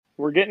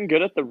we're getting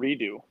good at the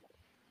redo.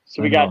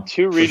 So we I know, got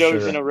 2 for redos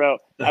sure. in a row.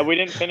 We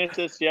didn't finish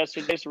this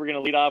yesterday, so we're going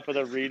to lead off with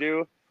a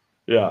redo.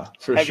 Yeah,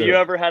 for Have sure. you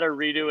ever had a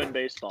redo in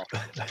baseball?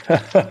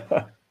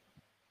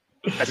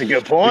 That's a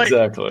good point.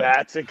 Exactly.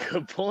 That's a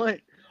good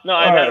point. No,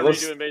 I've All had right, a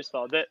let's- redo in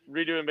baseball. That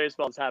redo in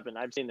baseball has happened.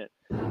 I've seen it.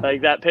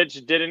 Like that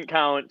pitch didn't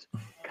count.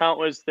 Count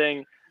was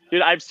thing.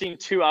 Dude, I've seen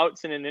 2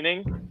 outs in an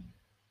inning.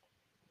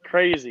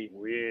 Crazy.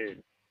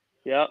 Weird.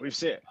 Yep. We've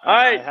seen. All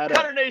right,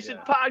 Cutter Nation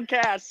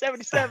Podcast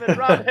 77,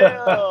 Rob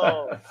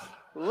Hill.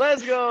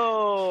 Let's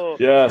go.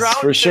 Yes, Grout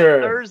for Fit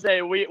sure.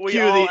 Thursday, we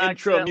Cue all the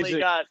intro accidentally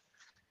music. got.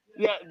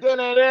 Yeah,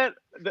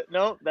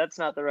 no, that's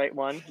not the right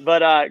one.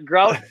 But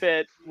Grout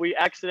Fit, we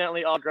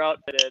accidentally all grout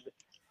fitted.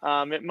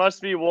 It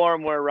must be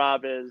warm where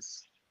Rob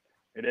is.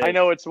 It is. I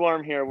know it's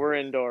warm here. We're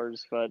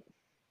indoors, but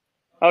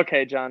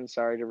okay, John.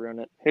 Sorry to ruin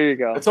it. Here you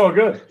go. It's all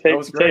good. That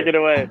was great. Take it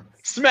away.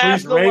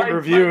 Smash Please the rate, like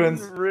review, button.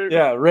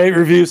 and rate,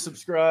 review,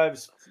 subscribe.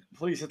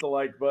 Please hit the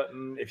like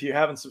button. If you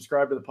haven't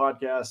subscribed to the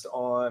podcast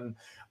on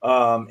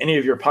any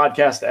of your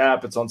podcast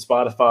app, it's on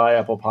Spotify,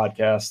 Apple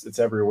Podcasts. It's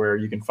everywhere.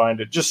 You can find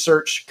it. Just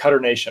search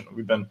Cutter Nation.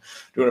 We've been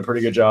doing a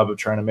pretty good job of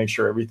trying to make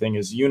sure everything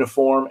is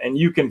uniform and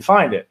you can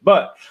find it.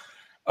 But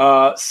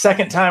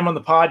second time on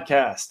the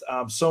podcast.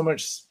 I'm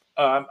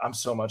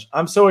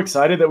so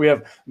excited that we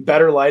have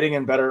better lighting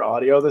and better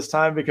audio this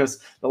time, because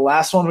the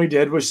last one we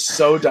did was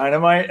so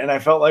dynamite and I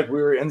felt like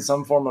we were in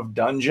some form of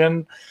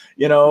dungeon,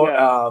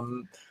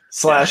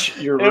 slash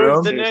your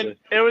room.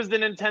 It was the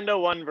Nintendo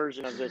One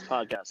version of this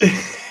podcast.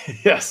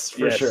 Yes,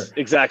 for sure.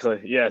 Exactly.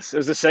 Yes. It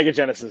was the Sega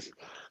Genesis.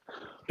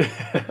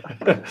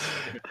 I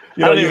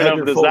don't even know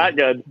if it was that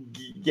good.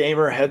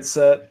 Gamer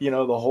headset, the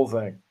whole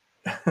thing.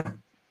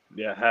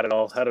 Yeah, had it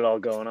all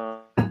going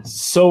on.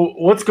 So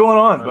what's going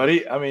on,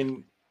 buddy? I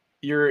mean,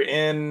 you're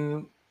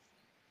in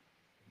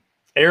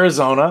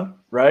Arizona,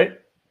 right?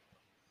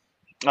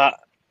 No,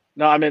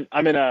 I'm in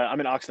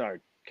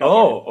Oxnard.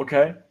 California. Oh,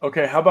 okay.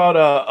 Okay. How about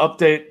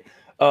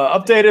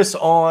update us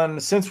on,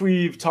 since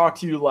we've talked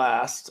to you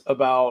last,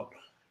 about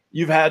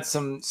you've had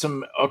some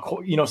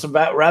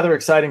rather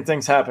exciting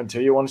things happen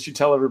to you. Why don't you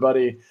tell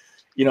everybody,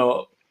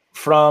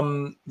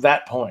 from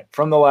that point,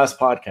 from the last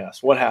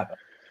podcast, what happened?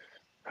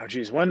 Oh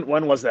geez, when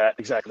was that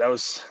exactly? That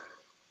was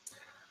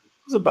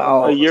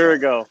about a year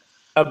ago.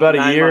 About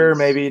 9 a year, months.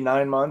 maybe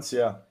 9 months.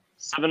 Yeah.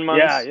 7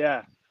 months.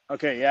 Yeah.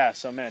 Okay, yeah.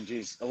 So man,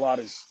 geez, a lot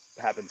has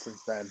happened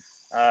since then.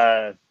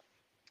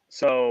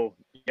 So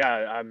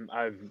yeah,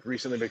 I've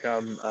recently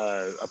become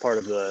a part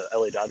of the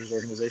LA Dodgers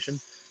organization.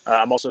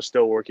 I'm also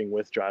still working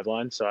with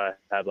Driveline, so I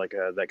have like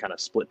that kind of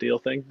split deal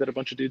thing that a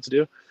bunch of dudes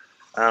do.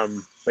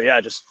 But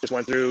yeah, just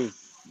went through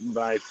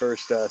my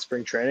first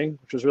spring training,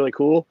 which was really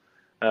cool.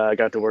 I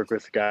got to work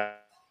with guys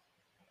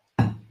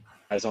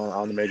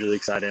on the major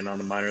league side and on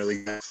the minor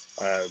league.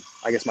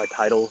 I guess my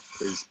title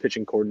is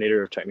pitching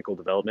coordinator of technical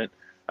development.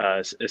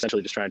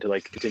 Essentially just trying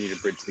to continue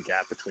to bridge the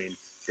gap between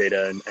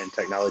data and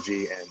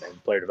technology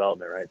and player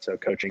development, right? So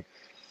coaching.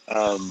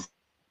 But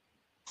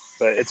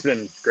it's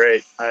been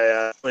great.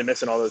 I'm really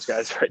missing all those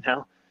guys right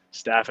now,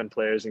 staff and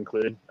players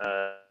included.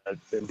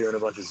 I've been doing a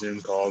bunch of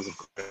Zoom calls to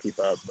keep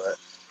up, but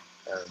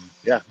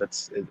yeah,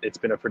 it's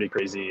been a pretty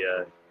crazy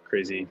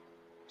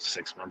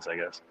 6 months, I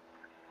guess.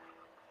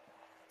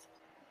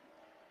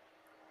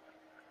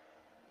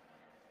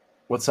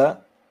 What's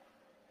that?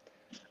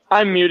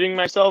 I'm muting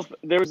myself.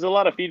 There was a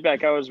lot of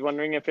feedback. I was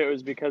wondering if it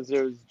was because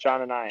it was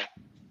John and I.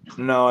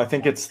 No, I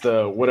think it's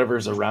the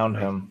whatever's around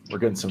him. We're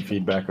getting some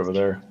feedback over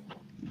there.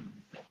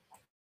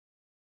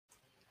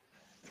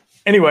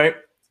 Anyway,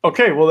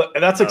 okay, well,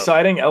 that's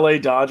exciting. LA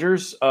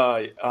Dodgers.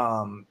 I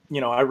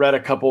read a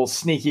couple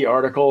sneaky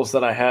articles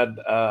that I had,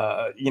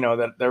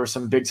 that there were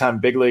some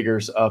big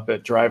leaguers up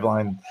at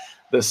Driveline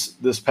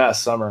this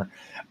past summer.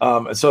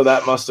 So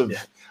that must have,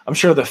 I'm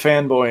sure the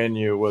fanboy in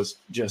you was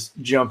just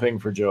jumping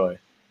for joy.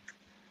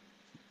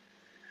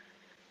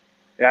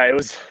 Yeah, it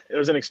was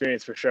an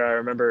experience for sure. I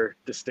remember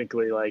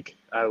distinctly,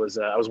 I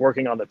was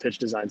working on the pitch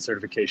design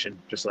certification,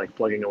 just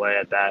plugging away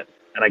at that,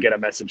 and I get a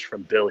message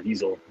from Bill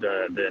Hiesel,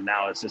 the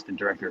now assistant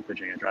director of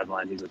pitching at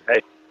Driveline. He's like,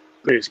 "Hey,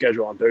 clear your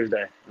schedule on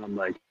Thursday." And I'm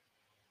like,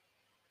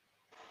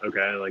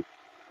 "Okay."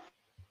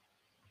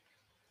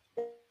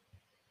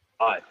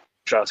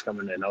 Shots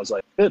coming in. I was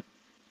like, "Good."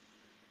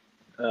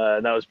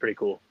 And that was pretty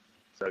cool.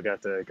 So I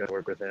got to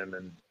work with him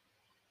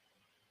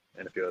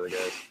and a few other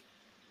guys.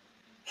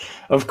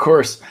 Of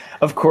course,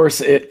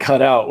 it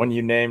cut out when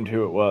you named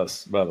who it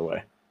was, by the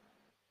way.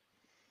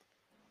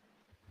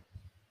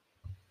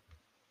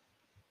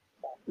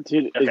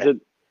 Dude, okay.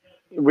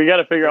 We got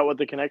to figure out what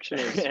the connection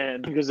is,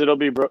 because it'll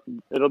be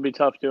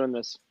tough doing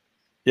this.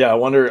 Yeah, I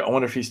wonder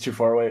if he's too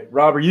far away.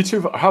 Rob,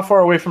 how far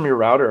away from your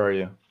router are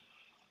you?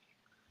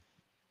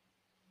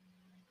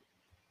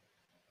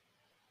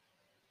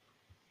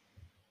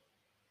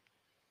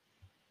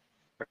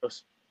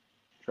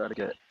 Try to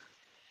get.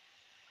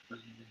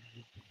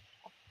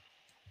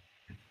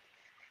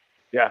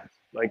 Yeah,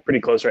 pretty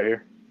close right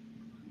here.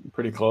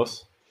 Pretty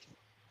close?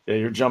 Yeah,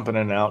 you're jumping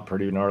in and out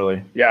pretty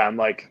gnarly. Yeah,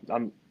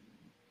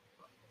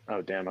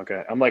 oh damn,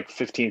 okay. I'm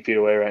 15 feet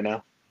away right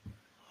now.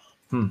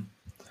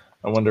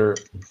 I wonder,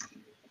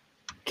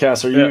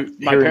 Cass, are you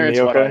My hearing parents'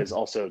 me Wi-Fi okay? is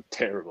also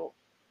terrible.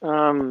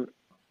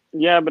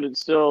 Yeah, but it's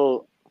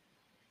still.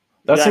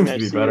 That Yeah, I seems mean, I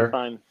to be see you better.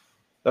 fine.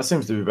 That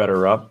seems to be better,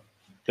 Rob.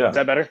 Yeah. Is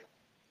that better?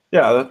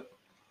 Yeah.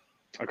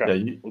 Okay,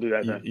 Yeah, we'll do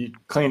that then. you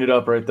cleaned it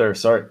up right there.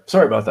 Sorry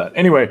about that.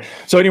 Anyway,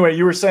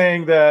 you were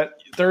saying that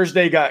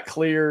Thursday got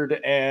cleared,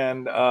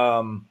 and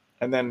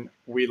then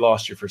we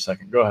lost you for a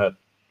second. Go ahead.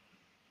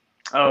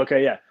 Oh,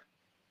 okay, yeah.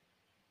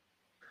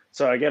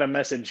 So I get a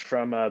message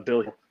from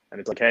Bill, and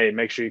it's like, "Hey,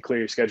 make sure you clear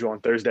your schedule on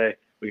Thursday.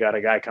 We got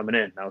a guy coming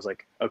in." And I was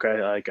like,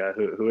 "Okay, like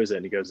who is it?"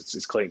 And he goes,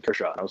 "It's Clayton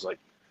Kershaw." And I was like,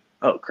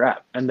 "Oh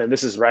crap!" And then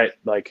this is right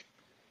like,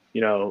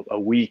 a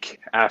week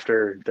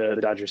after the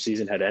Dodgers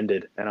season had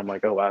ended, and I'm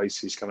like, "Oh wow,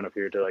 he's coming up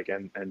here to like,"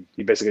 and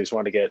he basically just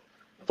wanted to get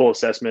full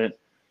assessment,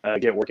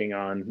 get working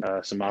on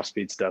some off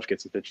speed stuff,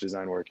 get some pitch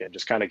design work, and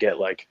just kind of get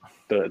like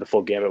the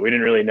full gamut. We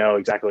didn't really know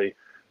exactly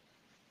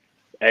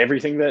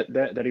everything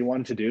that he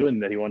wanted to do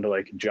and that he wanted to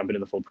like jump into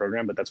the full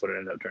program, but that's what it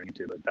ended up turning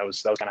into. But that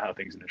was kind of how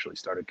things initially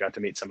started. Got to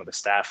meet some of the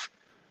staff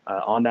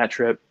on that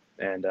trip,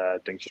 and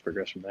things just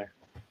progressed from there.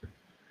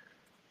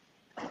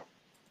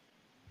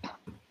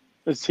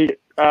 Is he?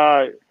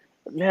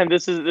 Man,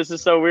 this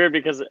is so weird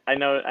because I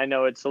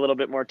know it's a little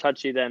bit more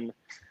touchy than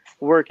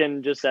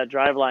working just at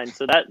Driveline.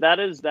 So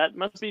that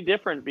must be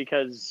different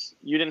because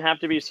you didn't have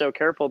to be so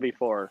careful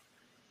before.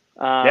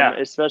 Yeah.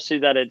 Especially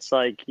that it's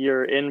like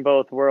you're in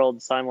both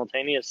worlds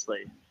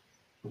simultaneously.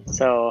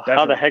 So Definitely.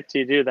 How the heck do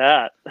you do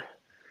that?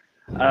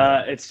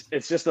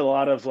 It's just a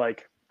lot of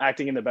like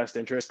acting in the best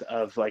interest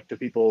of like the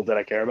people that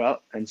I care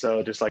about, and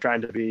so just like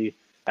trying to be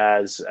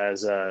as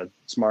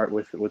smart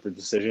with the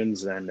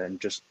decisions and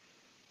just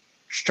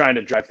trying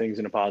to drive things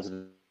in a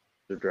positive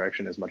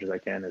direction as much as I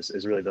can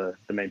is really the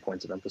main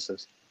points of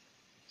emphasis.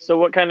 So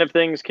what kind of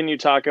things can you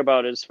talk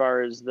about as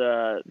far as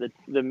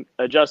the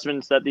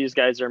adjustments that these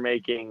guys are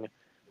making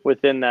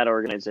within that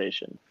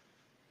organization?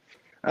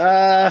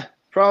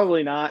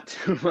 Probably not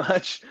too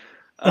much.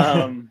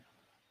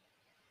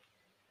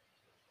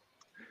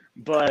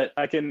 But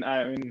I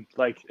mean,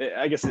 like,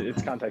 I guess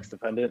it's context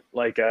dependent.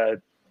 Like,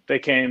 they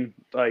came,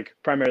 like,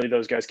 primarily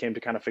those guys came to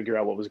kind of figure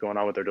out what was going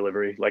on with their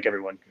delivery, like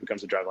everyone who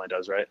comes to Driveline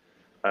does, right?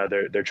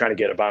 They're trying to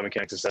get a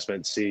biomechanics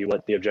assessment, see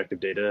what the objective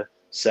data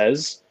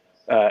says,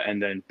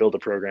 and then build a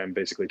program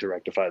basically to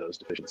rectify those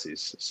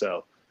deficiencies.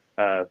 So,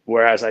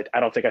 whereas I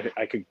don't think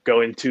I could go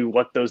into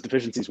what those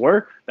deficiencies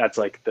were. That's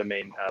like the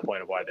main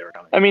point of why they were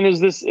coming. I mean, is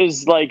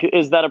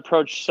that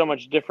approach so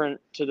much different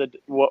to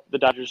what the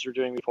Dodgers were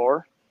doing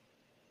before?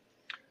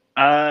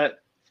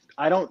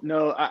 I don't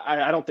know.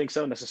 I don't think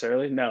so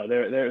necessarily. No,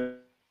 they're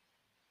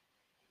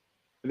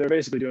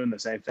basically doing the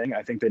same thing.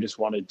 I think they just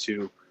wanted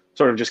to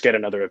sort of just get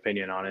another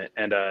opinion on it.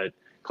 And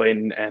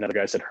Clayton and other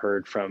guys had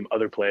heard from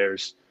other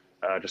players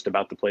just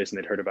about the place, and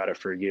they'd heard about it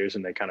for years,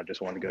 and they kind of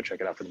just wanted to go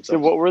check it out for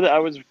themselves. So what were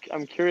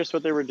I'm curious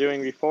what they were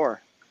doing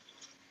before.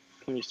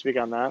 Can you speak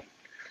on that?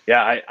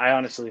 Yeah, I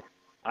honestly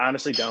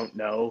don't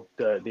know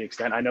the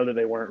extent. I know that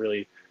they weren't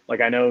really. Like,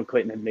 I know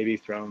Clayton had maybe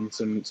thrown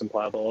some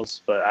fly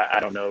balls, but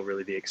I don't know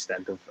really the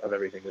extent of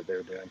everything that they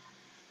were doing.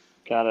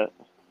 Got it.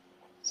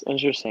 It's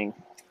interesting.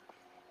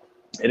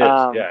 It is.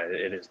 Yeah,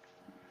 it is.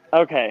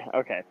 Okay.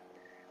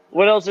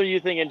 What else are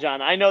you thinking,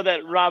 John? I know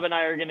that Rob and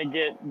I are going to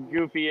get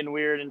goofy and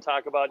weird and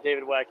talk about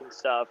David Weck and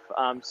stuff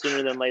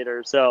sooner than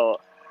later.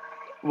 So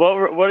what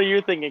are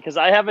you thinking? Because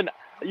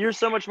you're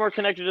so much more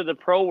connected to the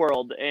pro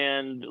world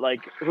and,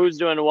 like, who's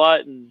doing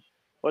what and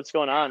what's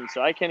going on.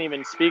 So I can't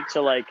even speak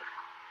to, like,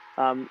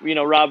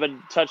 Rob had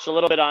touched a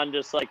little bit on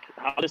just like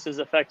how this is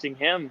affecting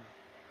him,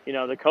 the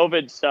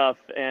COVID stuff,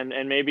 and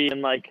maybe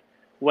in like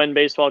when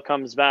baseball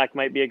comes back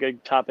might be a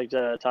good topic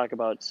to talk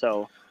about.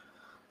 So,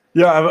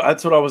 yeah,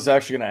 that's what I was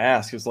actually going to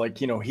ask. Is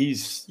like,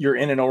 you're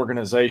in an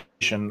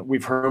organization.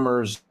 We've heard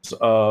rumors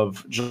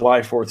of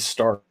July 4th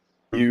start.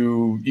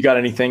 You got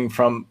anything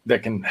from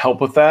that can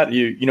help with that?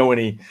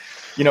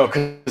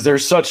 Because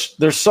there's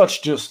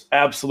such just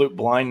absolute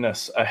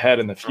blindness ahead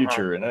in the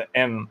future,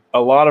 and a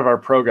lot of our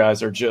pro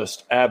guys are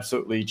just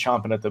absolutely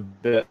chomping at the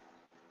bit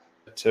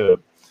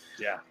to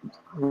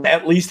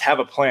at least have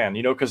a plan.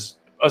 Because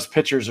us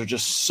pitchers are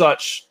just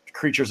such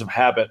creatures of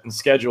habit and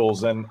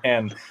schedules, and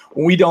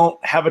when we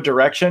don't have a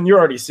direction, you're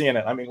already seeing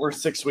it. I mean, we're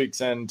 6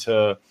 weeks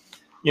into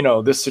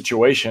this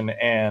situation,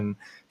 and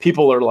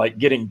people are like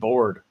getting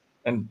bored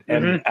and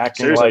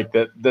acting Seriously. like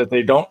that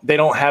they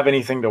don't have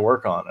anything to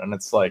work on, and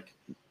it's like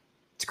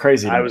it's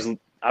crazy. I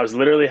was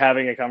literally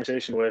having a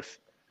conversation with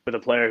a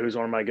player who's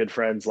one of my good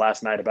friends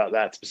last night about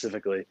that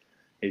specifically.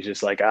 He's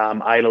just like,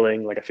 I'm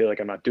idling, like I feel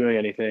like I'm not doing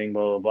anything,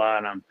 blah blah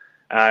blah, and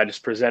I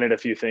just presented a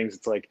few things.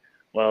 It's like,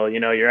 well,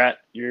 you're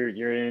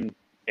in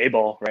A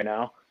ball right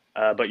now,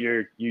 but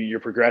you're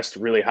progressed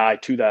really high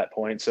to that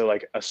point. So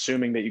like,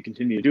 assuming that you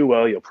continue to do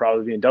well, you'll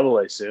probably be in Double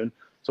A soon.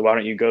 So why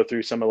don't you go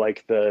through some of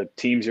like the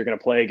teams you're going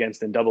to play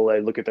against in Double A,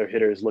 look at their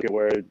hitters, look at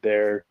where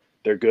they're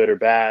good or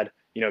bad,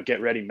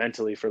 get ready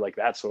mentally for like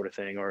that sort of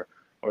thing, or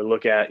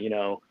look at,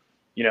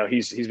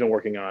 he's been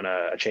working on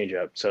a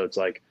changeup. So it's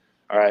like,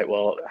 all right,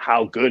 well,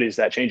 how good is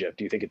that changeup?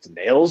 Do you think it's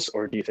nails,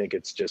 or do you think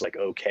it's just like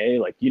okay?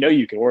 Like,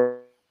 you can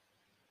work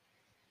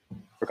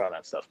on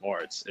that stuff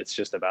more. It's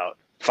just about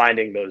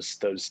finding those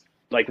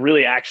like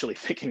really actually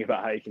thinking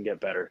about how you can get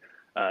better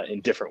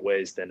in different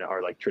ways than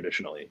are like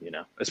traditionally,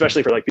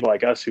 especially for like people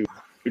like us who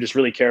just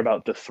really care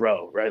about the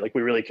throw, right? Like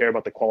we really care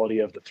about the quality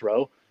of the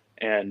throw.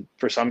 And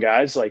for some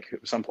guys, like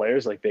some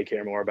players, like they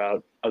care more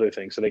about other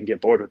things, so they can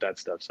get bored with that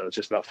stuff. So it's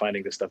just about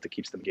finding the stuff that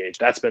keeps them engaged.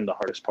 That's been the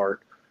hardest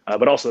part,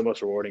 but also the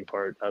most rewarding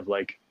part of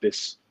like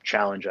this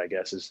challenge, I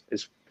guess,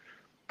 is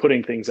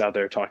putting things out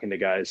there, talking to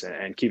guys,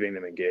 and keeping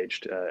them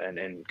engaged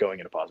and going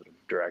in a positive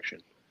direction.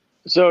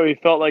 So he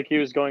felt like he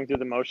was going through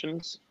the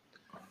motions,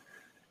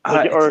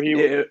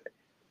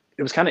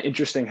 it was kind of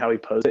interesting how he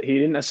posed it. He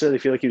didn't necessarily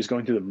feel like he was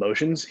going through the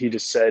motions. He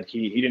just said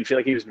he didn't feel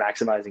like he was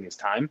maximizing his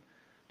time.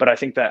 But I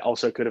think that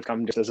also could have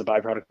come just as a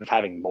byproduct of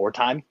having more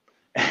time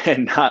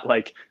and not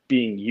like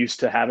being used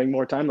to having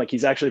more time. Like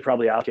he's actually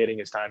probably allocating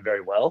his time very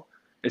well.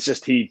 It's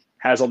just he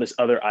has all this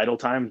other idle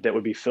time that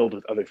would be filled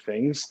with other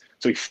things.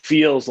 So he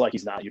feels like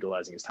he's not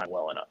utilizing his time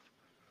well enough.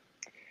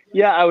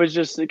 Yeah, I was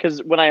just,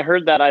 because when I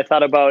heard that,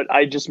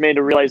 I just made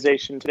a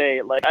realization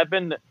today. Like I've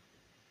been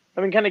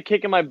kind of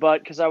kicking my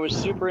butt because I was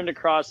super into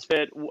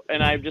CrossFit,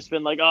 and I've just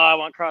been like, oh, I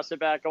want CrossFit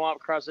back,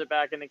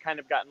 and it kind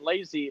of gotten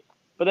lazy.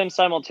 But then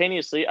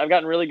simultaneously, I've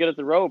gotten really good at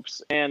the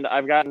ropes, and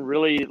I've gotten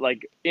really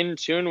like in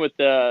tune with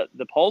the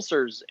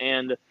pulsers,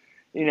 and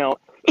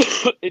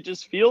it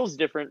just feels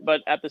different. But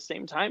at the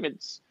same time,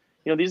 it's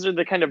these are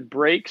the kind of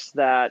breaks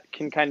that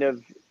can kind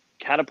of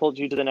catapult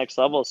you to the next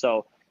level.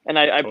 So, and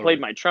I Totally.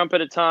 played my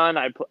trumpet a ton.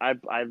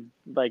 I've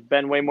like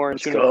been way more in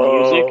tune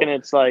with music, and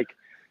it's like,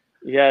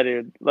 yeah,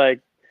 dude,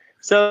 like,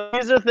 so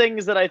these are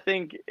things that I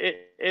think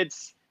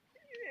it's.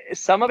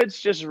 Some of it's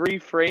just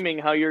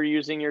reframing how you're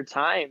using your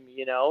time.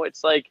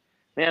 It's like,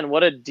 man,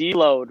 what a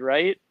deload,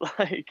 right?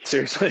 Like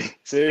seriously.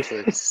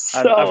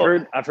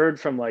 So, I've heard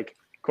from like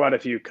quite a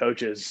few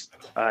coaches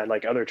and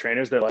like other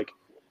trainers. They're like,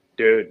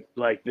 dude,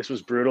 like this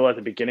was brutal at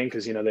the beginning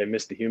because they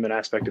missed the human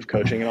aspect of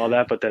coaching and all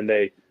that. But then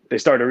they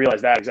started to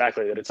realize that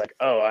it's like,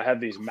 oh, I have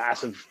these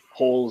massive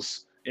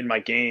holes in my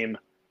game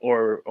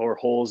or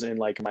holes in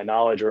like my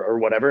knowledge or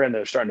whatever, and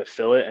they're starting to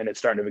fill it, and it's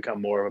starting to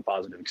become more of a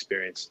positive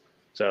experience.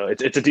 So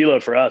it's a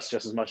deload for us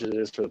just as much as it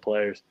is for the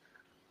players.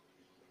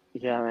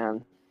 yeah,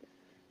 man.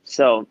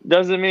 So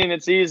doesn't mean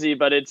it's easy,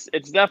 but it's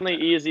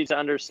definitely easy to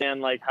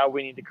understand like how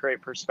we need to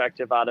create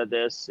perspective out of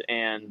this.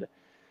 And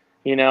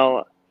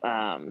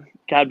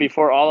God,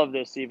 before all of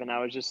this, even I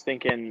was just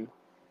thinking,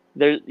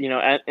 there,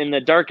 in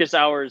the darkest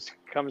hours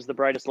comes the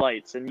brightest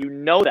lights, and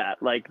that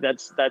like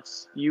that's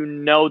this.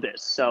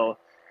 So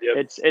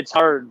Yep. it's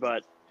hard,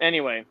 but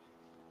anyway,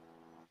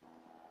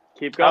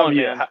 keep going,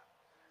 man.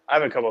 I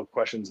have a couple of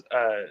questions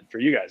for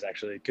you guys,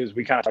 actually, because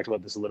we kind of talked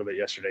about this a little bit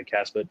yesterday,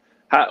 Cass. But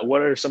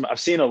what are some?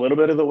 I've seen a little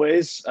bit of the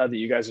ways that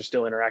you guys are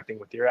still interacting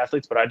with your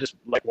athletes, but I just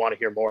want to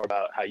hear more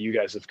about how you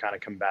guys have kind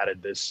of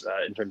combated this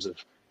in terms of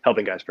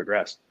helping guys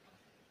progress.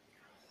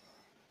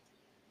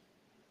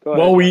 Go ahead.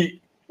 Well,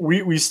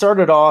 we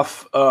started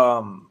off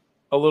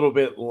a little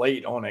bit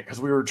late on it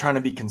because we were trying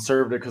to be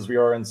conservative because we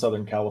are in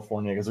Southern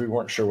California because we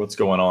weren't sure what's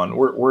going on.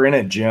 We're in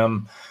a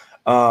gym,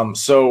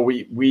 so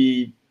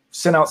we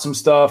sent out some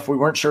stuff. We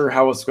weren't sure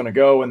how it's going to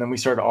go. And then we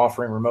started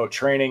offering remote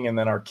training. And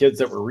then our kids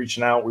that were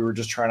reaching out, we were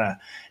just trying to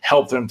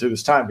help them through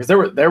this time.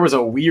 Because there was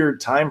a weird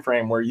time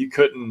frame where you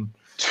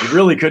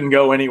really couldn't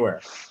go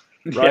anywhere.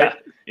 Right.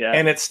 Yeah.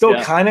 And it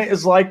still kind of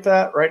is like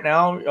that right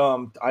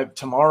now.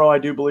 Tomorrow, I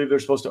do believe they're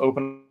supposed to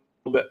open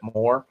a little bit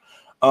more.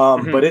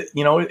 But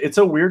it's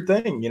a weird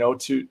thing,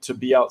 to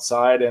be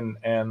outside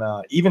and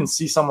even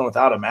see someone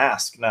without a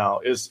mask now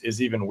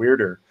is even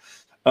weirder.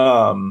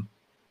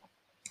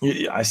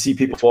 I see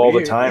people all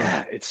the time.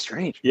 Yeah, it's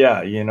strange.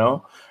 Yeah,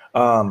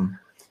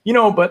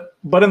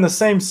 but in the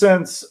same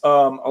sense, a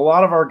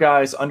lot of our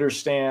guys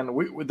understand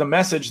the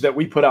message that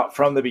we put out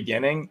from the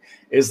beginning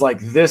is like,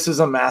 this is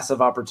a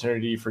massive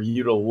opportunity for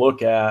you to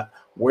look at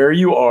where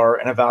you are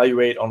and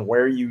evaluate on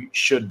where you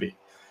should be.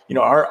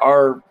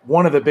 Our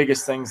one of the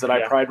biggest things that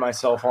I pride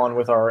myself on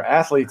with our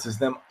athletes is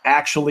them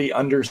actually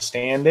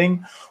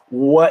understanding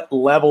what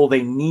level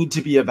they need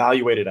to be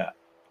evaluated at.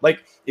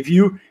 Like if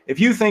you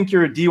think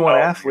you're a D1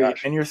 athlete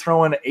and you're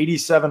throwing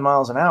 87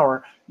 miles an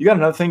hour, you got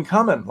another thing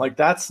coming. Like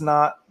that's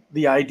not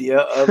the idea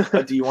of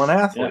a D1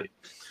 athlete.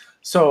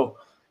 So,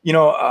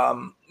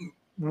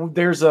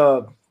 there's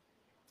a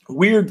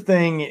weird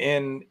thing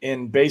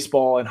in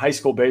baseball and high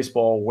school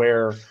baseball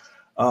where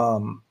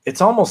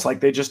it's almost like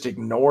they just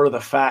ignore the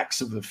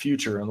facts of the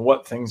future and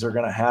what things are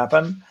going to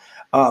happen.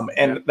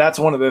 That's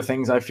one of the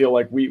things I feel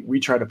like we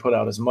try to put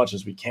out as much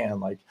as we can.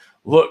 Like,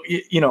 look,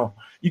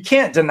 you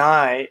can't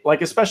deny,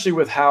 like, especially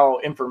with how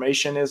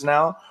information is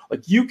now,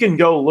 like you can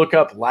go look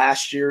up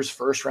last year's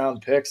first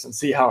round picks and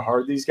see how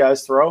hard these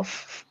guys throw.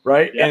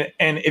 Right. Yeah.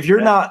 And if you're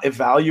not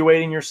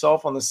evaluating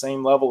yourself on the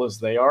same level as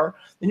they are,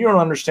 then you don't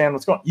understand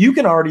what's going on. You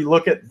can already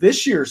look at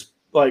this year's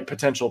like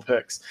potential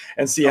picks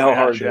and see how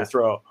hard they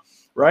throw.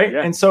 Right.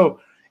 Yeah. And so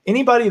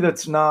anybody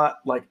that's not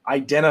like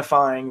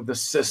identifying the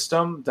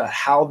system to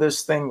how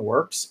this thing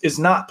works is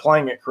not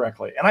playing it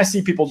correctly. And I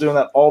see people doing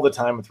that all the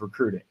time with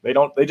recruiting.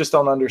 They just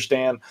don't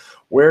understand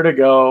where to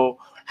go,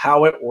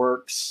 how it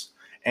works.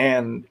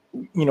 And,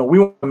 we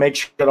want to make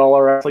sure that all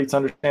our athletes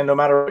understand, no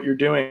matter what you're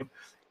doing,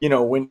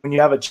 when you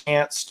have a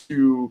chance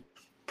to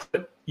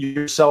put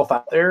yourself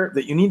out there,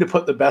 that you need to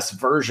put the best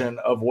version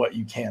of what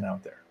you can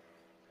out there.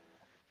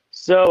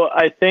 So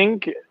I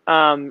think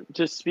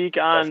to speak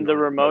on the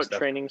remote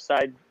training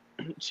side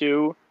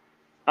too,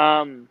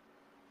 I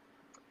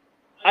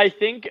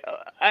think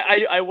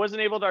I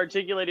wasn't able to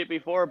articulate it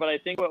before, but I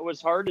think what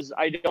was hard is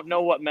I don't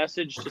know what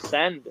message to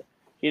send.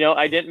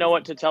 I didn't know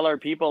what to tell our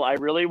people. I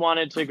really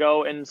wanted to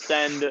go and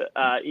send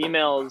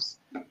emails,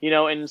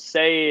 and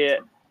say,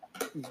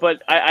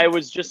 but I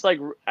was just like,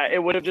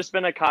 it would have just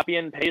been a copy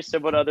and paste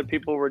of what other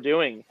people were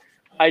doing.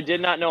 I did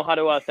not know how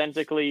to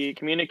authentically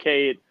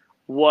communicate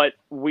what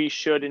we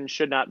should and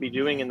should not be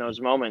doing in those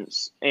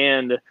moments.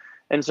 And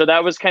so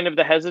that was kind of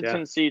the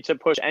hesitancy to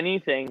push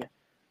anything.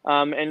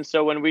 And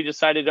so when we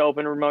decided to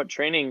open remote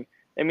training,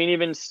 I mean,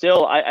 even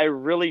still, I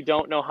really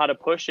don't know how to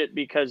push it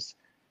because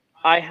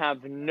I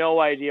have no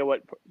idea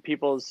what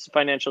people's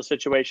financial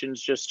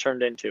situations just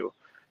turned into.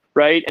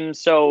 Right. And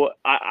so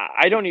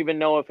I don't even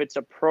know if it's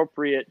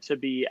appropriate to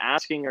be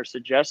asking or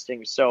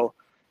suggesting. So,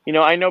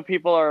 I know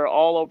people are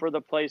all over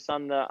the place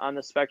on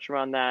the spectrum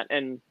on that.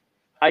 And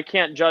I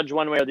can't judge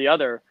one way or the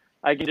other.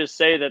 I can just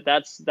say that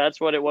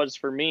that's what it was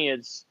for me.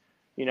 It's,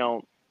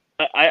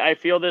 I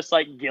feel this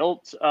like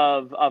guilt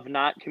of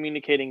not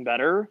communicating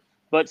better,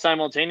 but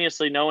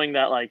simultaneously knowing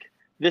that like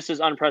this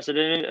is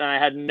unprecedented and I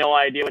had no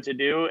idea what to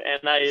do,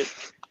 and I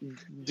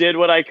did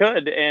what I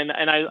could,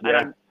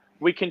 and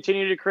we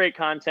continue to create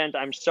content.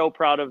 I'm so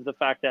proud of the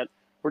fact that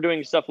we're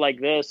doing stuff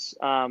like this.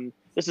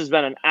 This has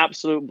been an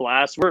absolute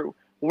blast.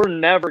 We're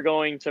never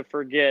going to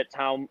forget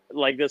how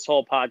like this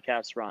whole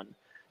podcast run.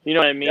 You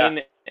know what I mean?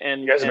 Yeah.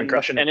 And you guys have been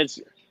crushing it. And it's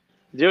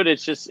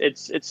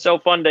it's so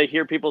fun to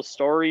hear people's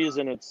stories,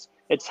 and it's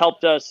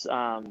helped us.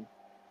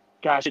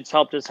 It's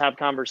helped us have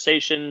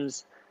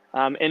conversations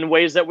in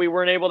ways that we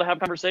weren't able to have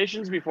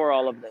conversations before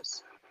all of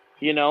this.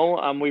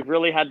 We've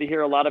really had to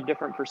hear a lot of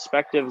different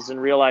perspectives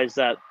and realize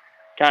that,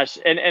 gosh,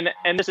 and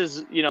this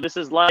is this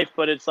is life,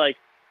 but it's like,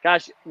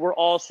 gosh, we're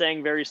all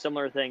saying very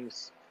similar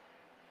things.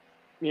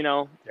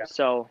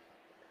 So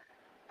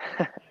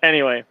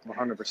anyway,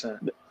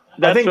 100%.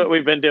 That's what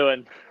we've been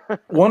doing.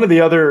 One of the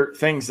other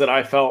things that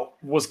I felt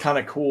was kind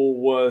of cool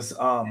was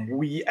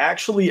we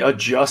actually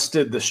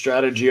adjusted the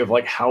strategy of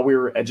like how we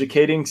were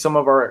educating some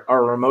of our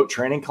remote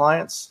training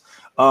clients.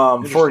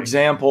 For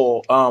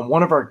example,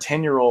 one of our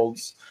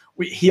 10-year-olds,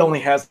 he only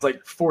has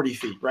like 40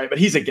 feet, right? But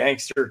he's a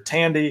gangster.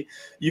 Tandy,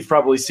 you've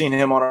probably seen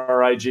him on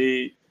our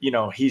IG.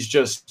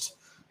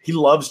 He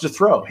loves to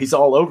throw. He's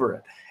all over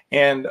it.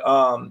 And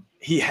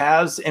he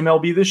has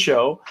MLB The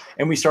Show,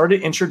 and we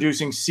started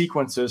introducing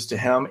sequences to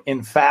him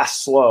in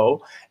fast,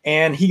 slow,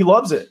 and he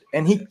loves it,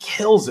 and he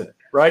kills it,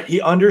 right? He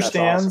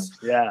understands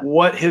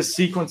what his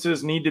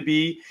sequences need to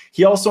be.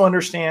 He also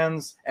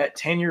understands at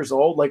 10 years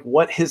old, like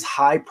what his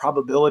high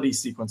probability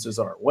sequences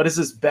are. What is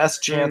his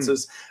best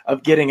chances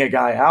of getting a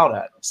guy out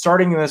at?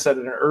 Starting this at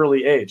an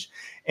early age.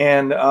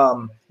 And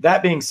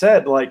that being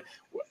said, like,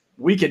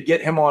 we could get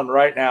him on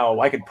right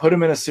now. I could put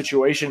him in a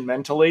situation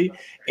mentally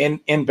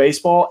in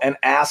baseball and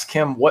ask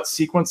him what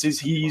sequences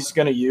he's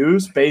going to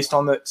use based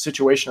on the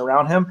situation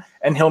around him,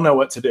 and he'll know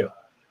what to do.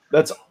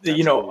 That's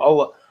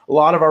cool. A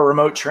lot of our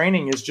remote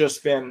training has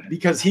just been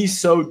because he's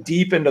so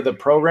deep into the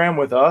program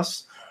with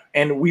us,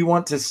 and we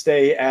want to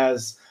stay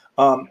as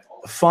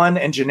fun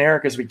and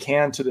generic as we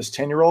can to this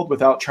 10-year-old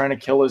without trying to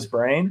kill his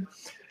brain,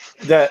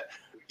 that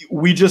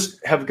we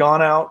just have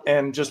gone out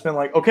and just been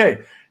like, okay,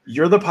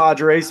 you're the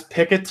Padres,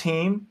 pick a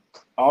team.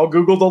 I'll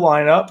Google the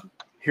lineup.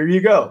 Here you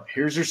go.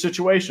 Here's your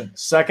situation.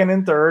 Second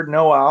and third,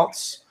 no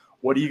outs.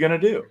 What are you going to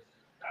do?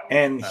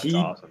 And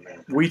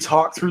we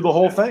talked through the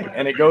whole thing,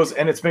 and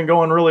it's been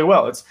going really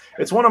well.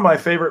 It's one of my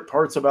favorite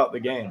parts about the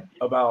game,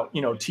 about,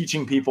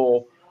 teaching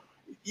people,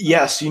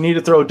 yes, you need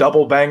to throw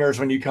double bangers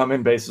when you come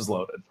in bases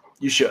loaded.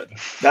 You should.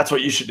 That's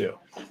what you should do.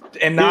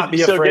 And not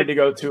be afraid to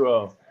go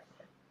 2-0.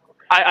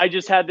 I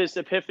just had this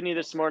epiphany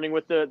this morning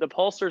with the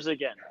pulsers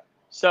again.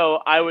 So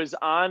I was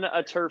on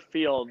a turf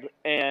field,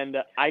 and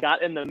I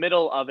got in the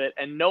middle of it,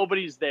 and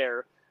nobody's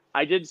there.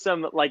 I did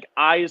some like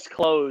eyes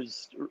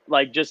closed,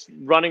 like just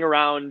running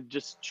around,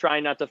 just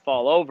trying not to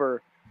fall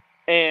over.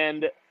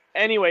 And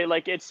anyway,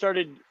 like it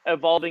started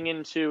evolving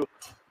into,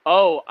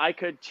 I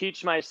could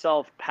teach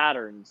myself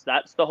patterns.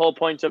 That's the whole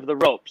point of the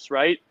ropes,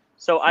 right?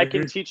 So I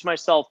can teach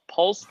myself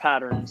pulse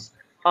patterns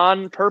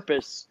on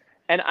purpose,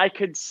 and I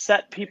could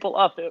set people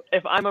up.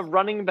 If I'm a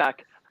running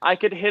back, I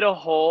could hit a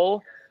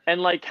hole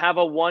and like have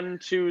a 1,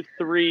 2,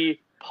 3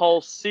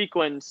 pulse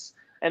sequence,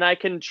 and I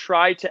can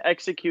try to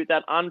execute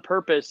that on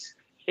purpose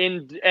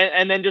and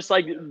then just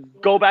like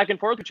go back and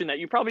forth between that.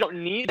 You probably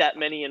don't need that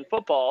many in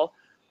football,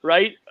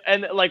 right?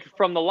 And like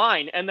from the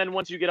line. And then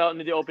once you get out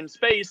into the open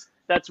space,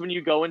 that's when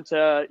you go into,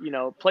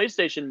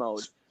 PlayStation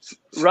mode.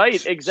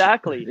 Right,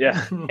 exactly.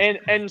 Yeah.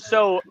 And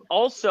so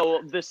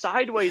also the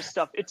sideways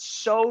stuff, it's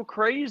so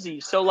crazy.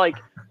 So like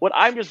what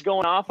I'm just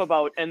going off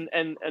about and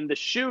the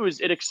shoes,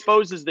 it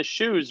exposes the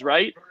shoes,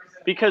 right?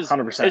 Because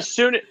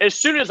 100%. as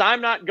soon as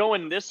I'm not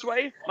going this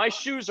way, my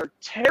shoes are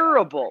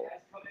terrible.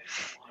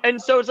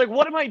 And so it's like,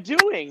 what am I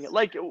doing?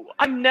 Like,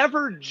 I'm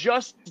never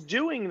just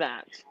doing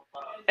that.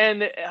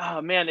 And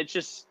oh man, it's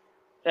just,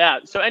 yeah.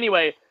 So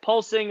anyway,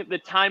 pulsing, the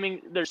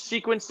timing, there's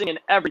sequencing and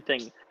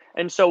everything.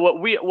 And so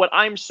what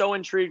I'm so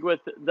intrigued with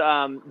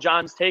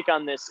John's take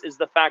on this is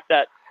the fact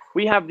that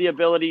we have the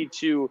ability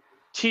to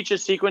teach a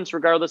sequence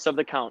regardless of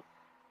the count.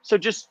 So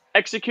just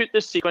execute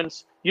this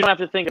sequence. You don't have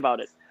to think about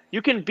it.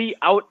 You can be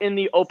out in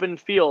the open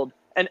field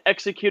and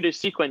execute a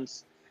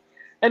sequence.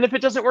 And if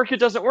it doesn't work, it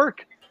doesn't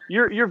work.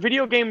 Your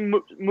video game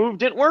move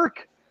didn't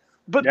work.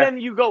 But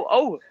then you go,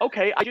 oh,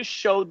 okay, I just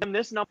showed them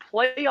this, now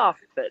play off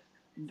it.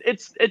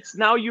 It's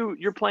now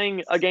you're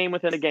playing a game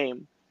within a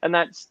game. And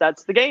that's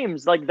the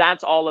games. Like,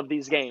 that's all of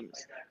these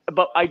games.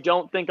 But I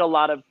don't think a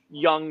lot of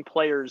young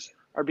players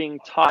are being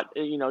taught,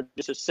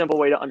 just a simple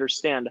way to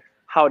understand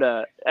how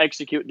to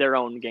execute their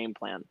own game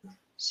plan.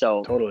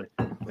 So totally.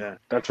 Yeah,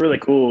 that's really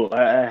cool.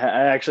 I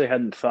actually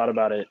hadn't thought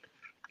about it.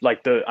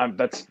 Like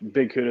that's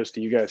big kudos to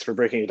you guys for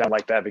breaking it down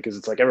like that, because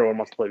it's like everyone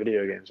wants to play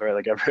video games, right?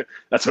 Like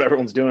that's what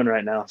everyone's doing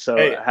right now.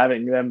 So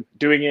having them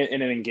doing it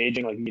in an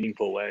engaging, like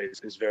meaningful way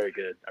is very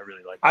good. I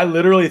really like that. I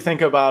literally think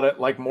about it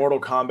like Mortal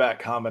Kombat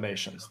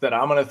combinations that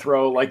I'm going to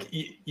throw. Like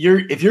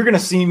if you're going to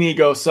see me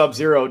go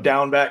Sub-Zero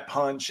down back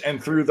punch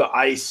and through the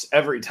ice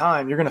every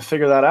time, you're going to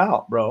figure that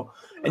out, bro.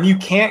 And you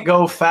can't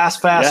go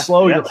fast,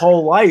 slow your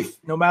whole life,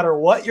 no matter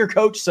what your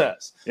coach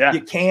says. Yeah.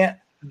 You can't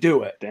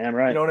do it. Damn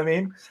right. You know what I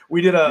mean? We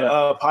did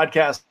a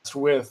podcast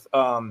with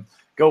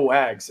Go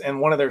Wags, and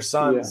one of their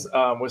sons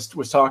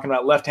was talking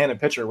about, left-handed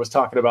pitcher, was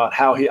talking about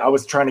how I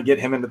was trying to get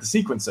him into the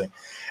sequencing.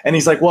 And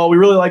he's like, well, we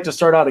really like to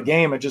start out a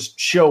game and just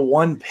show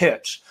one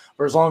pitch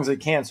for as long as they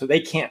can so they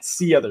can't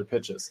see other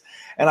pitches.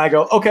 And I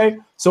go, okay,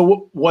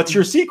 so what's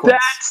your sequence?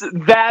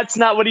 That's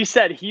not what he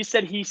said. He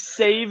said he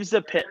saves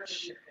a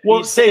pitch. Well,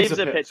 he saves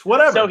a pitch.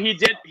 Whatever. So he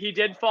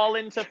did fall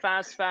into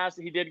fast.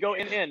 He did go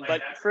in,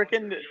 but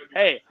freaking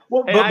hey.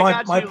 Well, hey, but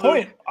my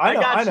point, Luke.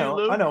 I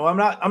know. I'm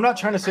not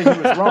trying to say he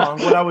was wrong.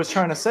 What I was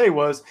trying to say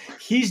was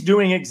he's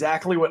doing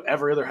exactly what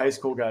every other high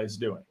school guy is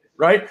doing,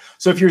 right?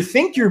 So if you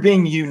think you're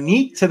being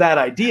unique to that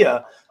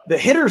idea, the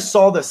hitters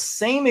saw the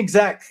same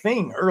exact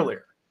thing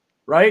earlier.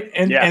 Right.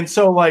 And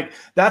so like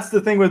that's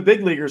the thing with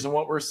big leaguers and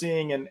what we're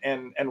seeing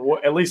and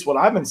what, at least what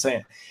I've been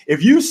saying.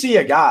 If you see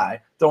a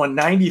guy throwing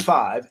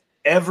 95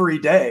 every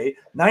day,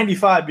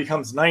 95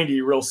 becomes 90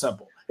 real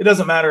simple. It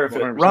doesn't matter if 100%.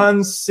 It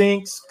runs,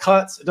 sinks,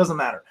 cuts. It doesn't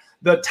matter.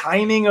 The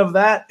timing of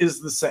that is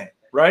the same.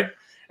 Right.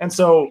 And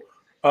so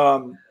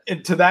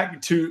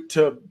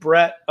to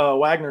Brett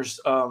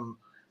Wagner's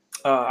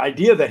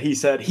idea that he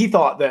said he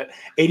thought that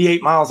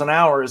 88 miles an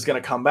hour is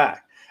going to come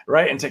back.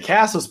 Right. And to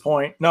Cass's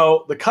point,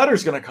 no, the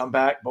cutter's going to come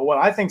back. But what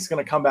I think is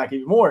going to come back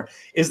even more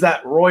is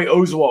that Roy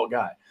Oswalt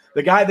guy,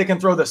 the guy that can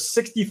throw the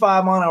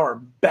 65 mile an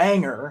hour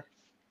banger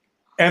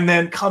and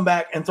then come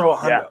back and throw a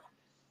hundo. Yeah.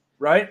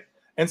 Right.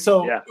 And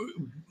so,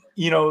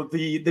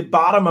 the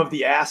bottom of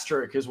the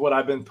asterisk is what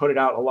I've been putting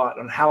out a lot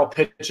on how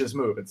pitches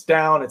move. It's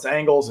down, it's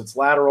angles, it's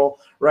lateral.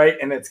 Right.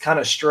 And it's kind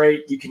of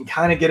straight. You can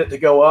kind of get it to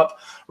go up.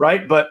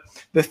 Right. But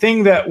the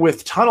thing that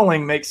with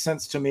tunneling makes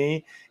sense to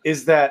me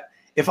is that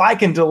if I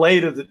can delay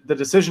the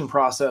decision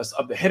process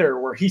of the hitter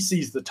where he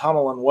sees the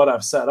tunnel and what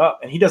I've set up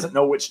and he doesn't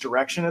know which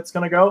direction it's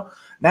going to go,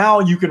 now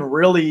you can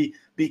really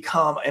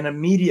become an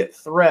immediate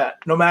threat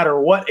no matter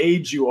what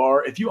age you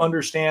are if you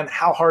understand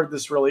how hard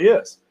this really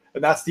is.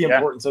 And that's the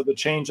importance of the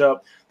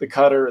changeup, the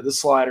cutter, the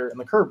slider, and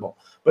the curveball.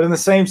 But in the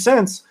same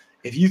sense,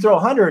 if you throw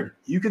 100,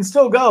 you can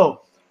still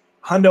go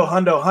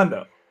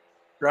hundo,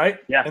 right?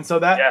 Yeah. And so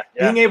that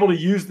being able to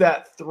use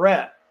that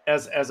threat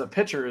as a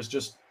pitcher is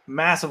just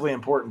massively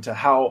important to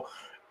how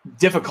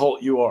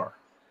difficult you are.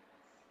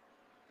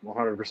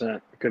 100%.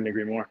 I couldn't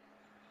agree more.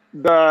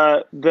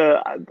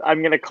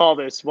 I'm going to call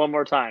this one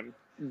more time.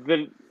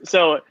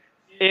 So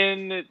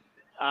in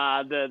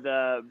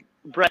the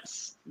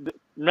Brett's,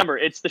 remember,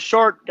 it's the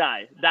short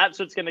guy. That's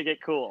what's going to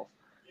get cool.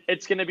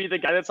 It's going to be the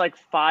guy that's like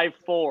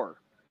 5'4".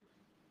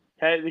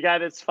 Okay, the guy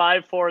that's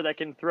 5'4" that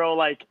can throw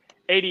like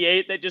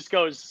 88 that just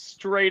goes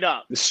straight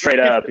up. Straight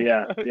up,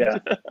 yeah.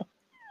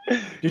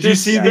 Did you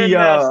see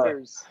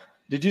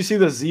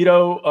the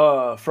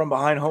Zito from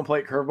behind home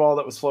plate curveball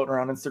that was floating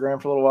around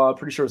Instagram for a little while? I'm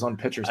pretty sure it was on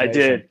Pitchers Nation. I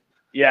did.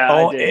 Yeah,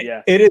 I did.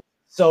 Yeah. It is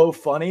so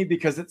funny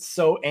because it's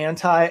so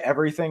anti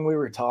everything we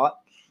were taught,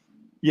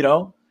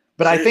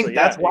 But seriously, I think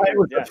that's why it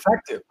was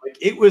effective. Like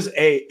it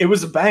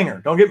was a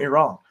banger. Don't get me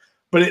wrong,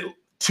 but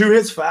to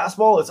his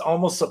fastball, it's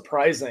almost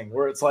surprising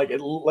where it's like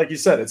like you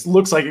said, it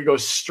looks like it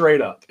goes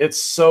straight up.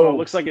 It's so it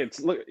looks like it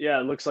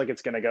looks like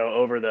it's gonna go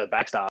over the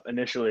backstop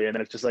initially, and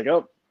then it's just like,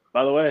 oh,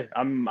 by the way,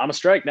 I'm a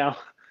strike now.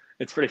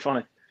 It's pretty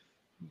funny.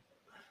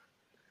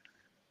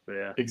 But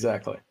yeah,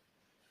 exactly.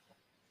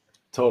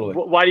 Totally.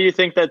 Why do you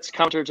think that's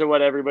counter to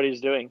what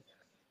everybody's doing?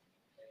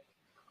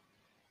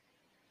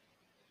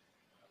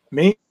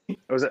 Me?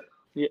 Was it?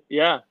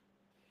 Yeah.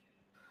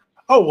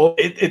 Oh, well,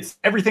 it's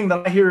everything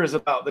that I hear is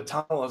about the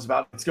tunnel is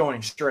about it's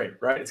going straight,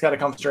 right? It's got to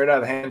come straight out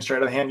of the hand, straight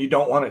out of the hand. You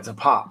don't want it to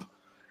pop,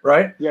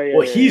 right?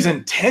 Yeah. He's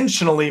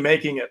intentionally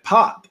making it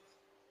pop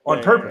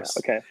on purpose.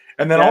 Okay.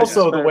 And then Yeah,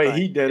 also just the way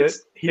clarifying. he did it,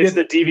 It's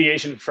the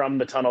deviation from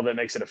the tunnel that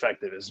makes it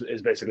effective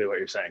is basically what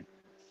you're saying.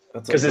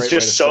 Because it's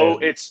just so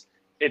it's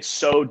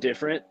so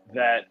different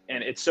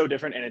and it's so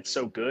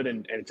good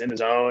and it's in the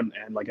zone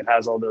and like it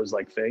has all those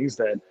like things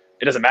that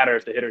it doesn't matter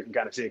if the hitter can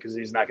kind of see it because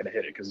he's not going to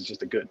hit it because it's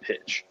just a good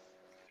pitch.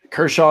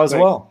 Kershaw as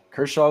well.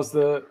 Kershaw's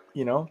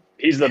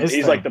he's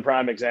like the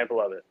prime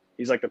example of it.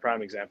 He's like the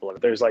prime example of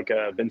it. There's like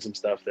been some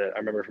stuff that I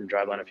remember from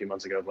Driveline a few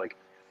months ago of like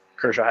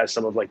Kershaw has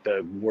some of like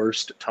the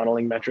worst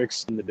tunneling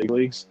metrics in the big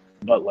leagues,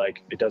 but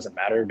like it doesn't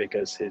matter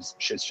because his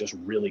shit's just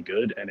really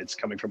good and it's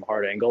coming from a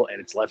hard angle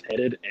and it's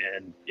left-handed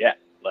and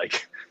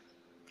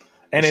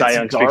and Cy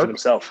Young speaks for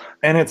himself.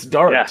 And it's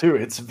dark too.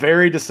 It's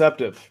very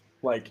deceptive.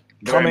 Like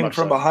coming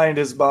from behind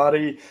his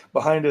body,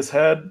 behind his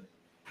head.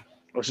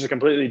 Which is a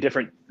completely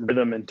different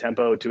rhythm and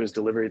tempo to his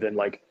delivery than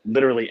like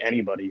literally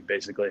anybody,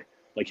 basically.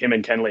 Like him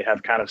and Kenley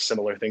have kind of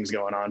similar things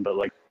going on, but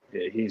like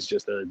he's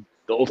just the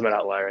ultimate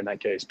outlier in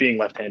that case. Being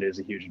left-handed is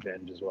a huge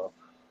advantage as well.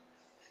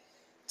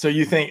 So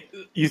you think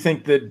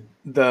that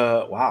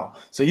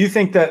So you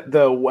think that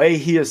the way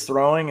he is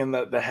throwing and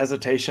the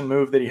hesitation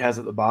move that he has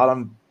at the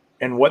bottom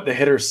and what the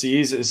hitter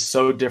sees is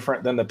so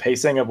different than the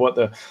pacing of what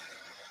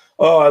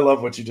I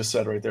love what you just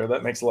said right there.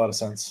 That makes a lot of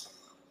sense.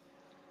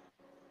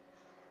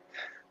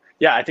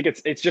 Yeah, I think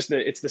it's the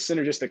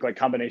synergistic like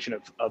combination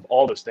of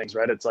all those things,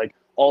 right? It's like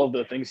all of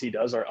the things he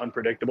does are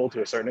unpredictable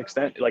to a certain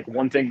extent. Like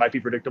one thing might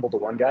be predictable to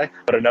one guy,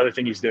 but another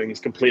thing he's doing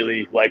is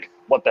completely like,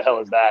 what the hell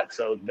is that?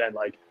 So then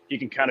like you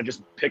can kind of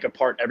just pick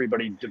apart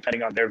everybody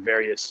depending on their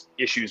various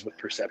issues with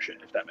perception,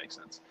 if that makes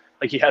sense.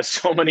 Like he has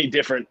so many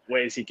different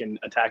ways he can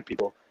attack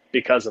people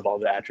because of all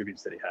the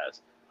attributes that he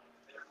has.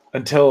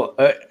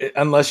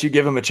 Unless you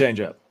give him a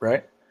changeup,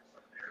 right?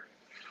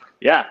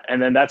 Yeah,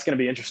 and then that's going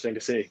to be interesting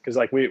to see because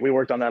like we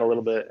worked on that a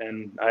little bit,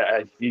 and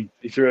he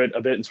threw it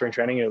a bit in spring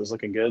training. And it was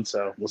looking good,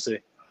 so we'll see.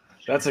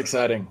 That's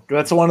exciting.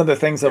 That's one of the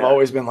things I've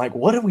always been like,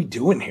 what are we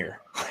doing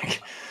here?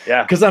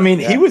 Because I mean,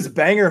 he was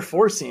banger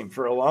four seam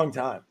for a long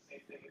time,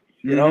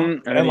 you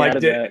know, and like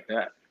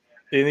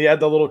and he had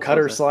the little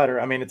cutter slider.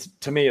 I mean,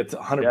 to me, it's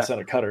 100%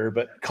 a cutter,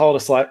 but call it a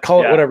slide,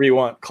 call it whatever you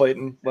want,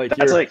 Clayton. Like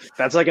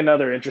that's like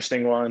another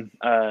interesting one.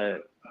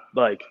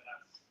 Like.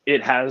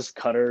 It has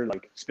cutter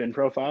like spin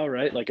profile,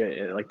 right? Like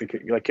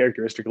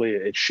characteristically,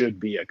 it should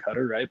be a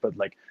cutter, right? But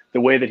like the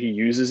way that he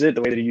uses it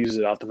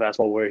off the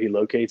fastball, where he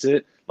locates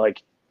it,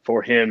 like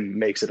for him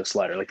makes it a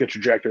slider. Like the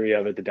trajectory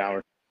of it, the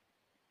downward.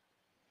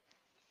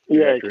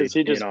 Yeah, because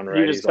he just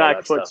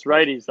back foots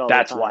righties all the time.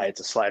 That's why it's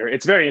a slider.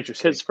 It's very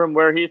interesting. Because from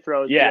where he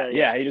throws, he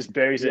just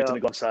buries it to the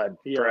glove side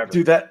forever.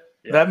 Dude,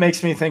 that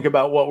makes me think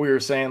about what we were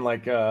saying.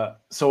 Like,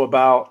 so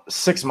about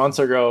 6 months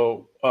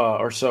ago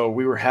or so,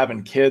 we were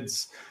having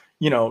kids.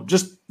 You know,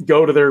 just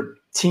go to their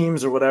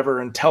teams or whatever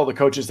and tell the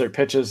coaches their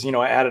pitches. You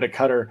know, I added a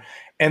cutter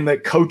and the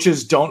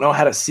coaches don't know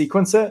how to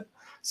sequence it.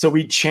 So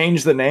we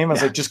changed the name. I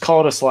was like, just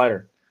call it a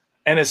slider.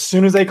 And as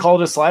soon as they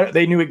called it a slider,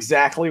 they knew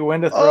exactly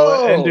when to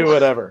throw it and do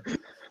whatever.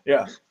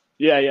 Yeah.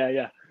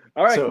 Yeah.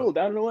 All right, cool.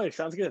 Down and away.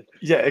 Sounds good.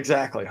 Yeah,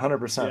 exactly.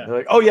 100%. Yeah. They're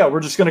like, oh yeah, we're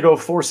just going to go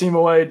four seam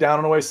away, down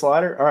and away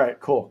slider. All right,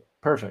 cool.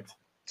 Perfect.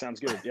 Sounds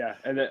good. Yeah.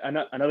 And then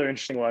another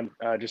interesting one,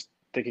 just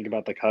thinking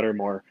about the cutter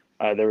more.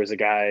 There was a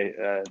guy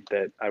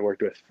that I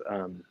worked with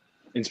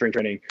in spring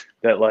training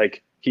that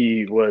like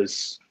he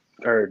was,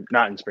 or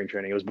not in spring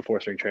training, it was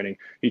before spring training.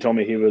 He told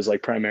me he was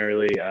like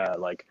primarily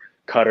like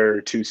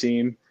cutter two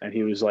seam, and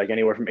he was like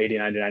anywhere from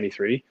 89 to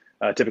 93,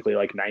 typically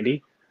like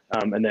 90.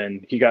 And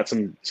then he got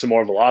some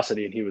more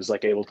velocity, and he was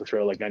like able to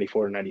throw like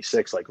 94 to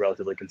 96 like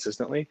relatively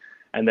consistently.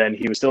 And then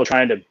he was still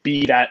trying to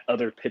be that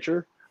other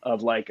pitcher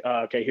of like,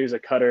 okay, here's a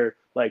cutter,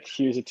 like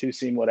here's a two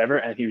seam, whatever,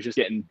 and he was just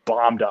getting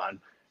bombed on.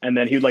 And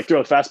then he would like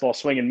throw a fastball,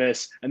 swing and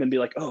miss, and then be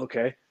like, oh,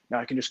 okay, now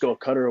I can just go a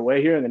cutter away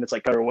here. And then it's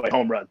like cutter away,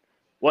 home run.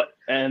 What?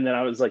 And then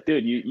I was like,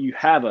 dude, you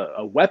have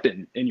a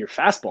weapon in your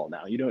fastball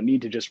now. You don't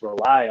need to just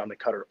rely on the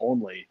cutter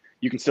only.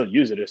 You can still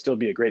use it. It'll still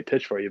be a great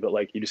pitch for you, but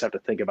like you just have to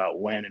think about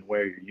when and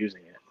where you're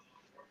using it.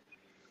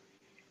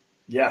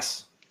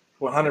 Yes.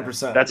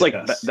 100%.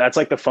 That's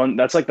like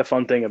the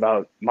fun thing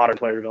about modern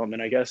player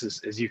development, I guess,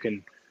 is you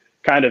can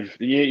kind of,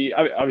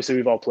 obviously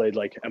we've all played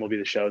like MLB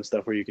The Show and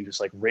stuff where you can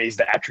just like raise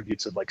the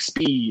attributes of like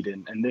speed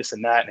and this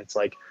and that. And it's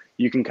like,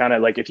 you can kind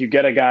of like, if you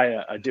get a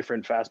guy a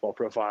different fastball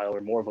profile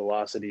or more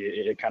velocity,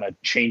 it kind of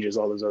changes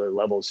all those other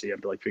levels. So you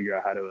have to like figure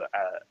out how to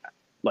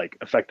like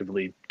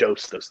effectively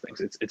dose those things.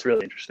 It's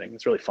really interesting.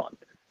 It's really fun.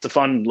 It's a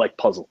fun like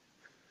puzzle.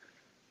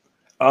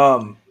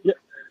 Yeah.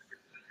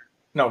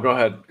 No, go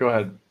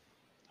ahead.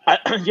 I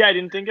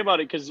didn't think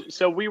about it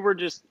so we were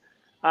just,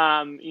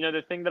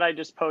 the thing that I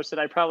just posted,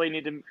 I probably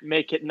need to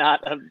make it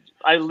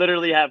I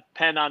literally have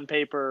pen on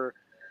paper,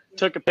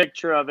 took a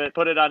picture of it,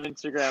 put it on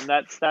Instagram.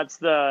 That's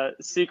the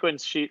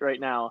sequence sheet right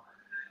now.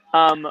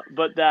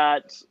 But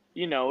that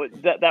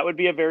would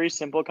be a very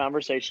simple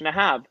conversation to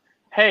have.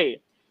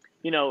 hey,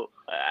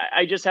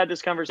 I just had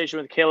this conversation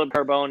with Caleb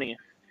Carboni.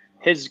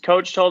 His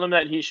coach told him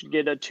that he should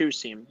get a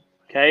 2-seam.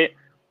 Okay.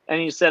 And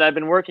he said, I've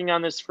been working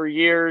on this for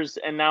years,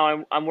 and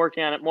now I'm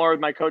working on it more.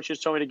 My coach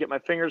just told me to get my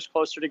fingers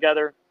closer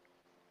together.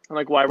 I'm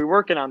like, why are we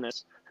working on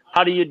this?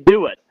 How do you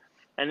do it?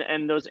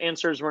 And those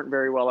answers weren't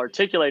very well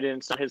articulated, and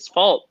it's not his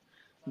fault.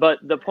 But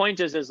the point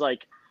is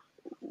like,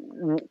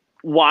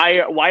 why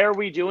are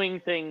we doing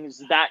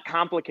things that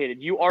complicated?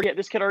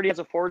 This kid already has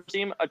a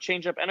 4-seam, a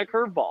changeup, and a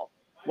curveball.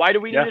 Why do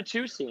we need a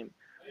 2-seam?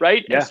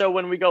 Right? Yeah. And so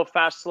when we go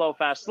fast,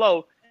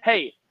 slow,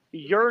 hey,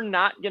 you're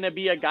not going to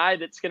be a guy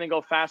that's going to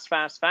go fast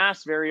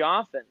very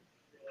often,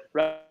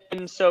 right?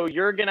 And so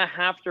you're going to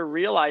have to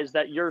realize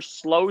that your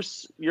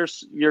slows you're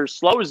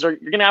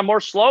going to have more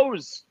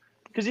slows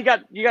because you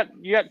got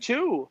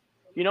 2,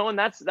 and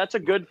that's a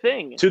good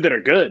thing. 2 that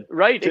are good.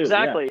 Right. Too,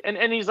 exactly. Yeah.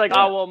 And he's like,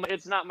 oh, well,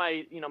 it's not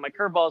my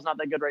curveball is not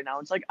that good right now.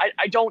 It's like,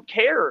 I don't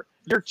care.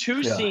 Your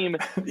 2-seam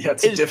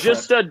is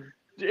different.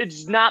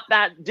 It's not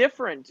that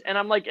different. And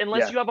I'm like,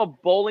 unless you have a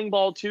bowling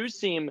ball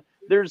 2-seam,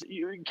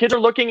 kids are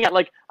looking at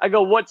like, I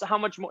go, how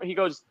much more? He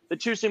goes, the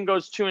 2-seam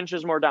goes 2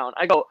 inches more down.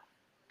 I go,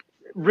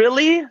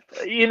 really?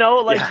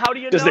 How do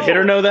you Does know? the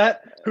hitter know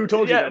that? Who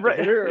told you that? Right.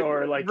 The hitter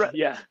or like,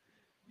 Yeah.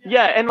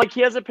 And like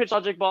he has a pitch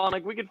logic ball. I'm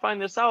like, we could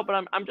find this out,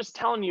 but I'm just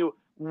telling you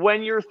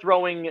when you're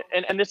throwing,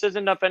 and this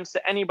isn't offense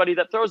to anybody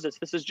that throws this.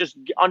 This is just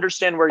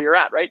understand where you're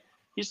at, right?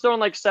 He's throwing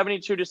like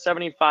 72 to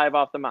 75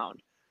 off the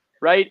mound.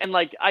 Right. And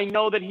like, I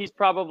know that he's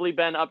probably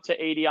been up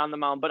to 80 on the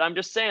mound, but I'm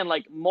just saying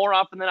like more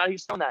often than not,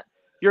 he's throwing that.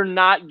 You're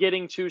not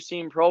getting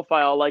 2-seam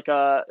profile like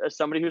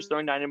somebody who's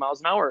throwing 90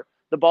 miles an hour.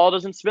 The ball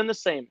doesn't spin the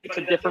same. It's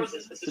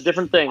a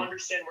different thing.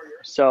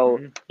 So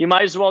you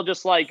might as well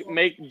just like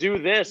do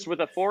this with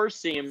a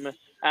 4-seam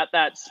at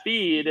that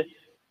speed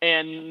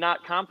and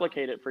not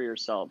complicate it for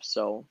yourself.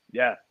 So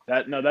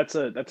that's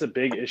a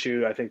big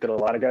issue. I think that a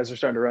lot of guys are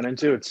starting to run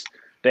into.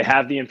 They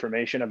have the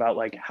information about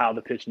like how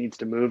the pitch needs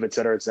to move, et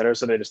cetera, et cetera.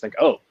 So they just think,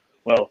 oh,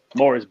 well,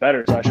 more is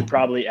better. So I should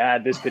probably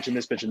add this pitch and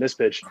this pitch and this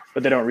pitch.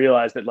 But they don't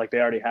realize that like they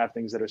already have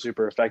things that are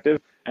super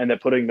effective, and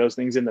that putting those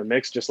things in the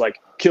mix just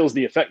like kills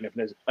the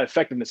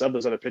effectiveness of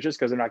those other pitches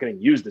because they're not getting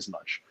used as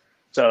much.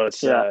 So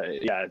it's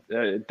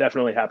it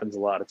definitely happens a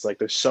lot. It's like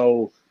there's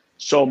so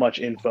much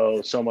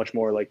info, so much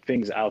more like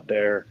things out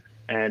there,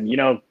 and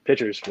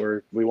pitchers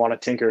we want to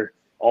tinker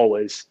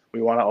always.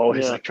 We want to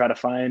always like try to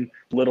find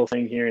little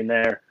thing here and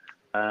there,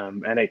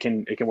 and it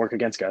can work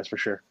against guys for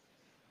sure.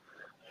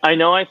 I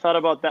know I thought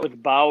about that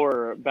with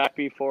Bauer back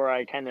before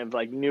I kind of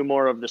like knew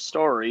more of the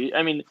story.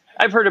 I mean,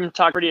 I've heard him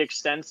talk pretty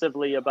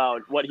extensively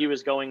about what he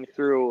was going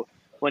through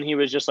when he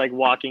was just like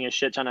walking a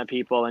shit ton of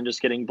people and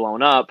just getting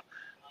blown up.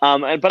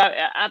 But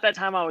at that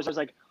time I was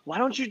like, why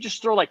don't you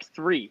just throw like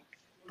 3?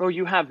 Bro,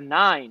 you have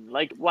 9.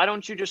 Like, why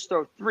don't you just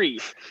throw 3?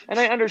 And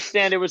I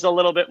understand it was a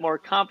little bit more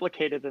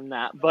complicated than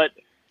that. But,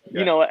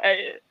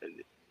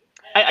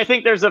 I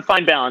think there's a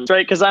fine balance,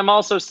 right? Because I'm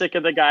also sick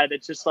of the guy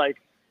that's just like,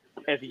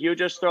 if you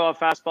just throw a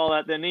fastball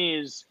at the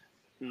knees,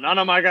 none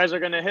of my guys are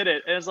going to hit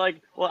it. And it's like,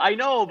 well, I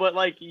know, but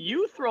like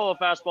you throw a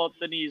fastball at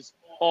the knees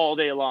all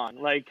day long.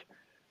 Like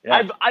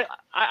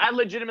I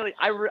legitimately,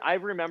 I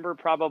remember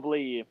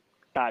probably,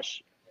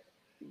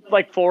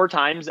 like 4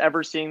 times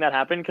ever seeing that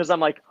happen. Cause I'm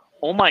like,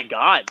 oh my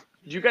God,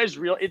 do you guys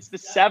it's the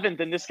 7th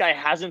and this guy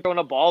hasn't thrown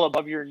a ball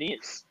above your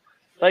knees.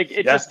 Like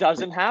it just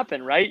doesn't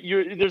happen. Right.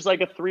 There's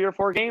like a 3 or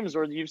 4 games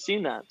where you've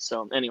seen that.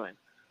 So anyway,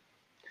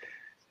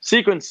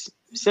 sequence.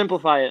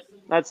 Simplify it.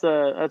 That's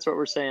what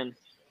we're saying.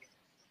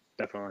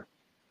 Definitely.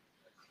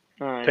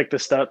 All right. Pick the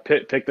stuff.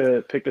 Pick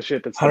the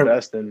shit that's the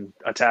best and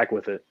attack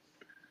with it.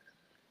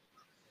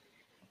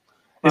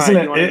 Isn't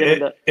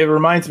it? It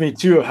reminds me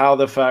too of how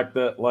the fact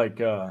that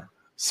like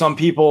some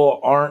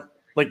people aren't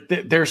like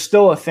there's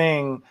still a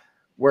thing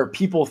where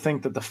people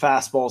think that the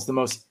fastball is the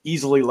most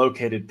easily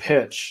located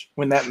pitch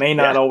when that may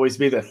not always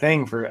be the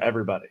thing for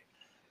everybody.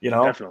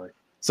 Definitely.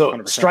 So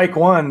 100%. Strike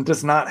 1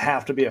 does not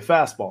have to be a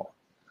fastball.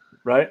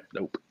 Right?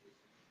 Nope.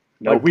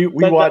 Like we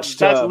watched.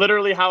 That's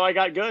literally how I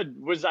got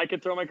good. Was I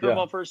could throw my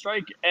curveball for a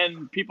strike,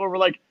 and people were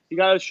like, "You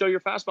gotta show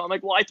your fastball." I'm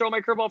like, "Well, I throw my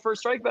curveball for a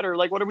strike better.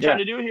 Like, what are we trying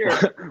to do here?"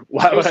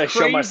 Why would I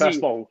show my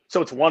fastball?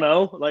 So it's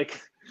 1-0.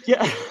 Like,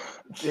 yeah.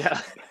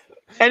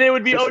 And it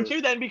would be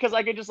 0-2 then because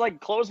I could just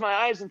like close my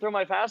eyes and throw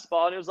my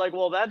fastball, and it was like,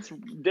 "Well, that's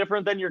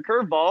different than your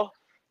curveball."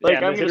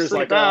 Like I'm just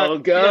like, "Oh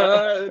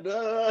God."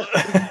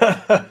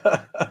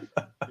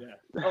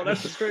 Oh,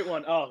 that's a straight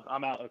one. Oh,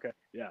 I'm out. Okay.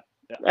 Yeah.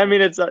 I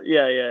mean, it's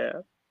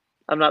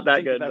I'm not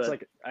that good. That's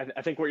like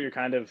I think what you're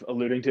kind of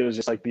alluding to is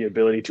just like the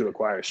ability to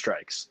acquire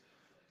strikes,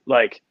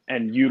 like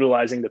and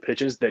utilizing the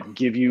pitches that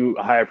give you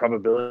a higher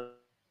probability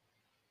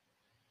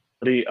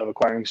of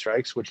acquiring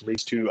strikes, which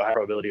leads to a higher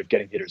probability of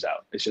getting hitters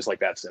out. It's just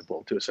like that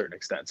simple to a certain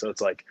extent. So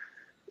it's like,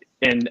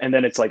 and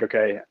then it's like,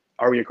 okay,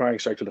 are we acquiring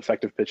strikes with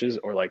effective pitches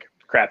or like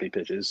crappy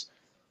pitches?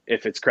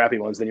 If it's crappy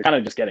ones, then you're kind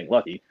of just getting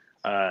lucky.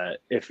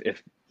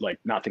 If like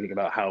not thinking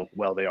about how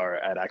well they are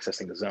at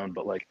accessing the zone,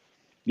 but like,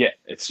 yeah,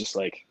 it's just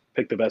like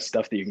pick the best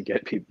stuff that you can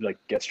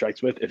get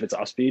strikes with. If it's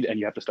off speed and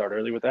you have to start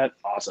early with that,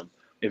 awesome.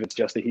 If it's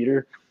just a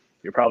heater,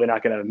 you're probably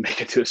not going to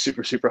make it to a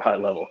super, super high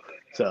level.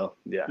 So,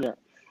 yeah.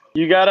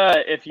 You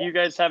gotta, if you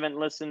guys haven't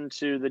listened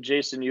to the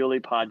Jason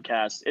Yulee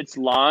podcast, it's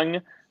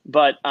long,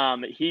 but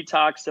he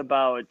talks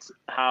about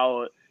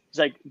how it's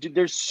like, dude,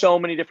 there's so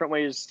many different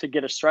ways to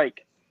get a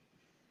strike.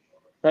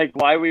 Like,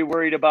 why are we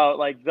worried about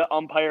like the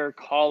umpire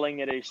calling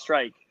it a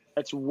strike?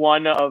 That's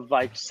one of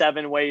like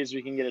 7 ways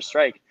we can get a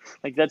strike.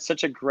 Like, that's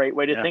such a great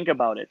way to think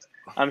about it.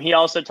 He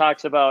also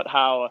talks about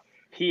how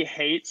he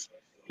hates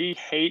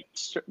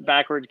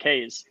backward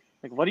Ks.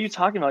 Like, what are you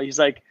talking about? He's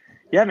like,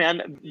 yeah,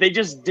 man, they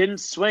just didn't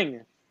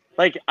swing.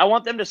 Like, I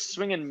want them to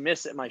swing and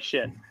miss at my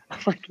shit.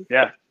 Like,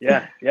 yeah.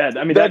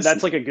 I mean,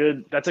 that's like a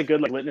good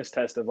like litmus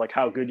test of like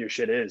how good your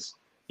shit is.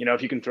 You know,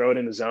 if you can throw it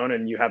in the zone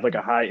and you have like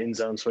a high in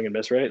zone swing and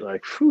miss rate,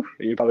 like, whew,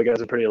 you probably got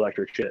some pretty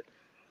electric shit.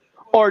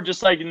 Or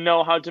just like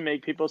know how to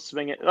make people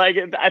swing it. Like,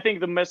 I think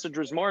the message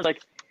was more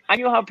like, I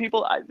knew how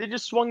people, they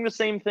just swung the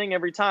same thing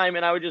every time,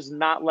 and I would just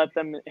not let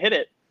them hit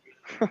it.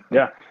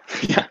 Yeah,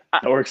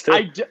 that works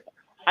too.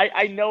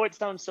 I know it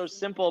sounds so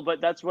simple,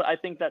 but that's what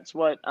that's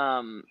what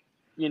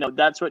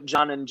that's what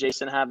John and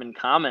Jason have in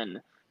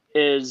common,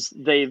 is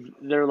they're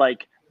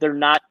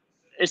not,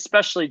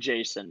 especially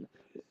Jason,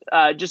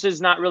 just is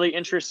not really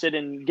interested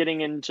in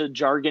getting into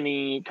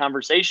jargony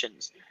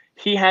conversations.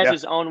 He has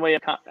his own way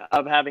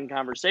of having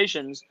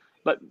conversations,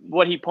 but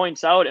what he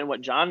points out and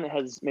what John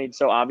has made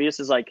so obvious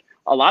is like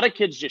a lot of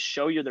kids just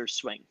show you their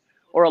swing.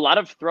 Or a lot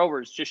of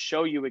throwers just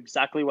show you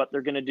exactly what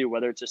they're going to do,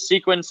 whether it's a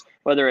sequence,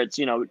 whether it's,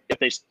 if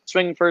they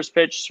swing first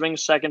pitch, swing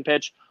second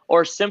pitch,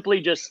 or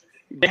simply just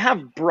they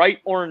have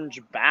bright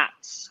orange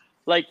bats.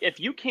 Like, if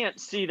you can't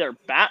see their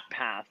bat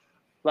path,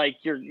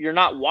 like you're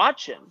not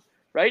watching,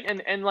 right?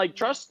 And like,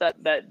 trust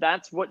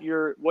that's what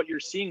you're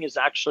seeing is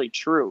actually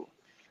true.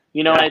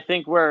 And I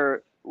think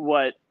what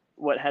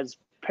has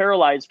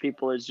paralyzed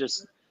people is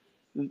just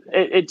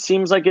it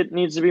seems like it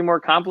needs to be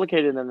more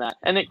complicated than that.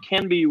 And it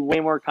can be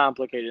way more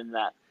complicated than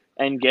that.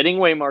 And getting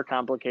way more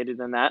complicated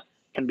than that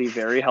can be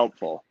very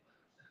helpful.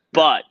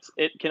 But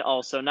it can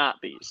also not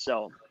be.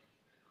 So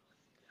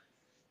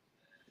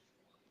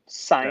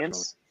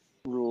science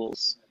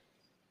rules.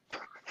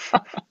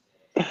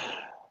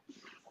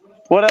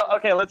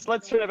 Okay, let's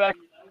turn it back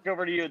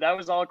over to you. That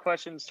was all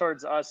questions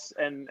towards us,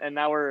 and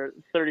now we're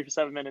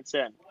 37 minutes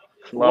in.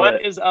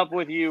 What is up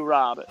with you,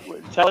 Rob?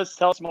 Tell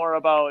us more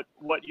about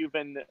what you've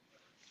been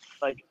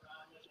like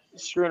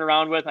screwing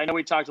around with. I know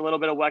we talked a little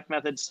bit of WEC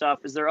method stuff.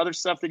 Is there other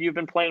stuff that you've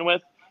been playing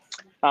with?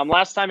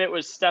 Last time it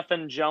was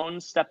Stephen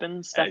Jones.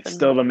 Stephen. Hey,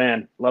 still the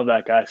man. Love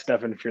that guy,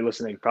 Stephen. If you're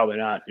listening, probably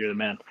not. You're the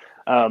man.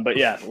 But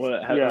yeah,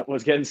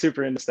 was getting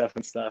super into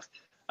Stephen stuff.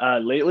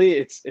 Lately,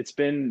 it's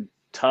been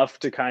tough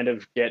to kind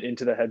of get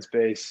into the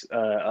headspace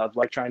of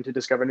like trying to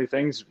discover new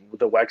things.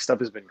 The WEC stuff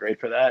has been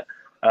great for that,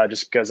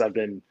 just because I've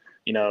been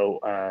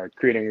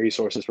creating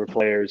resources for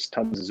players,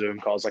 tons of Zoom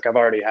calls. Like, I've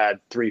already had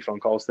 3 phone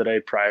calls today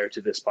prior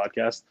to this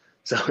podcast.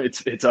 So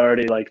it's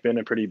already like been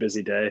a pretty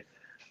busy day.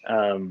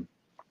 I'd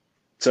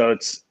say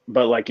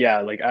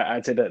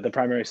that the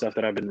primary stuff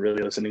that I've been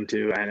really listening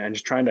to and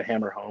just trying to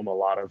hammer home a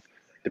lot of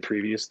the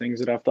previous things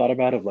that I've thought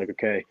about of like,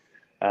 okay,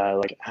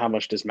 like how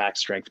much does max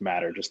strength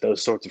matter? Just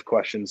those sorts of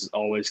questions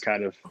always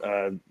kind of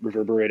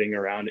reverberating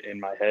around in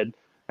my head.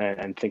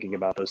 And thinking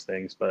about those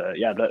things. But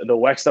the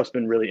WEC stuff's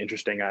been really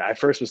interesting. I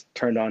first was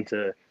turned on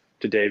to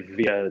Dave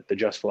via the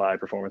Just Fly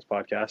Performance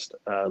podcast,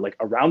 like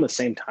around the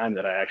same time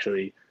that I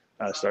actually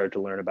started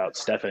to learn about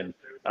Stephen,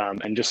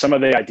 and just some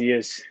of the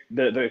ideas.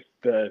 The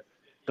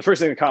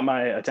first thing that caught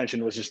my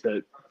attention was just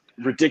the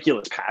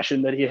ridiculous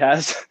passion that he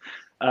has,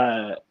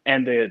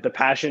 and the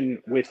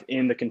passion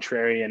within the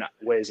contrarian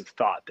ways of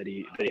thought that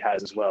he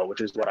has as well,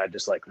 which is what I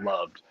just like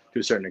loved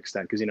to a certain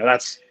extent, because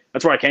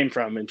that's where I came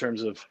from in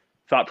terms of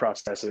thought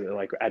process,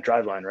 like at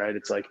Driveline, right?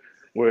 It's like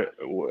we're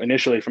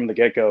initially from the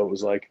get-go, it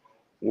was like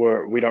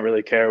we don't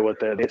really care what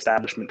the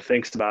establishment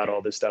thinks about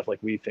all this stuff. Like,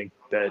 we think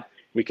that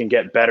we can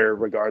get better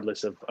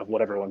regardless of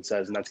what everyone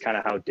says, and that's kind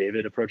of how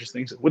David approaches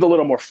things, with a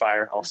little more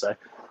fire, I'll say.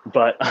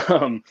 But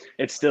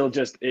it's still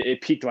just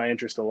it piqued my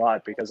interest a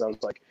lot, because I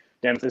was like,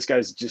 damn, if this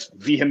guy's just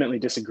vehemently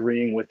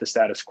disagreeing with the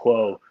status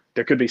quo,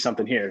 there could be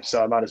something here.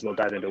 So I might as well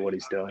dive into what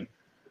he's doing.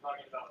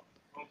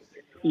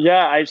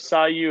 Yeah, I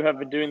saw you have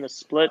been doing the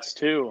splits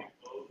too.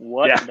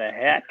 What the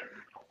heck?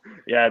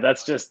 Yeah,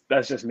 that's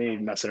just me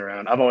messing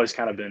around. I've always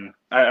kind of been,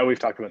 we've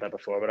talked about that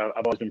before, but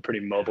I've always been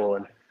pretty mobile,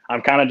 and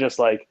I'm kind of just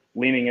like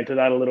leaning into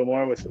that a little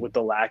more with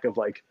the lack of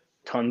like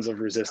tons of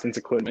resistance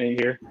equipment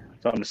here.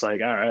 So I'm just like,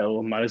 all right,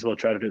 well, might as well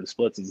try to do the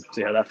splits and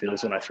see how that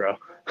feels when I throw.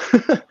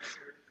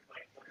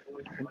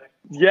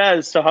 Yeah.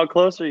 So how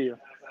close are you?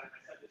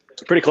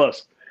 Pretty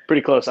close.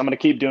 I'm gonna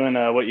keep doing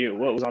what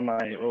was on my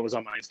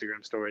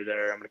Instagram story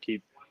there. I'm gonna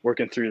keep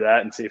working through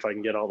that and see if I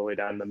can get all the way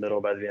down in the middle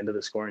by the end of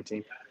the scoring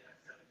team.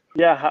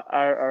 Yeah,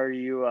 are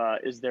you?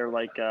 Is there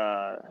like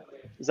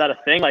is that a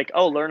thing? Like,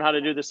 learn how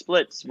to do the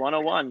splits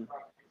 101.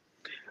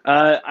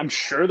 I'm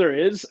sure there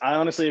is. I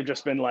honestly have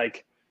just been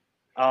like,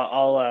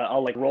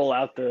 I'll like roll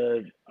out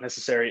the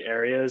necessary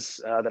areas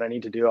that I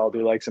need to do. I'll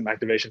do like some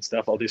activation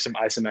stuff. I'll do some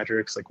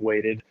isometrics, like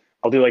weighted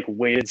I'll do like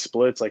weighted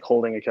splits, like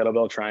holding a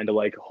kettlebell, trying to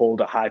like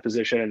hold a high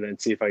position and then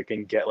see if I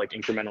can get like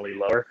incrementally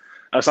lower.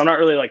 So I'm not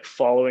really like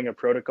following a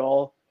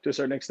protocol to a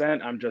certain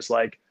extent. I'm just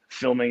like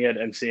filming it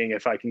and seeing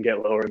if I can get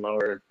lower and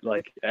lower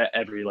like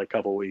every like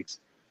couple weeks.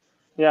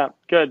 Yeah,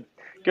 good.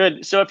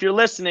 So if you're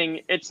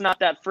listening, it's not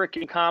that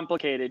freaking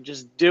complicated.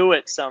 Just do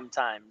it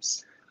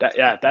sometimes.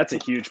 That's a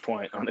huge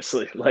point,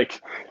 honestly.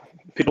 Like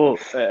people,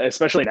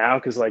 especially now,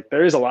 because like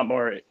there is a lot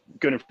more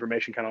good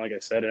information, kind of like I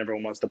said, and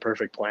everyone wants the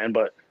perfect plan.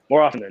 But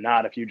more often than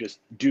not, if you just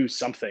do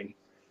something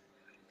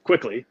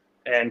quickly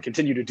and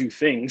continue to do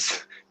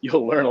things,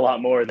 you'll learn a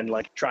lot more than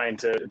like trying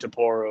to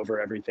pore over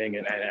everything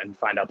and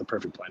find out the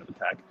perfect plan of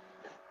attack.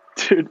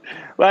 Dude,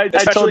 well, I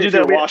told you if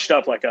that you're washed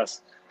up like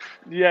us.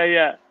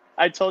 Yeah.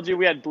 I told you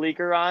we had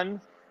Bleeker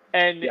on,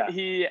 and Yeah.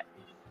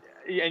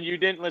 and you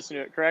didn't listen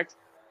to it, correct?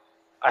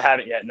 I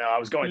haven't yet. No, I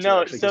was going to.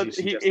 No, actually, so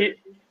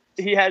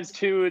he has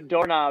 2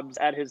 doorknobs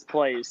at his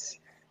place,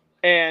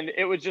 and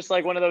it was just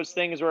like one of those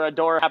things where a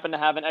door happened to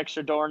have an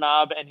extra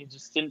doorknob, and he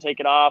just didn't take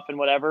it off and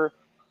whatever,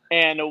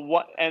 and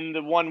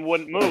the one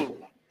wouldn't move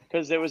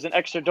because it was an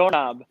extra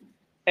doorknob,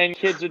 and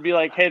kids would be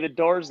like, "Hey, the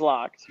door's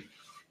locked."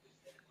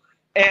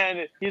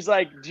 And he's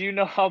like, "Do you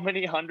know how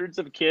many hundreds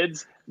of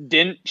kids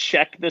didn't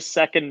check the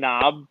second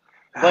knob?"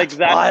 That's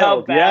wild.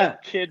 How bad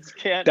kids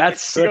can't.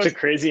 That's such a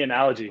crazy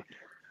analogy.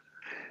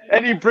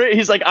 And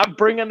he's like, "I'm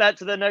bringing that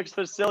to the next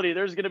facility.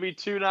 There's going to be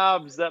 2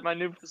 knobs at my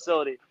new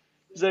facility."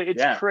 He's like,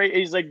 "It's crazy."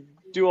 He's like,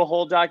 "Do a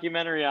whole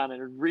documentary on it,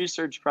 a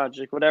research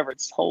project, whatever."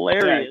 It's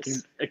hilarious.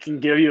 Yeah, it can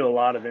give you a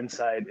lot of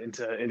insight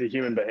into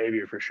human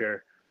behavior for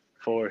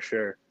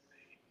sure.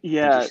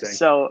 Yeah.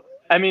 So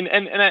I mean,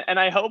 and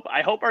I hope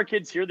our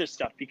kids hear this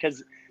stuff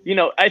because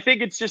I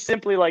think it's just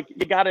simply like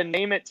you got to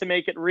name it to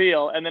make it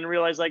real, and then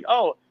realize like,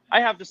 oh,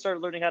 I have to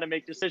start learning how to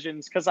make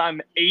decisions because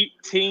I'm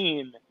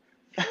 18.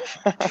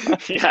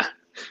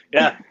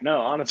 Yeah.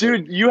 No, honestly,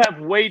 dude, you have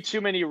way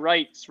too many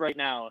rights right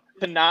now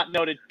to not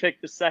know to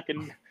pick the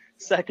second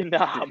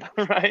knob,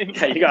 right?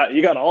 Yeah,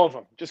 you got all of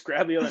them. Just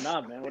grab the other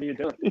knob, man. What are you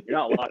doing? You're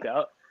not locked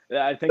out.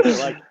 I think that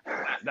like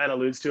that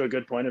alludes to a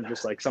good point of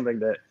just like something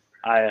that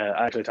I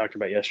actually talked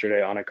about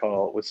yesterday on a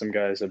call with some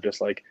guys of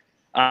just like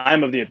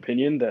I'm of the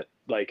opinion that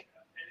like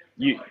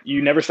you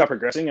never stop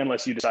progressing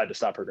unless you decide to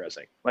stop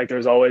progressing. Like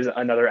there's always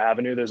another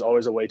avenue. There's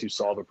always a way to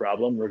solve a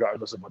problem,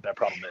 regardless of what that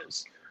problem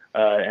is.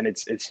 And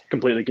it's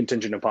completely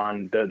contingent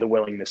upon the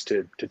willingness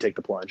to take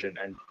the plunge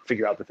and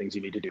figure out the things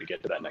you need to do to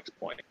get to that next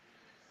point.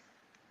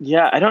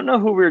 Yeah, I don't know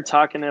who we were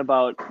talking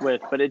about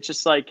with, but it's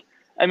just like,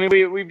 I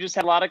mean, we've just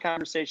had a lot of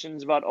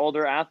conversations about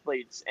older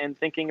athletes and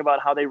thinking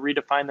about how they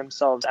redefine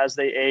themselves as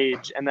they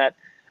age. And that,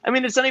 I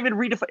mean, it's not even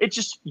redefine. It's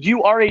just,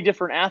 you are a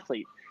different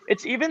athlete.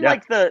 It's even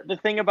like the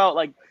thing about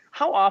like,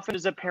 how often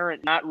does a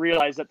parent not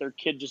realize that their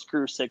kid just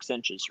grew 6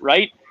 inches,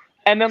 right?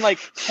 And then like,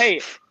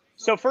 hey,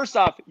 so first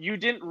off, you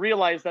didn't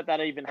realize that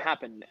even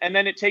happened. And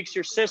then it takes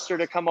your sister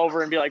to come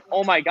over and be like,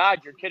 "Oh my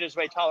God, your kid is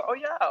way taller." "Oh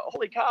yeah,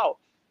 holy cow.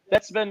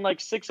 That's been like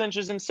 6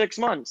 inches in 6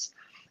 months."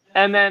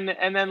 And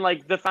then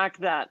like the fact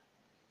that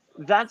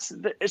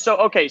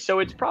so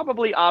it's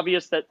probably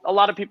obvious that a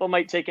lot of people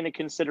might take into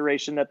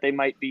consideration that they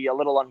might be a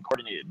little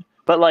uncoordinated.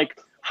 But like,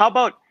 how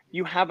about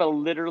you have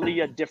literally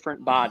a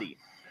different body?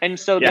 And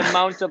so the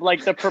amount of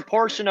like the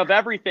proportion of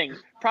everything,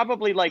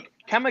 probably like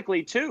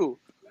chemically too,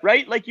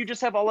 right? Like you just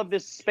have all of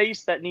this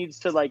space that needs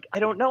to like, I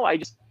don't know.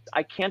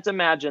 I can't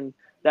imagine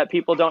that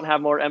people don't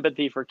have more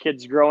empathy for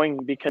kids growing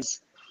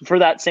because for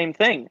that same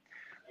thing.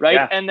 Right.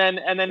 Yeah. And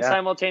then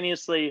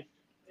simultaneously,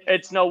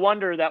 it's no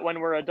wonder that when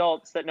we're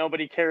adults that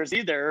nobody cares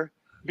either,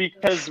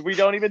 because we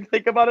don't even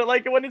think about it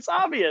like when it's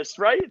obvious.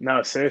 Right.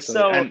 No, seriously.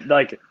 So, and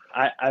like,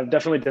 I've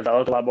definitely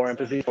developed a lot more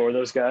empathy for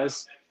those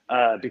guys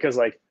because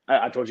like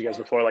I've told you guys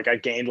before, like I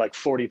gained like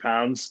 40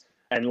 pounds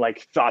and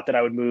like thought that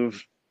I would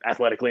move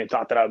athletically and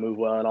thought that I would move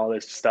well and all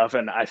this stuff.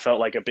 And I felt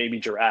like a baby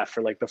giraffe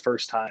for like the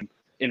first time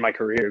in my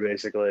career,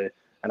 basically.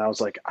 And I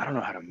was like, I don't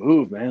know how to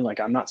move, man. Like,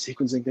 I'm not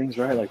sequencing things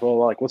right. Like, well,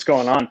 like, what's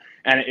going on?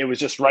 And it was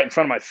just right in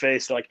front of my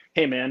face. Like,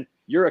 hey, man,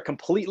 you're a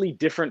completely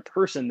different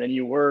person than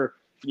you were,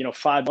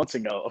 5 months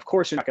ago. Of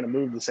course, you're not going to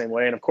move the same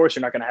way. And of course,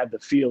 you're not going to have the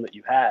feel that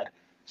you had.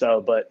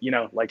 So, but,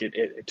 like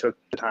it took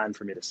the time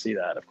for me to see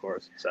that, of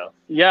course. So,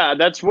 yeah,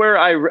 that's where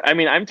I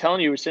mean, I'm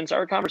telling you, since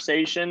our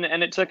conversation,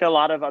 and it took a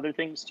lot of other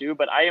things too,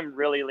 but I am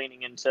really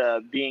leaning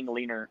into being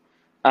leaner.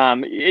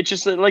 It's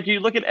just like you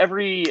look at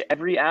every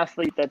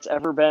athlete that's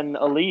ever been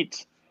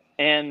elite.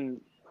 And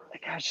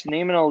gosh,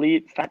 name an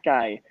elite fat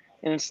guy,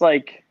 and it's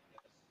like,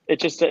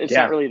 it's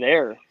not really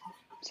there.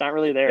 It's not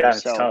really there. Yeah,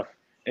 it's tough.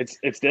 It's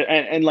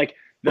and like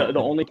the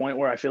only point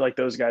where I feel like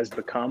those guys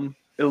become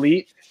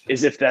elite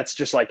is if that's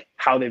just like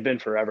how they've been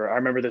forever. I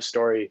remember this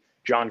story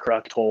John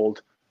Kruk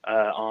told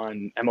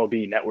on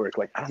MLB Network.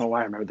 Like, I don't know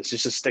why I remember this. It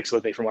just sticks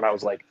with me from when I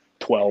was like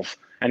 12,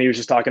 and he was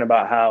just talking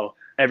about how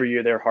every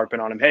year they're harping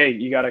on him. Hey,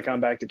 you got to come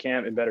back to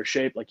camp in better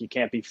shape. Like, you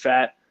can't be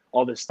fat.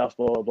 All this stuff,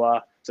 blah, blah,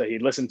 blah. So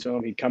he'd listen to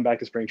him. He'd come back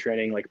to spring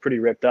training, like pretty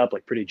ripped up,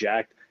 like pretty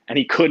jacked. And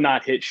he could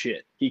not hit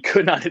shit. He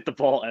could not hit the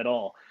ball at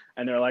all.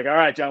 And they're like, all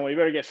right, John, well, you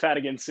better get fat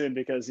again soon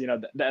because, you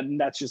know,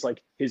 that's just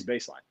like his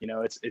baseline. You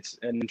know, it's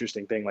an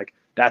interesting thing. Like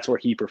that's where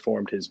he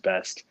performed his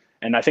best.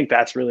 And I think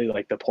that's really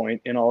like the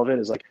point in all of it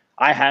is like,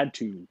 I had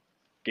to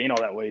gain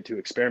all that weight to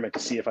experiment to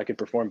see if I could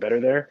perform better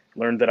there,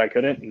 learned that I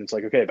couldn't. And it's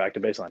like, okay, back to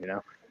baseline, you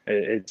know,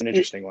 it's an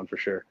interesting one for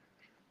sure.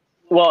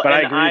 Well, but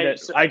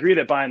I agree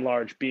that by and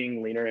large,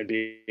 being leaner and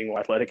being more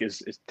athletic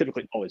is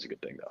typically always a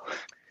good thing though.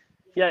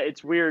 Yeah,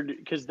 it's weird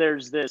because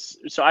there's this.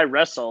 So I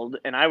wrestled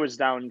and I was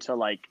down to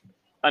like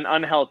an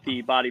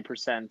unhealthy body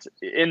percent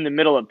in the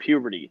middle of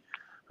puberty,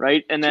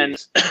 right? And then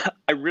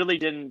I really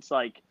didn't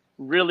like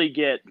really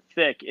get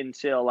thick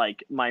until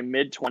like my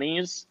mid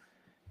 20s,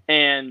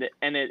 and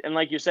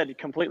like you said,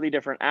 completely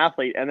different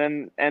athlete. And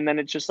then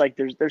it's just like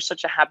there's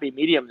such a happy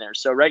medium there.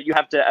 So right, you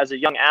have to, as a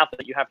young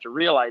athlete, you have to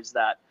realize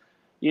that,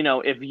 you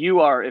know, if you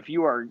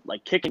are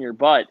like kicking your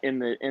butt in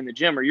the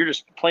gym, or you're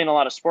just playing a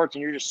lot of sports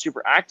and you're just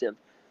super active,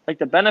 like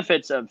the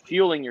benefits of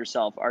fueling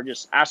yourself are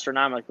just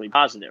astronomically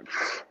positive,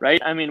 right?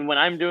 I mean, when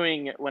I'm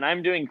doing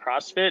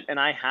CrossFit and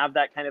I have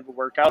that kind of a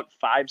workout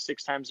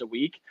 5-6 times a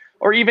week,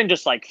 or even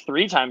just like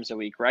 3 times a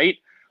week, right?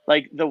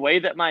 Like the way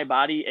that my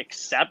body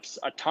accepts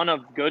a ton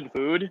of good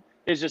food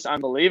is just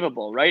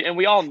unbelievable, right? And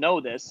we all know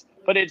this,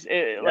 but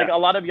like a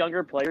lot of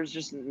younger players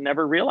just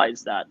never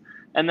realize that.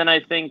 And then I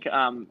think,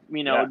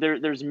 you know,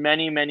 there's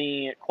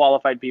many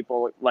qualified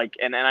people like,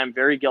 and I'm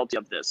very guilty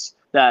of this,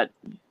 that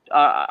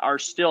are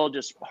still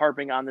just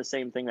harping on the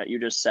same thing that you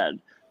just said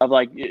of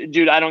like,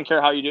 dude, I don't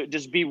care how you do it.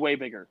 Just be way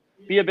bigger,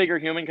 be a bigger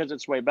human because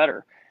it's way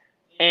better.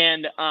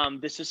 And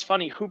this is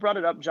funny. Who brought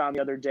it up, John, the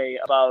other day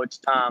about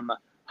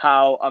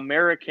how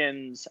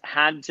Americans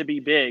had to be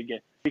big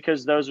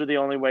because those were the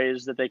only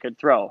ways that they could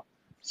throw?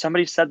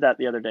 Somebody said that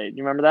the other day. Do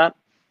you remember that?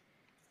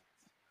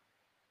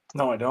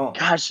 No, I don't.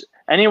 Gosh.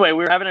 Anyway,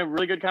 we were having a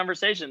really good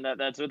conversation.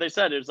 That's what they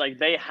said. It was like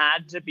they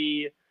had to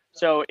be.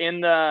 So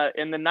in the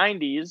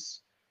 90s,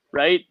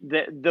 right,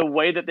 the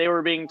way that they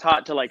were being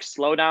taught to like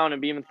slow down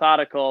and be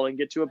methodical and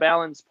get to a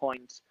balance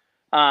point,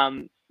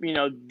 you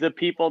know, the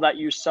people that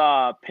you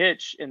saw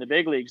pitch in the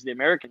big leagues, the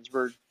Americans,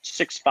 were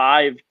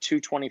 6'5",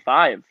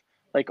 225.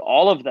 Like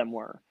all of them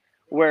were.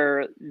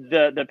 Where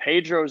the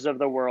Pedros of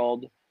the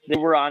world, they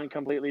were on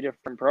completely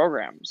different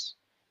programs.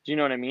 Do you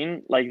know what I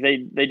mean? Like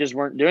they just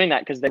weren't doing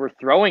that because they were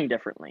throwing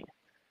differently.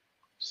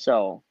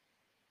 So,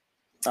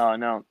 oh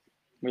no,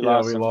 we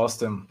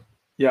lost him.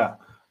 Yeah,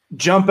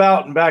 jump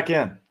out and back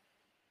in.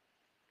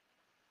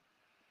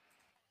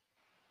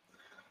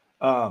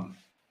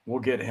 We'll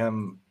get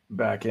him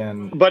back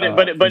in. But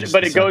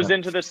it goes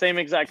into the same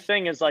exact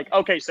thing as like,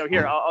 okay, so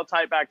here I'll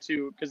tie it back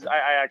to, because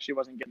I actually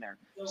wasn't getting there.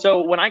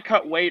 So when I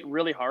cut weight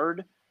really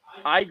hard,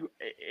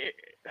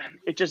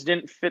 it just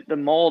didn't fit the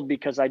mold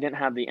because I didn't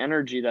have the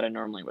energy that I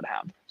normally would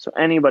have. So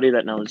anybody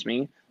that knows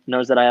me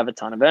knows that I have a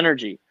ton of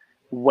energy.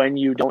 When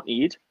you don't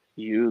eat,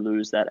 you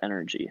lose that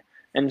energy.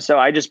 And so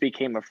I just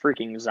became a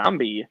freaking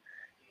zombie.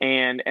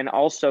 And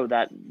also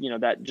that, you know,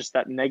 that just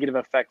that negative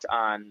effect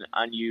on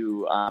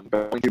you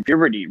going through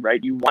puberty,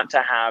 right? You want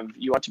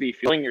to be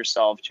feeling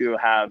yourself to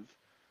have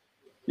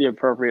the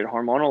appropriate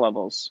hormonal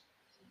levels.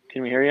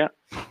 Can we hear you?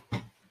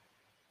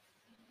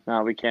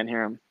 No, we can't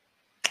hear him.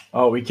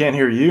 Oh, we can't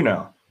hear you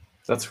now.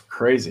 That's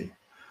crazy.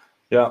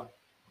 Yeah.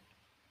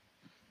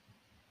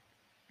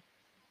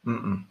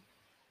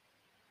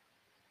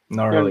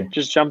 Not really.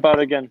 Just jump out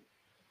again.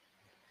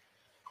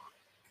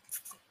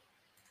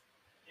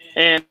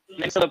 And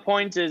so the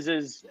point is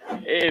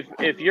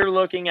if you're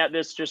looking at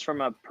this just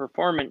from a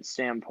performance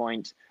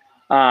standpoint,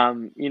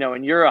 you know,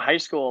 and you're a high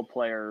school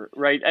player,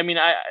 right? I mean,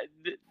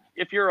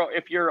 if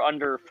you're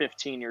under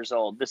 15 years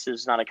old, this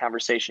is not a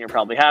conversation you're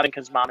probably having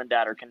because mom and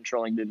dad are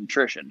controlling the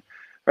nutrition,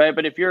 right?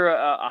 But if you're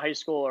a high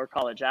school or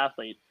college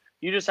athlete,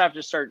 you just have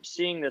to start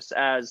seeing this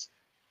as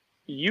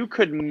you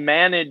could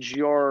manage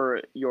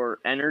your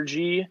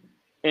energy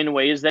in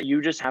ways that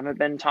you just haven't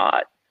been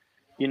taught.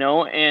 You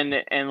know,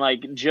 and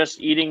like just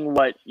eating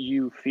what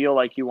you feel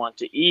like you want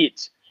to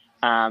eat,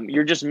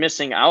 you're just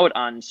missing out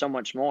on so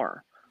much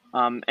more.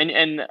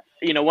 And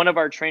you know, one of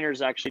our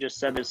trainers actually just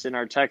said this in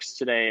our text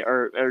today,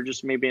 or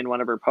just maybe in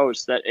one of her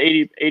posts, that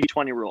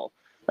 80-20 rule.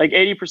 Like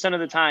 80% of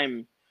the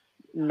time,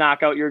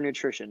 knock out your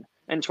nutrition,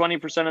 and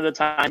 20% of the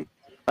time,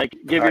 like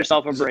give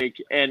yourself a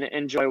break and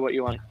enjoy what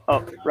you want.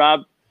 Oh,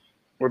 Rob,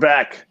 we're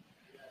back.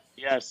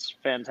 Yes,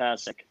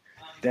 fantastic.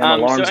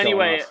 Damn, so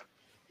anyway.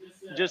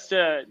 Just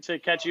to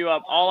catch you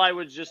up, all I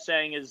was just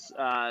saying is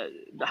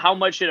how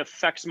much it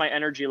affects my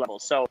energy level.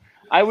 So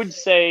I would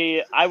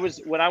say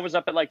when I was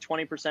up at like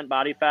 20%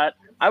 body fat,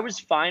 I was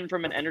fine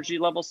from an energy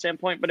level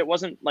standpoint, but it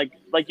wasn't like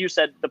you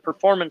said, the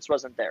performance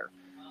wasn't there.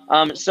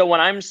 So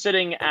when I'm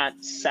sitting at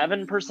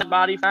 7%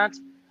 body fat,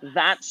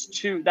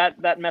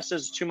 that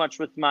messes too much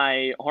with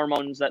my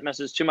hormones. That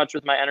messes too much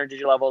with my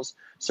energy levels.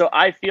 So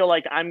I feel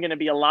like I'm going to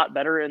be a lot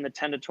better in the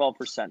 10 to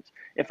 12%.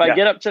 If I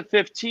get up to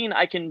 15,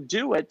 I can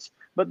do it.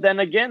 But then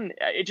again,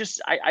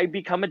 I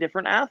become a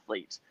different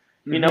athlete,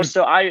 you know?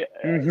 So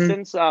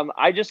since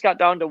I just got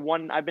down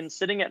to I've been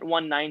sitting at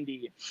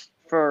 190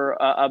 for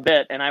a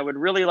bit, and I would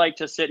really like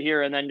to sit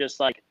here and then just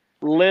like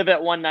live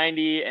at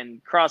 190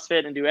 and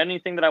CrossFit and do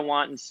anything that I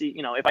want and see,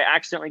 if I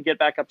accidentally get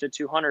back up to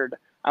 200,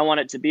 I want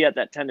it to be at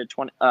that 10 to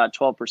 20,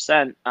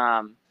 12%.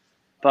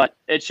 But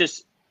it's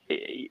just,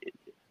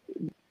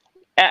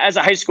 as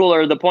a high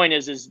schooler, the point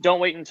is don't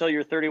wait until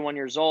you're 31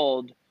 years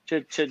old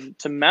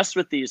to mess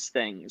with these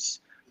things,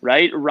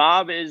 right?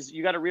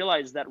 You got to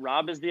realize that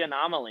Rob is the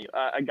anomaly.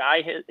 A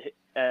guy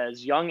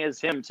as young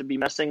as him to be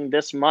messing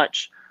this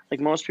much, like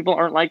most people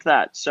aren't like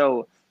that.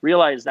 So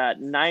realize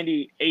that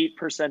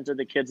 98% of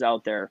the kids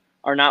out there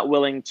are not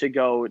willing to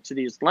go to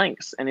these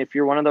lengths. And if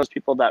you're one of those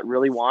people that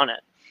really want it,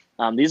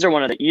 these are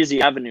one of the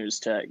easy avenues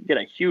to get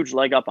a huge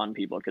leg up on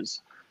people,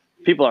 because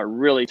people are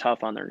really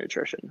tough on their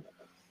nutrition.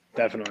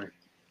 Definitely.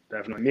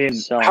 Me and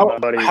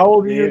how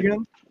old are you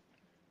again?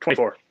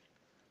 24.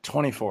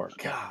 24.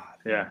 God.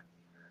 Yeah.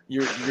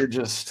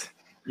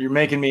 You're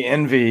making me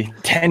envy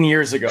 10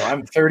 years ago.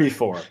 I'm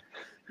 34.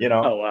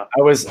 Oh wow.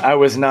 I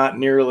was not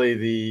nearly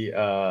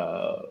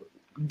the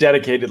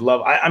dedicated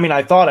love. I mean,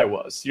 I thought I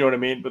was, you know what I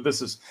mean? But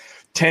this is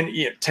 10,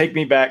 take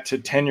me back to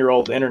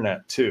 10-year-old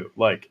internet too.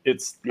 Like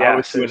I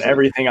was doing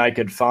everything I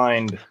could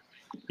find.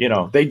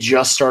 They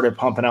just started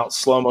pumping out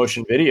slow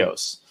motion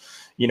videos,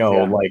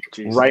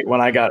 right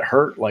when I got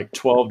hurt, like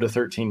 12 to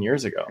 13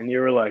 years ago. And you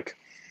were like,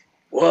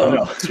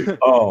 whoa.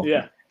 Oh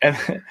yeah. And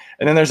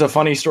then there's a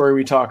funny story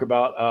we talk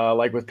about,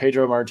 like with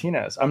Pedro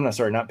Martinez.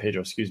 Not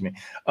Pedro, excuse me.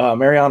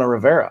 Mariano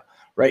Rivera,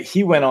 right?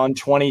 He went on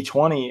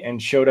 2020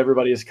 and showed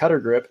everybody his cutter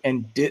grip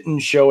and didn't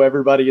show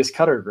everybody his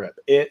cutter grip.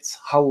 It's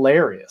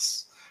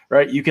hilarious,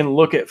 right? You can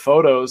look at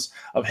photos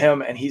of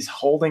him and he's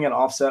holding an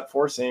offset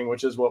four seam,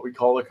 which is what we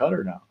call a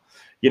cutter now,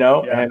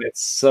 and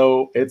it's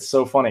so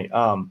funny.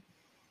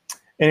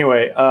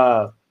 Anyway,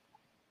 that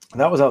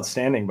was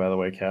outstanding, by the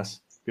way,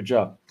 Cass. Good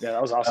job. Yeah,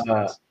 that was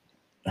awesome.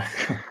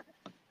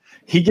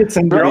 He gets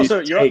into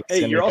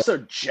you're also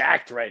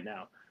jacked right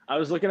now. I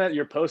was looking at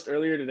your post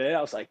earlier today. I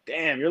was like,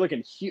 damn, you're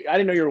looking huge. I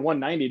didn't know you were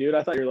 190, dude.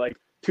 I thought you were like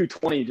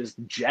 220, just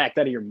jacked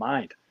out of your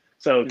mind.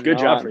 So good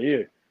job for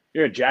you.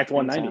 You're a jacked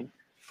 190.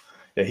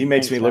 Yeah, he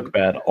makes me look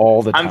bad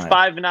all the time. I'm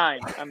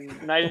 5'9".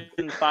 I'm nice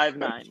and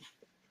 5'9".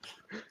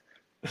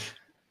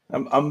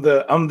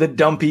 I'm the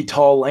dumpy,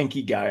 tall,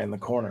 lanky guy in the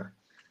corner.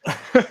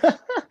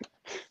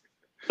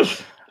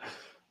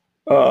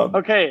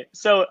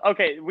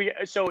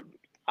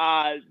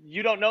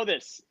 You don't know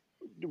this.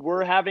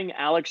 We're having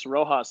Alex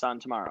Rojas on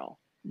tomorrow.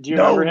 Do you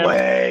no remember him?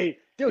 Way.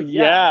 Dude,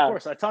 yeah, of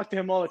course. I talk to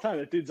him all the time.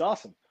 That dude's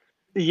awesome.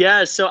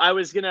 Yeah, so I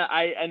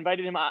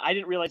invited him. I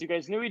didn't realize you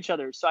guys knew each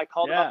other. So I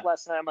called him up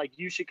last night. I'm like,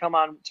 you should come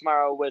on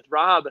tomorrow with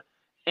Rob.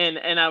 And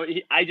I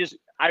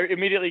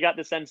immediately got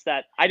the sense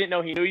that I didn't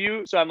know he knew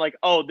you. So I'm like,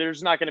 oh,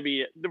 there's not going to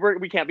be,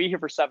 we can't be here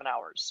for 7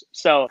 hours.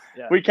 So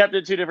we kept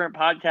it 2 different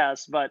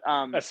podcasts, but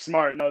that's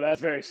smart. No,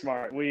 that's very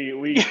smart.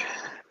 We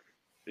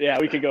yeah,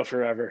 we could go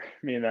forever.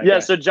 Me and that guy.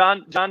 So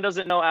John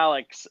doesn't know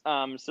Alex.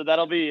 So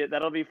that'll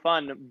be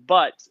fun.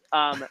 But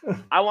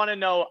I want to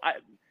know,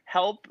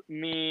 help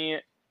me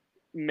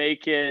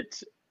make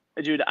it,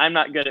 dude. I'm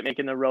not good at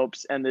making the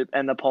ropes and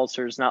the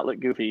pulsers not look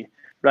goofy,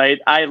 right?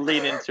 I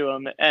lean into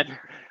them, and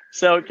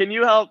so can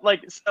you help?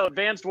 So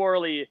Vance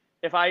Worley,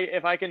 if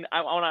I can,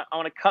 I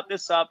want to cut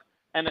this up,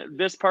 and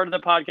this part of the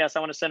podcast I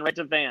want to send right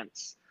to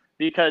Vance,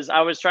 because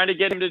I was trying to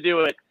get him to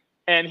do it,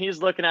 and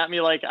he's looking at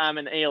me like I'm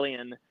an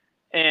alien,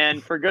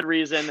 and for good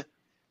reason.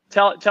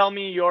 Tell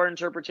me your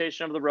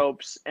interpretation of the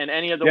ropes and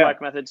any of the WEC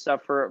method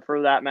stuff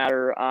for that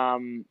matter,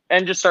 and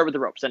just start with the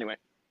ropes anyway.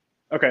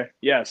 Okay.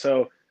 Yeah.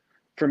 So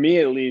for me,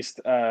 at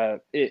least, I've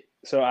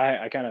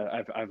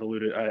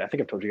alluded, I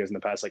think I've told you guys in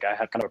the past, like I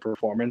have kind of a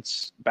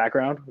performance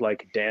background,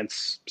 like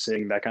dance,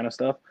 sing, that kind of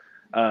stuff.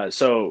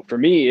 So for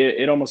me,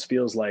 it almost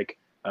feels like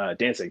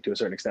dancing to a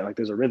certain extent. Like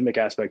there's a rhythmic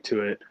aspect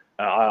to it.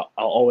 I'll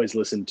always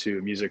listen to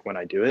music when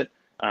I do it.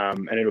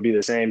 And it'll be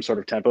the same sort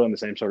of tempo and the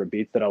same sort of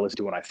beats that I'll listen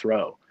to when I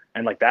throw.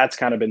 And like, that's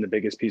kind of been the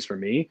biggest piece for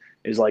me,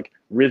 is like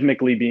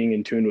rhythmically being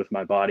in tune with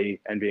my body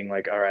and being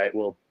like, all right,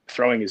 well,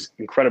 throwing is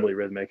incredibly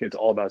rhythmic. It's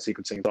all about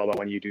sequencing. It's all about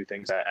when you do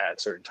things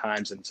at certain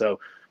times. And so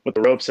what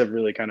the ropes have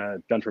really kind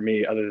of done for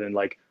me, other than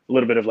like a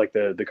little bit of like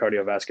the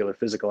cardiovascular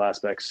physical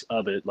aspects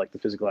of it, like the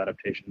physical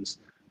adaptations,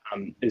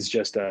 is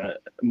just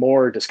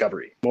more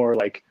discovery, more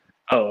like,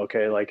 oh,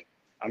 okay, like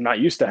I'm not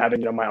used to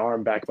having, my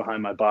arm back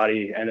behind my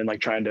body and then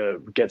like trying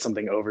to get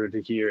something over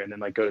to here and then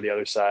like go to the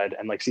other side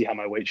and like see how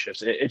my weight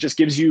shifts. It just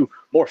gives you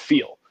more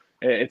feel.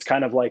 It's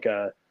kind of like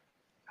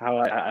how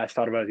I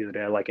thought about it the other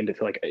day. I likened it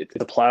to like it's a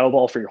plyo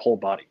ball for your whole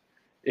body.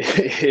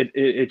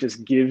 It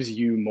just gives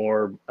you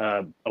more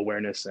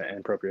awareness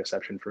and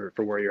proprioception for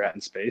where you're at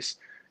in space,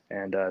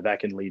 and that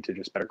can lead to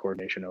just better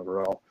coordination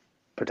overall,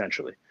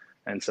 potentially.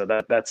 And so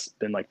that's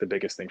been like the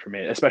biggest thing for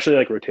me, especially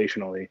like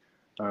rotationally,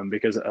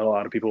 because a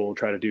lot of people will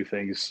try to do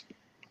things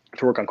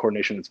to work on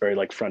coordination that's very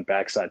like front,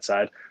 back,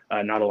 side,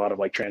 not a lot of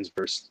like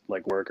transverse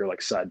like work or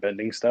like side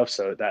bending stuff.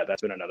 So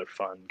that's been another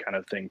fun kind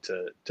of thing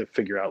to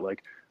figure out,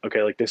 like,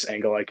 okay, like this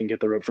angle, I can get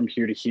the rope from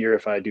here to here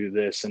if I do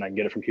this, and I can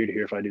get it from here to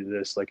here if I do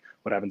this. Like,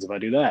 what happens if I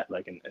do that?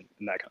 Like, and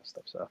that kind of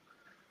stuff. So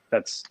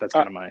that's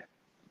kind of my.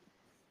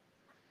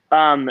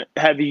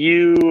 Have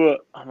you?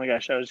 Oh my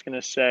gosh, I was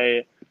gonna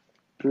say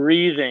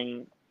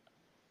breathing.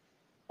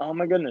 Oh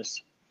my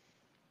goodness.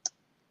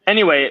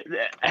 Anyway,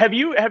 have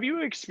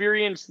you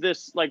experienced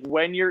this? Like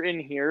when you're in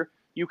here,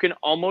 you can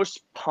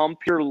almost pump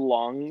your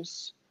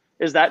lungs.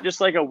 Is that just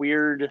like a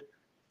weird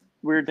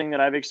thing that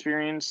I've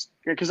experienced?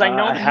 Because I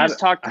know I that he's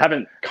talked. I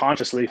haven't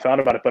consciously thought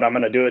about it, but I'm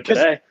gonna do it 'Cause-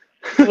 today.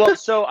 Well,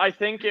 so I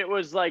think it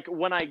was like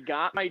when I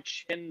got my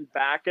chin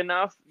back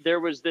enough, there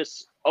was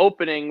this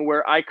opening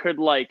where I could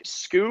like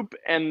scoop,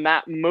 and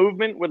that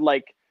movement would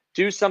like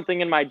do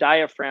something in my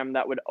diaphragm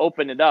that would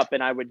open it up,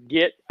 and I would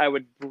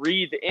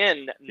breathe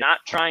in, not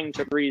trying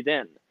to breathe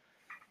in.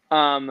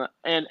 And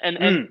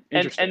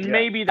Yeah.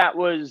 maybe that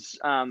was,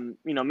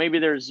 maybe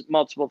there's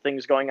multiple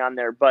things going on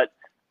there, but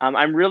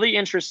I'm really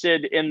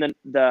interested in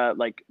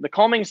the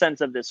calming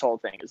sense of this whole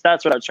thing.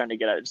 That's what I was trying to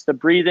get at. It's the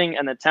breathing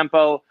and the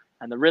tempo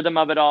and the rhythm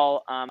of it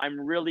all.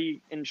 I'm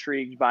really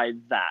intrigued by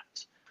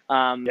that.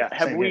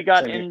 Have we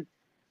got in?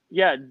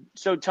 Yeah.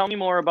 So tell me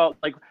more about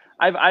like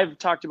I've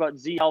talked about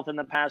Z Health in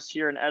the past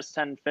year and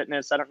S10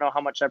 Fitness. I don't know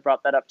how much I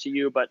brought that up to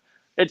you, but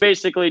it's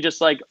basically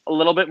just like a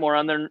little bit more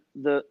on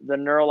the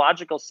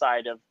neurological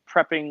side of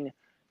prepping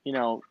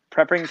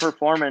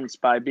performance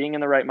by being in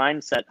the right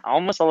mindset,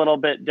 almost a little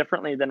bit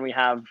differently than we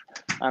have.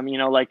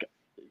 Like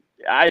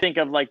I think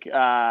of like Ken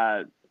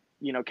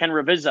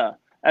Ravizza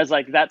as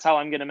like that's how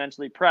I'm going to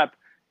mentally prep,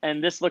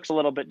 and this looks a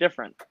little bit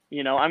different.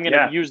 I'm going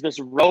to use this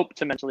rope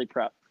to mentally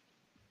prep.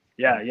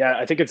 Yeah.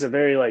 I think it's a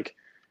very like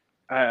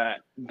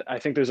I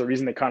think there's a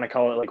reason they kind of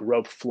call it like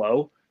rope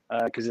flow,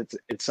 because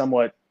it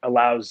somewhat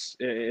allows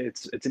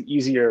it's an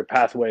easier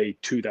pathway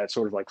to that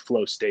sort of like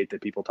flow state that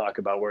people talk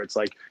about, where it's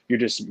like you're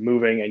just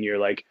moving and you're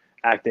like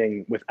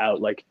acting without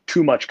like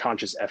too much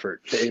conscious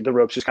effort. The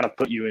ropes just kind of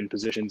put you in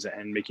positions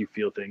and make you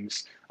feel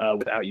things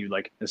without you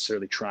like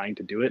necessarily trying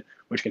to do it,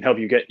 which can help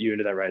you get you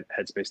into that right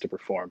headspace to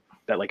perform,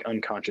 that like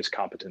unconscious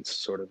competence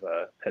sort of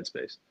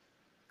headspace.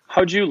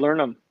 How'd you learn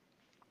them?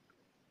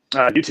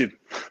 YouTube.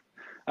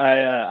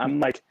 I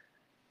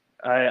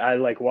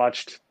like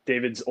watched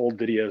David's old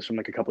videos from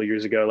like a couple of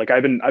years ago. Like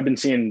I've been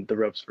seeing the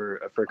ropes for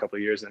a couple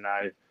of years, and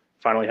I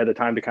finally had the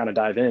time to kind of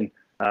dive in.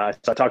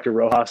 So I talked to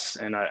Rojas,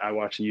 and I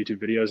watched the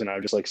YouTube videos, and I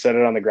would just like set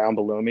it on the ground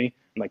below me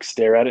and like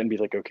stare at it and be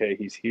like, okay,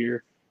 he's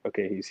here.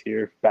 Okay, he's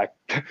here. Back,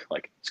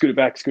 like scoot it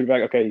back.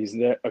 Okay, he's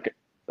there. Okay.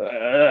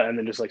 And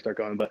then just like start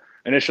going. But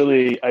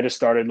initially I just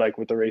started like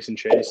with the race and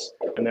chase,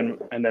 and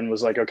then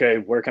was like, okay,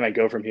 where can I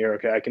go from here?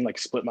 Okay, I can like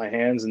split my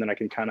hands, and then I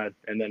can kind of,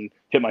 and then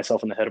hit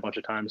myself in the head a bunch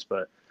of times.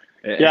 But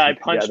I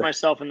punched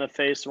myself in the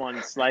face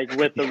once, like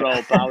with the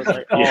rope. I was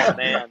like, oh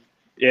man.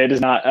 Yeah, it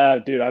is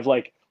not, dude. I've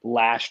like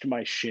lashed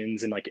my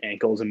shins and like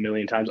ankles a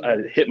million times. I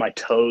hit my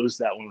toes.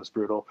 That one was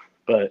brutal,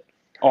 but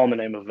all in the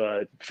name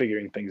of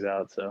figuring things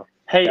out. So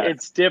hey,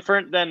 it's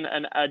different than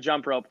a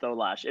jump rope though,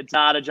 Lash. It's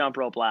not a jump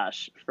rope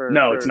lash.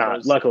 It's not.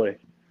 Those. Luckily,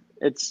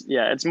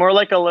 it's more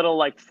like a little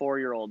like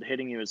 4-year-old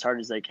hitting you as hard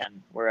as they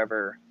can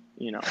wherever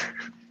it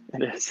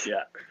is.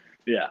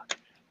 Yeah.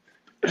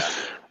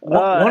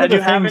 One of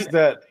the things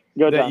that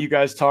Don. you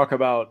guys talk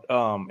about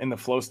in the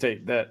flow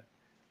state that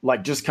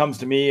like just comes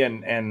to me,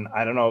 and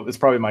I don't know, it's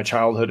probably my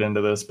childhood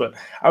into this, but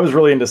I was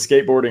really into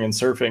skateboarding and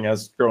surfing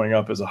as growing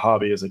up as a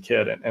hobby as a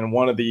kid. And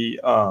one of the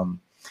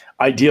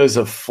ideas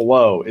of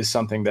flow is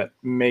something that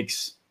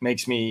makes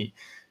me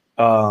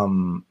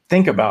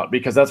think about,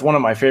 because that's one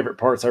of my favorite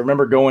parts. I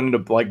remember going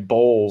into like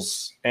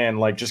bowls and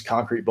like just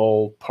concrete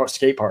bowl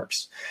skate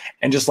parks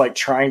and just like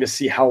trying to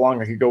see how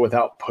long I could go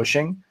without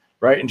pushing,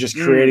 right? And just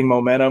creating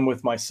momentum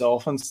with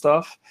myself and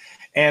stuff.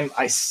 And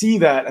I see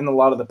that in a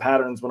lot of the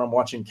patterns when I'm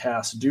watching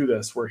Cass do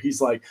this, where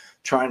he's like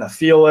trying to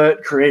feel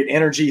it, create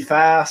energy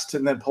fast,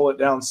 and then pull it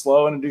down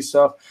slow and do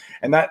stuff.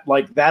 And that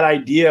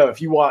idea,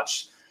 if you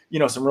watch,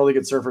 some really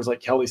good surfers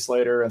like Kelly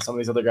Slater and some of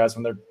these other guys,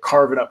 when they're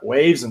carving up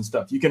waves and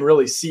stuff, you can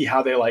really see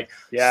how they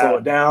slow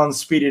it down,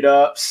 speed it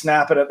up,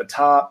 snap it at the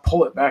top,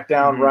 pull it back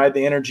down, ride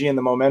the energy and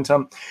the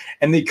momentum.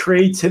 And the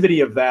creativity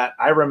of that,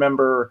 I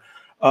remember,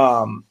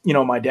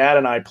 my dad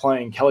and I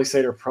playing Kelly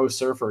Slater Pro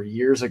Surfer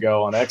years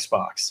ago on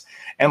Xbox,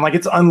 and like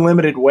it's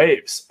unlimited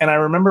waves. And I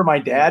remember my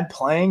dad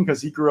playing,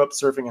 because he grew up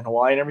surfing in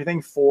Hawaii and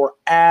everything, for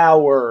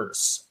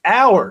hours,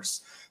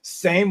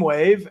 same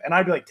wave. And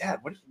I'd be like, Dad,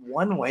 what,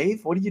 one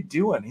wave? What are you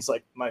doing? He's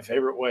like, my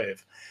favorite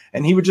wave.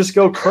 And he would just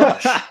go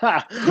crush.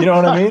 You know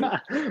what I mean?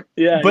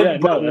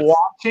 But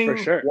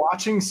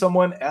watching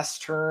someone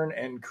S-turn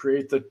and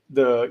create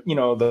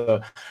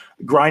the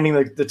grinding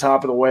the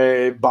top of the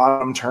wave,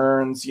 bottom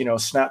turns,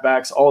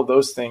 snapbacks, all of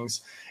those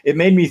things, it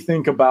made me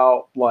think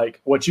about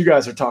like what you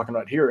guys are talking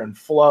about here, and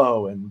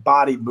flow and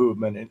body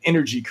movement and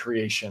energy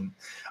creation,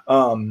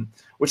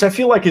 which I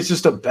feel like is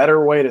just a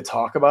better way to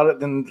talk about it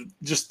than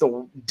just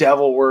the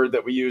devil word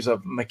that we use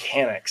of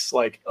mechanics.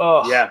 Like,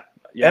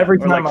 every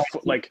time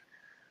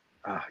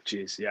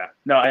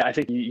No, I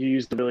think you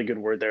used a really good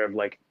word there of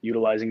like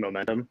utilizing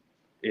momentum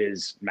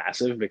is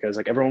massive, because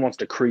like everyone wants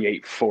to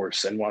create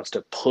force and wants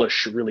to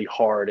push really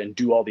hard and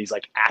do all these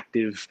like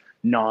active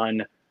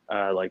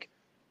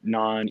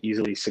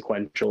non-easily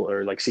sequential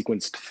or like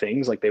sequenced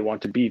things. Like they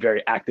want to be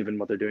very active in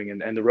what they're doing,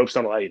 and the ropes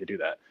don't allow you to do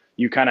that.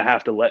 You kind of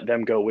have to let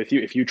them go with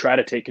you. If you try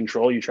to take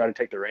control, you try to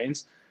take the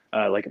reins.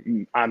 Like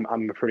I'm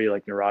a pretty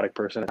like neurotic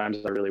person at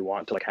times. I really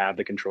want to like have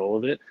the control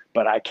of it,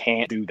 but I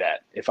can't do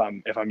that if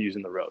I'm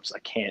using the ropes. I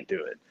can't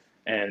do it.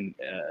 And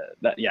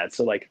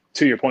so like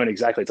to your point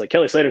exactly, it's like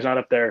Kelly Slater's not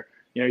up there.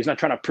 He's not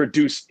trying to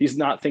produce. He's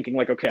not thinking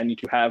like, okay, I need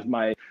to have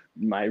my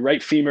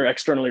right femur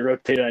externally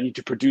rotated. I need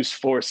to produce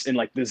force in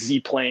like the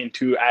Z plane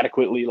to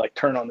adequately like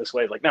turn on this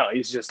wave. Like, no,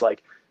 he's just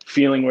like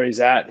feeling where he's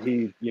at.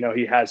 He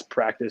has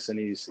practice, and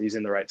he's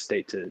in the right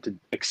state to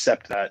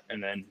accept that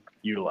and then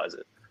utilize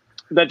it.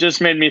 That just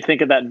made me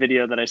think of that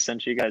video that I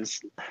sent you guys.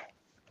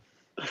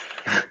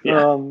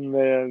 Yeah. Oh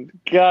man,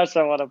 gosh,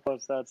 I want to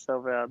post that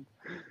so bad.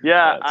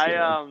 Yeah,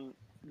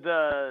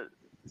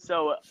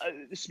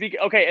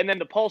 Okay, and then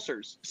the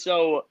pulsers.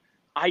 So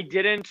I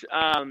didn't.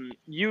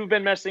 You've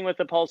been messing with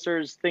the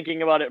pulsers,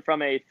 thinking about it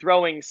from a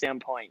throwing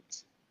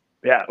standpoint.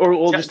 Yeah,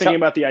 or just thinking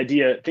about the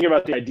idea. Thinking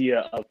about the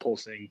idea of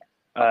pulsing.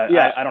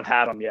 I don't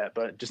have them yet,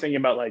 but just thinking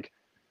about like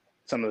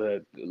some of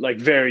the like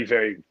very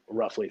very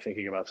roughly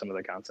thinking about some of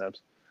the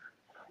concepts.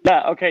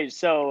 Yeah. Okay.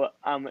 So,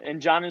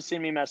 and John has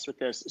seen me mess with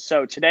this.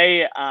 So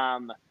today,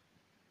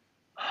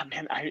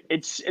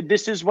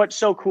 this is what's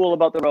so cool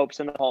about the ropes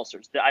and the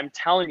pulsers. I'm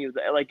telling you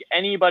that, like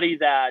anybody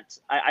that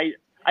I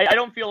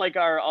don't feel like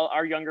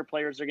our younger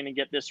players are going to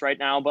get this right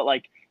now, but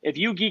like if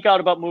you geek out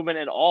about movement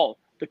at all,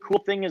 the cool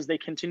thing is they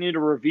continue to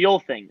reveal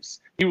things.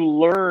 You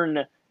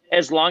learn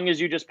as long as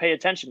you just pay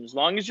attention, as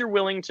long as you're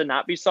willing to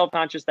not be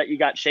self-conscious that you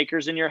got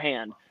shakers in your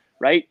hand,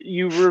 right?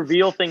 You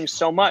reveal things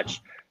so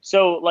much.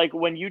 So like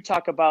when you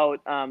talk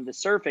about the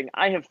surfing,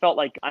 I have felt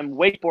like I'm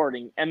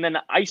wakeboarding and then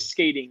ice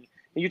skating.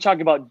 And you talk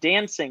about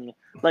dancing,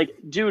 like,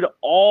 dude,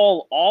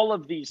 all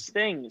of these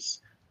things.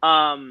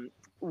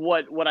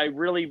 What I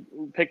really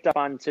picked up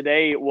on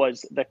today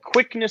was the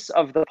quickness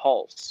of the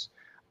pulse.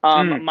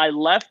 My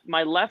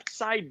left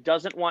side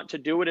doesn't want to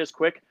do it as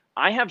quick.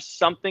 I have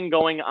something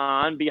going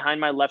on behind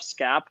my left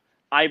scap.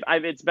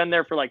 It's been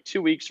there for like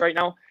 2 weeks right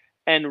now.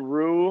 And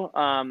Rue,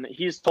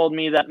 he's told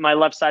me that my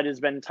left side has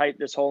been tight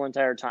this whole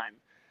entire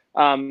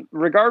time.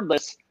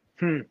 Regardless,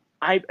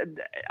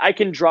 I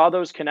can draw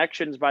those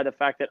connections by the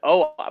fact that,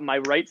 my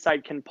right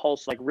side can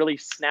pulse like really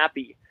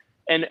snappy.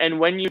 And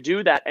when you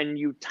do that and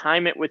you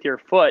time it with your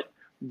foot,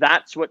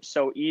 that's what's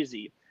so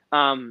easy.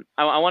 I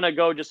want to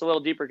go just a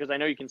little deeper because I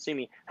know you can see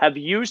me. Have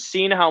you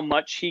seen how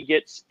much he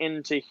gets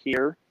into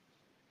here?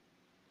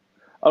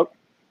 Oh,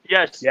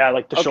 yes. Yeah,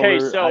 like the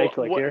shoulder hike,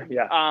 like here.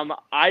 Yeah.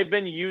 I've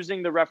been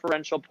using the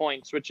referential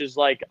points, which is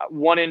like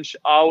 1 inch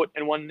out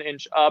and 1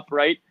 inch up,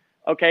 right?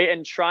 Okay,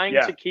 and trying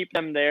to keep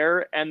them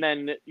there, and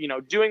then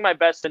doing my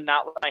best to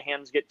not let my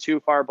hands get too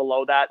far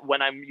below that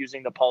when I'm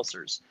using the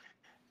pulsers.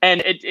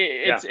 And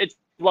it's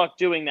luck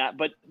doing that,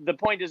 but the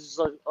point is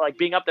like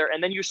being up there,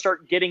 and then you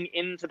start getting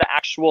into the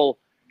actual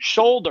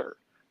shoulder,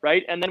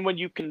 right? And then when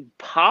you can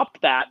pop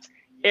that,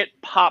 it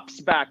pops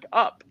back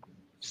up.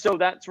 So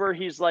that's where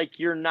he's like,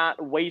 you're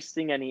not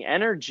wasting any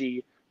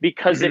energy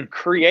because it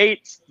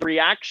creates the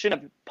reaction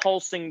of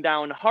pulsing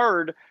down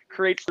hard,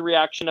 creates the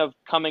reaction of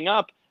coming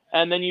up,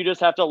 and then you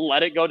just have to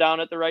let it go down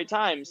at the right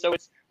time. So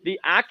it's the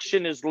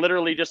action is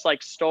literally just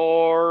like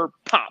store,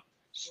 pop.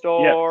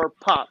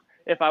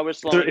 If I was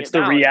slowing it's it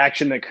down. the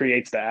reaction that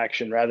creates the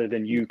action rather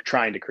than you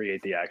trying to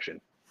create the action.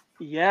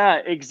 Yeah,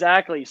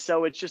 exactly.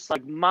 So it's just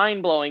like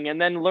mind blowing. And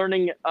then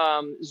learning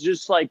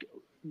just like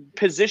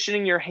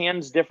positioning your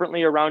hands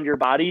differently around your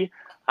body.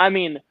 I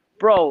mean,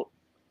 bro,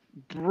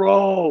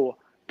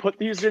 put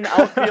these in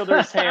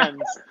outfielders'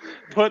 hands.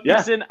 Put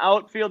these in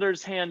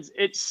outfielders' hands.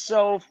 It's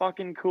so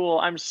fucking cool.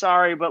 I'm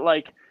sorry, but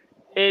like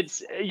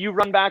you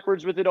run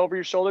backwards with it over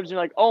your shoulders and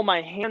you're like, oh,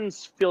 my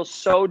hands feel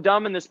so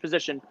dumb in this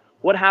position.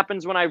 What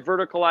happens when I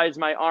verticalize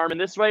my arm in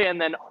this way? And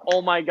then,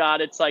 oh my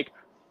God, it's like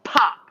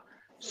pop.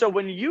 So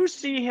when you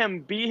see him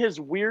be his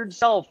weird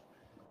self,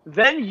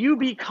 then you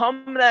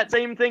become that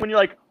same thing when you're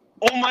like,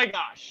 oh my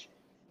gosh,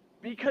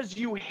 because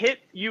you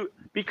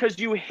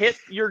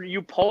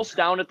pulse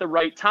down at the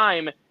right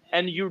time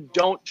and you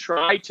don't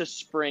try to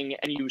spring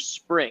and you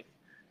spring.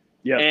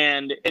 Yeah.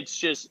 And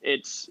it's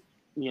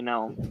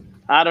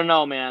I don't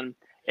know, man.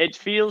 It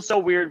feels so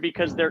weird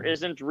because there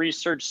isn't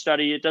research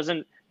study. It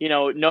doesn't,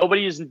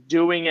 nobody's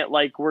doing it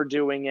like we're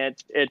doing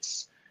it.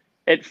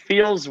 It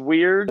feels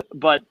weird,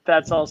 but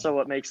that's also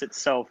what makes it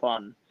so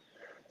fun.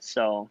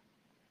 So,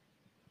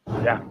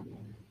 yeah.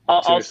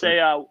 I'll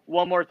say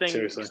one more thing.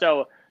 Seriously.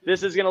 So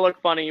this is going to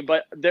look funny,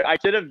 but I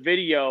did a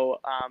video.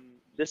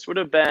 This would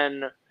have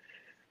been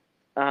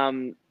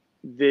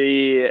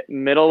the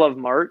middle of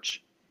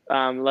March,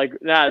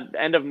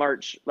 end of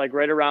March, like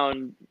right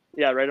around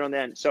the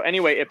end. So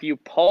anyway, if you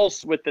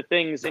pulse with the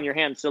things in your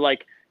hand, so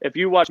like if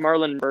you watch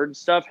Marlon Byrd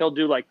stuff, he'll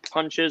do like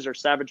punches or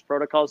Savage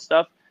Protocol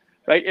stuff,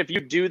 right? If you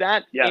do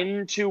that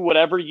into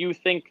whatever you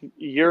think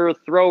your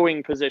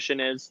throwing position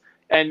is,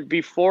 and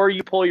before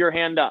you pull your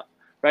hand up,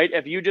 right?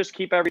 If you just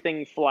keep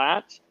everything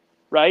flat,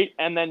 right,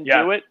 and then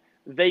do it,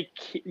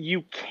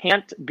 you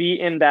can't be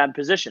in bad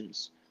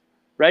positions,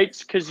 right?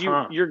 Because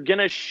you're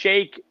gonna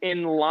shake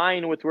in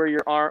line with where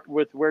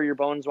your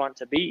bones want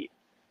to be.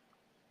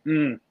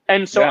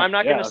 And so I'm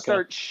not gonna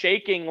start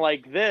shaking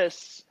like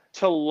this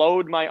to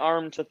load my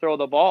arm to throw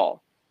the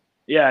ball.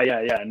 No.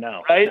 Right?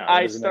 No,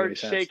 I start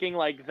shaking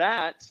like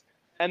that,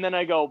 and then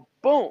I go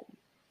boom.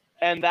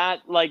 And that,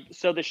 like,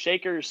 so the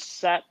shakers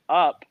set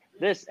up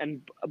this.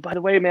 And by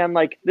the way, man,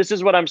 like, this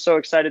is what I'm so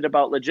excited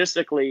about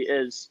logistically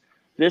is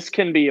this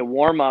can be a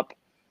warm-up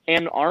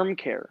and arm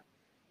care.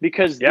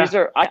 Because these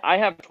are, I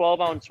have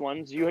 12-ounce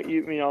ones. You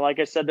know, like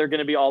I said, they're going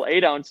to be all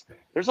 8-ounce.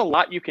 There's a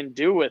lot you can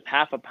do with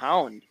half a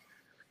pound.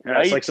 Yeah,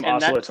 right? It's like some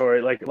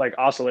oscillatory, like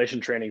oscillation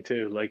training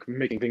too, like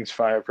making things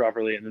fire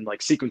properly and then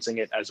like sequencing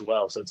it as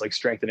well. So it's like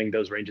strengthening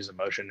those ranges of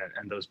motion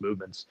and those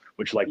movements,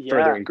 which like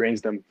further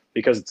ingrains them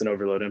because it's an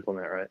overload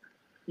implement, right?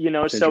 You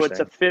know, so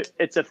it's a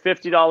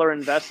 $50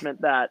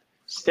 investment that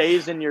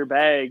stays in your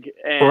bag.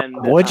 And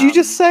what'd you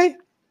just say?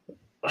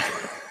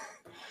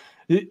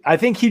 I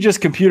think he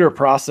just computer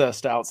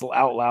processed out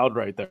loud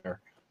right there.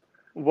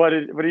 What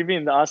do you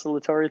mean, the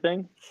oscillatory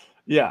thing?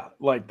 Yeah,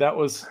 like that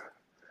was.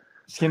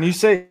 Can you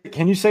say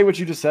what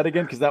you just said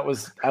again?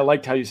 Because I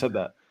liked how you said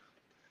that.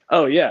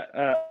 Oh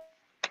yeah,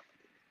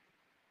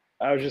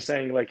 I was just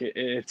saying like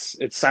it's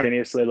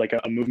simultaneously like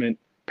a movement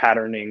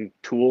patterning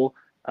tool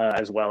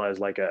as well as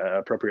like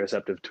a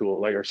proprioceptive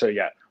tool.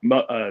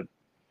 A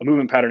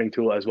movement patterning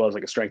tool as well as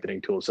like a strengthening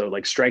tool. So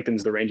like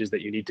strengthens the ranges that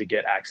you need to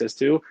get access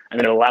to, and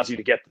then it allows you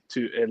to get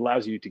to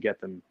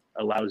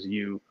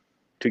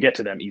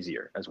them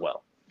easier as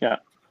well. Yeah.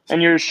 And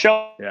you're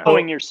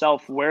showing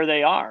yourself where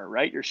they are,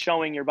 right? You're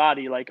showing your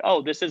body like,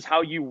 oh, this is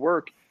how you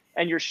work.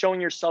 And you're showing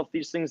yourself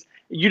these things.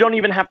 You don't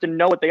even have to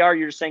know what they are.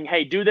 You're just saying,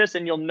 hey, do this,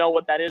 and you'll know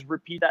what that is.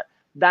 Repeat that.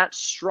 That's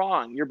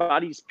strong. Your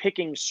body's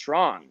picking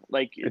strong.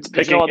 Like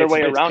there's no other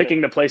way around it.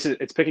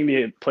 It's picking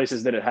the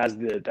places that it has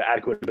the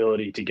adequate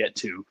ability to get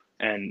to,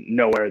 and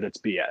nowhere that's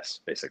BS,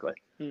 basically.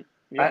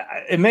 Yeah.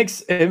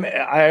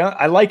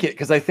 I like it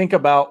because I think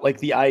about like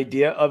the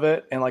idea of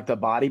it and like the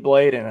body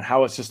blade and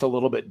how it's just a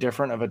little bit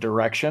different of a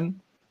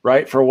direction,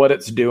 right, for what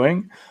it's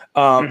doing.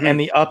 And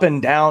the up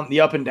and down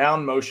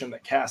motion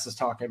that Cass is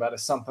talking about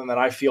is something that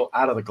I feel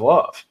out of the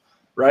glove,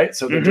 right?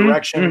 So the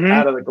direction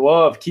out of the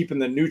glove, keeping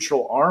the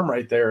neutral arm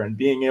right there and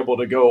being able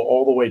to go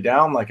all the way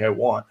down like I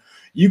want.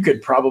 You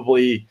could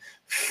probably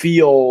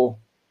feel,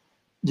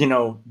 you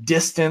know,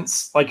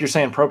 distance, like you're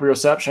saying,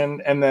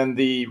 proprioception, and then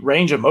the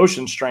range of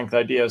motion strength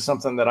idea is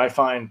something that I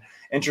find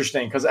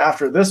interesting because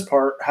after this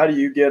part, how do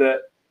you get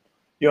it?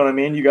 You know what I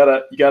mean? You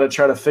gotta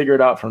try to figure it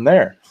out from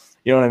there.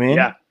 You know what I mean?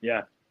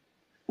 Yeah.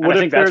 I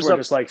think that's where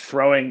just like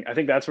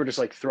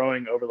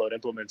throwing overload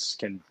implements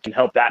can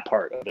help that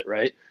part of it,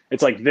 right?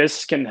 It's like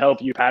this can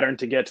help you pattern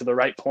to get to the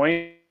right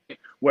point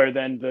where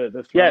then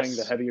the throwing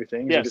the heavier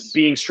things, or just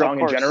being strong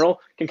in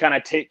general can kind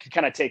of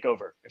take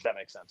over, if that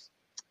makes sense.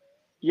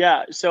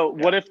 Yeah. So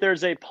what if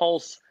there's a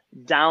pulse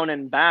down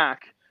and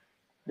back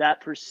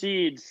that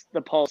precedes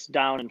the pulse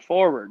down and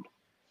forward?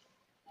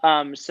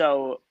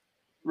 So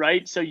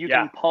you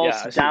can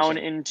pulse down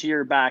into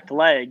your back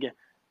leg,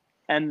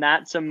 and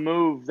that's a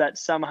move that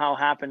somehow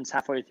happens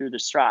halfway through the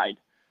stride.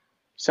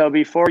 So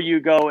before you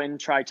go and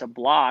try to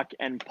block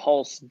and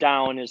pulse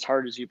down as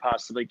hard as you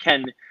possibly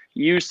can,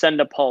 you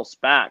send a pulse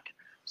back.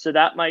 So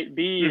that might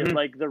be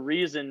like the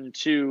reason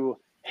to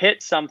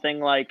hit something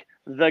like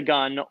the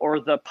gun or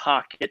the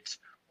pocket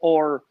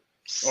or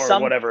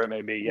whatever it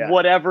may be. Yeah.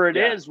 Whatever it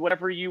is,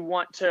 whatever you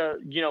want to,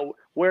 you know,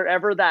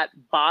 wherever that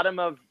bottom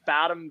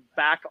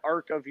back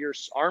arc of your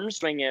arm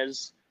swing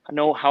is,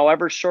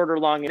 however short or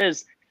long it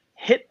is,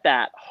 hit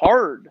that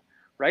hard,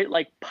 right?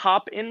 Like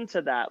pop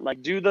into that,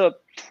 like do the,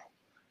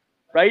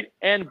 right?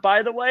 And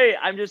by the way,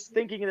 I'm just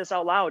thinking this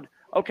out loud.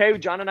 Okay,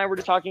 John and I were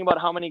just talking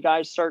about how many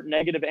guys start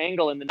negative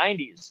angle in the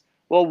 90s.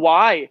 Well,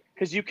 why?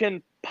 Because you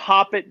can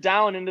pop it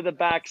down into the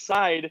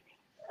backside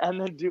and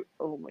then do.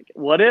 Oh my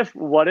God!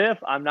 What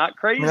if I'm not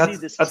crazy? I mean,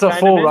 that's a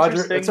full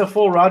Roger. It's a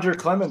full Roger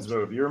Clemens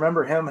move. You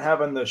remember him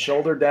having the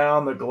shoulder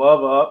down, the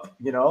glove up,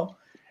 you know,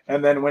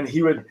 and then when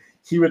he would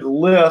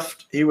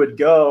lift, he would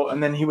go,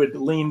 and then he would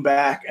lean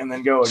back and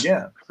then go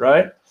again,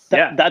 right?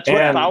 That's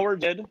what Bauer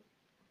did.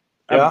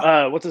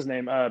 Yeah. What's his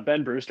name?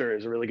 Ben Brewster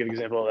is a really good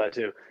example of that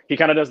too. He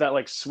kind of does that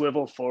like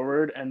swivel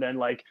forward and then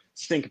like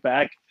sink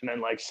back and then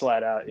like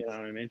slide out. You know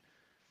what I mean?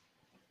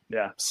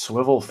 Yeah.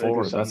 Swivel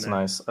forward. That's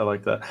nice. I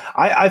like that.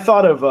 I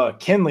thought of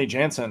Kenley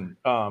Jansen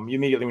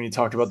immediately when you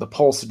talked about the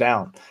pulse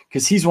down,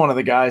 because he's one of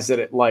the guys that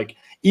it like,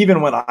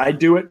 even when I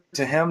do it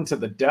to him to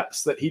the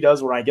depths that he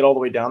does, when I get all the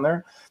way down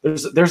there,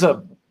 there's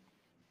a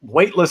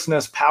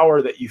weightlessness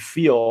power that you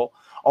feel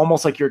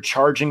almost like you're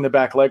charging the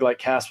back leg, like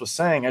Cass was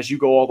saying, as you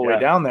go all the way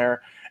down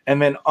there,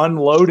 and then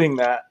unloading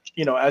that,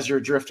 you know, as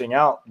you're drifting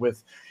out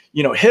with,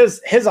 you know,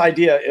 his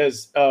idea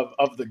is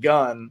of the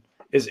gun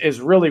is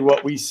really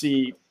what we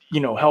see, you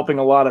know, helping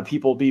a lot of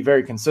people be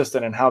very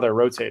consistent in how they're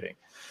rotating,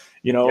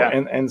 you know,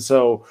 and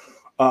so,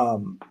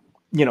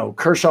 you know,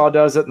 Kershaw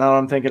does it. Now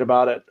I'm thinking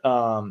about it.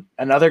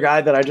 Another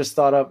guy that I just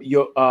thought of,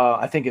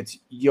 I think it's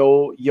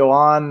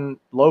Yohan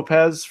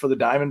Lopez for the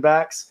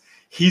Diamondbacks.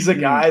 He's a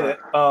guy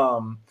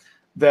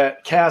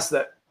that Cass,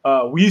 that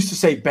we used to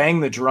say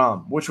bang the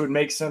drum, which would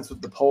make sense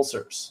with the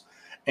pulsars.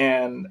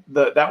 And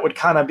that would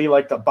kind of be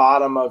like the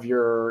bottom of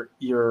your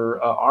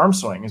arm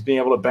swing, is being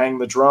able to bang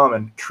the drum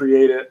and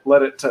create it,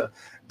 let it to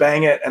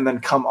bang it and then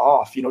come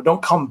off.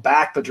 Don't come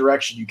back the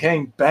direction you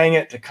came, bang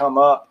it to come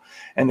up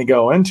and to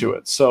go into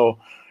it. So,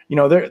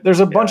 there's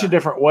a bunch of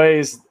different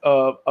ways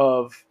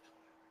of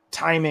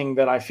timing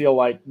that I feel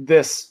like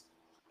this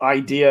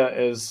idea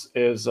is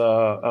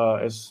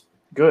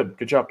good.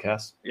 Good job,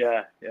 Cass.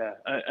 Yeah.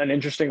 An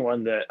interesting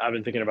one that I've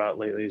been thinking about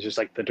lately is just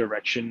like the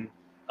direction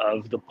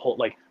of the pulse,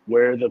 like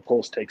where the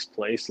pulse takes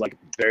place, like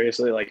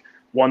variously. Like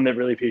one that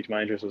really piqued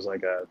my interest was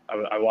like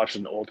I watched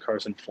an old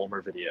Carson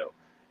Fulmer video,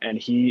 and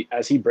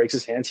as he breaks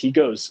his hands, he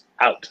goes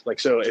out.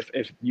 Like, so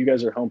if you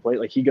guys are home plate,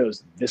 like he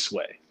goes this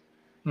way.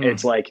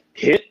 It's like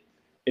hit,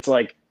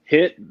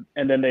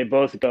 and then they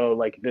both go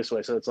like this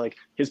way. So it's like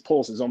his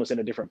pulse is almost in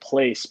a different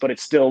place, but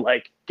it's still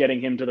like getting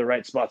him to the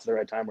right spots at the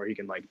right time where he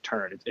can like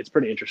turn. It's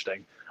pretty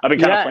interesting. I've been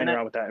kind of playing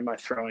around with that in my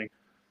throwing.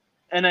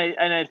 And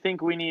I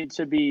think we need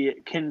to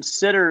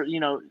consider,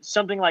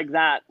 something like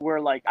that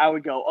where like I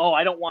would go, oh,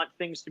 I don't want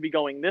things to be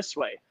going this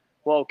way.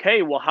 Well,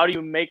 okay, how do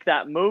you make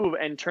that move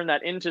and turn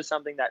that into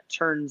something that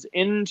turns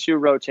into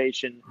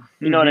rotation?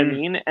 You know what I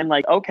mean? And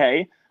like,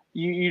 okay,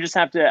 you just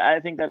have to,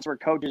 I think that's where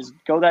coaches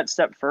go that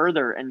step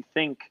further and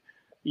think,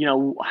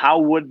 how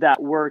would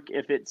that work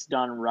if it's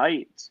done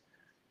right?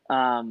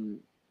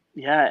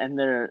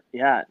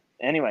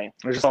 Anyway.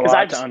 There's just a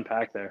lot to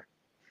unpack there.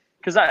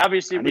 Because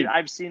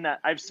I've seen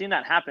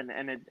that happen,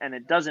 and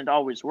it doesn't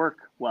always work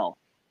well.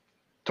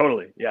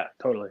 Totally, yeah,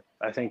 totally.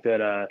 I think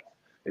that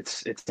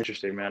it's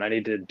interesting, man. I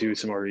need to do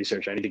some more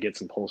research. I need to get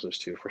some pulses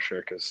too, for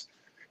sure, because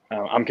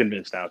I'm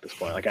convinced now at this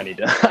point. Like I need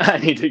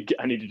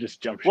to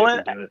just jump ship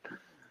and do it.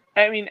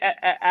 I mean,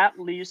 at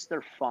least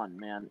they're fun,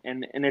 man.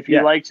 And if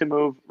you like to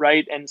move,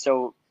 right? And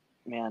so,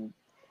 man.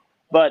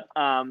 But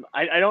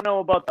I don't know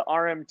about the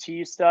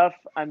RMT stuff.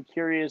 I'm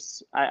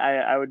curious.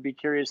 I would be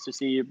curious to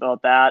see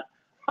about that.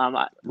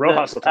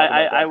 Rojas will talk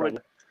about that. I would.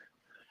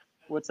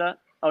 What's that?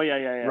 Oh yeah.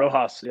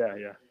 Rojas,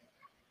 yeah.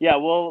 Yeah,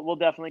 we'll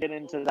definitely get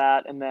into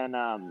that, and then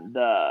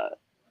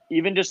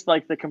even just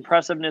like the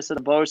compressiveness of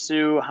the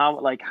BOSU,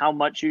 how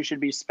much you should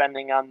be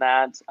spending on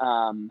that.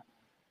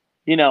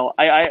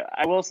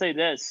 I will say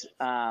this,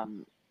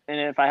 and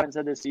if I haven't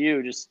said this to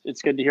you, just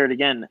it's good to hear it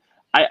again.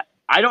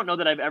 I don't know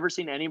that I've ever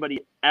seen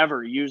anybody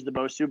ever use the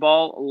BOSU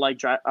ball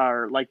like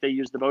they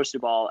use the BOSU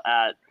ball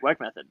at WEC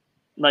Method.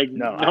 Like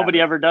nobody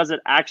ever does it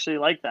actually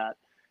like that,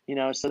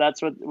 so that's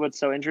what's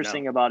so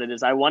interesting about it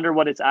is I wonder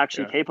what it's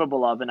actually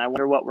capable of, and I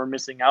wonder what we're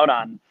missing out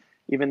on,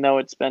 even though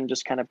it's been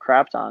just kind of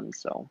crapped on.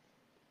 So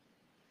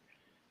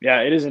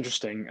yeah, it is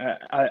interesting.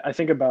 I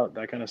think about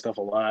that kind of stuff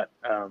a lot.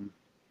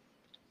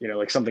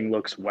 Like something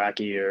looks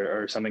wacky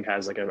or something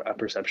has like a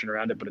perception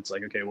around it, but it's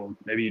like, okay, well,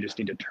 maybe you just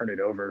need to turn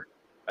it over,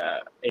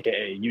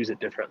 aka use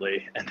it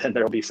differently, and then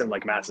there'll be some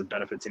like massive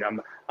benefits.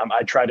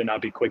 I try to not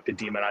be quick to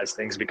demonize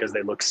things because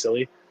they look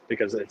silly,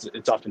 because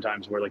it's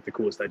oftentimes where like the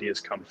coolest ideas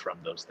come from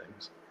those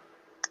things.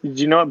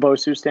 Do you know what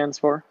BOSU stands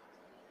for?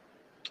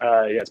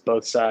 It's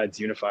both sides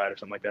unified or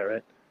something like that,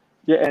 right?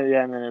 Yeah,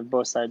 and then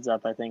both sides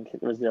up, I think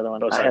it was the other one.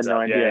 Both I had no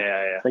up. idea.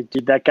 Yeah. Like,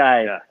 dude, that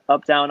guy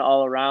up, down,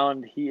 all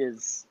around, he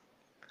is.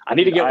 I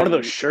need to get one of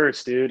those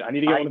shirts, dude. I need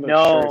to get one of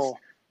those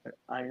shirts.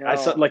 I know. I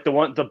saw like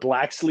the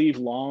black sleeve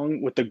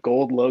long with the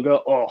gold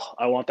logo. Oh,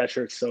 I want that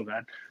shirt so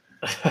bad.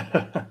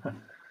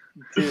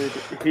 Dude,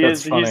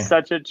 he's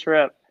such a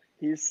trip.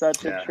 He's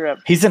such a trip.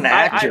 He's an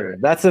actor.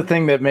 That's the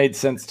thing that made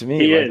sense to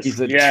me. He's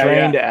a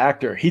trained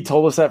actor. He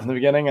told us that from the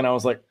beginning, and I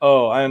was like,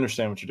 oh, I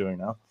understand what you're doing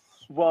now.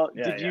 Well,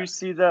 did you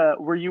see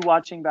were you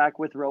watching back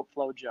with Rope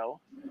Flow Joe?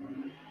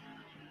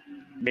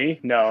 Me?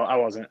 No, I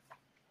wasn't.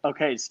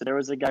 Okay, so there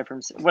was a guy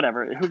from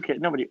whatever. Who cares?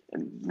 Nobody.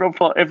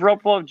 If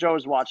Rope Flow Joe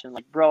is watching,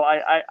 like, bro,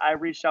 I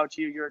reached out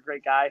to you. You're a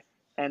great guy.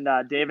 And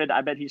David,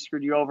 I bet he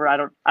screwed you over. I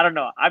don't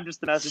know. I'm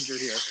just the messenger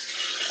here.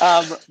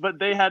 But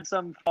they had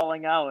some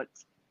falling out.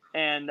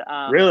 And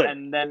really?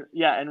 And then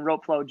and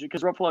Rope Flow,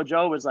 because Rope Flow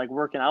Joe was like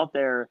working out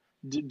there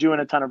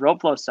doing a ton of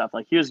rope flow stuff.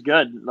 Like he was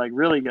good, like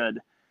really good.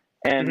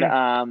 And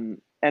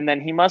and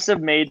then he must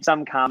have made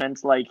some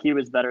comments like he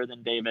was better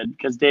than David,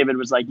 because David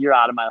was like, you're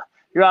out of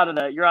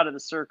the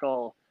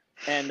circle.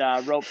 And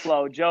Rope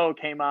Flow Joe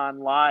came on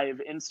live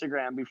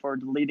Instagram before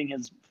deleting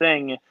his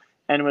thing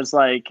and was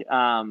like,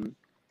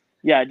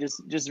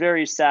 just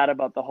very sad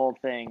about the whole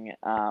thing.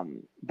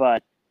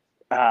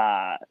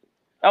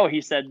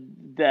 He said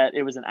that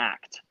it was an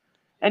act.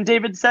 And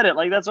David said it.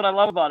 Like, that's what I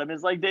love about him,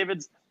 is like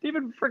David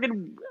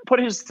freaking put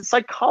his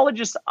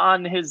psychologist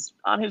on his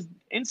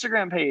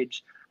Instagram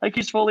page. Like,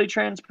 he's fully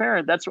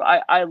transparent. That's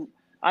why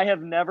I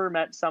have never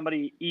met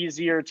somebody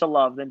easier to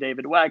love than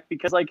David Weck,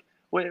 because like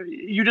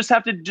you just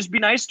have to just be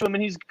nice to him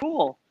and he's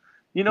cool.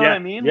 You know what I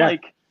mean? Yeah,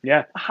 like,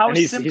 how and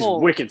simple.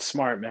 He's wicked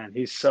smart, man.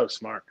 He's so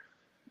smart.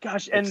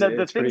 Gosh, and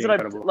the things that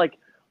I've like.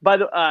 By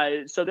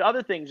the so the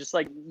other thing, just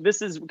like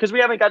this is because we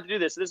haven't got to do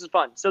this. So this is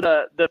fun. So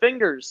the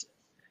fingers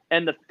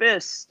and the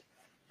fist,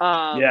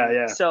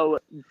 Yeah. So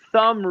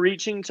thumb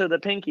reaching to the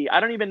pinky. I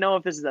don't even know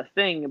if this is a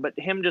thing, but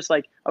him just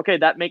like, okay,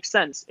 that makes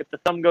sense. If the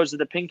thumb goes to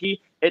the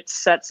pinky, it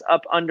sets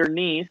up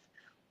underneath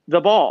the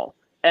ball.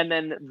 And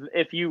then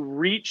if you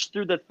reach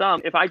through the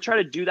thumb, if I try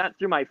to do that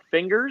through my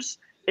fingers,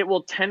 it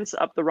will tense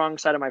up the wrong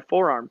side of my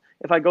forearm.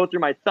 If I go through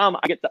my thumb,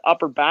 I get the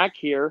upper back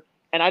here,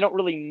 and I don't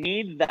really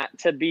need that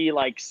to be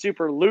like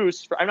super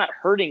loose. I'm not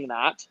hurting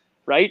that,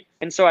 right?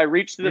 And so I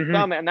reach through the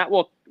thumb, and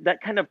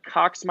that kind of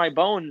cocks my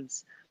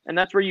bones. And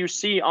that's where you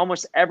see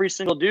almost every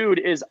single dude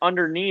is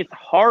underneath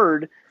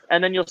hard,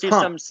 and then you'll see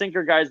some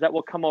sinker guys that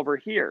will come over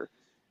here.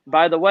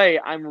 By the way,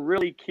 I'm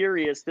really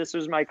curious. This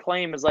was my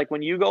claim, is like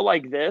when you go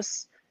like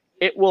this,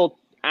 it will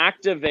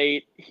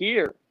activate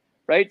here,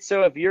 right?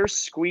 So if you're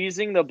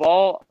squeezing the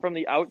ball from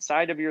the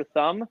outside of your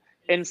thumb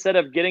instead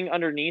of getting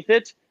underneath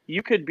it,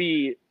 you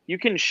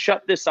can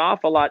shut this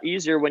off a lot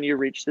easier when you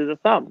reach through the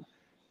thumb,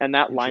 and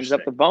that lines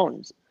up the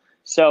bones.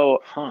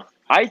 So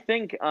I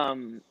think,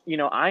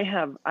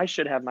 I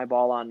should have my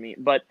ball on me.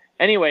 But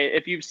anyway,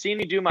 if you've seen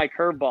me do my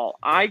curveball,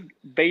 I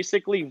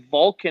basically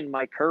Vulcan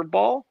my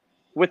curveball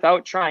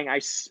without trying. I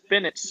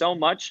spin it so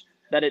much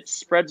that it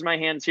spreads my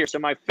hands here. So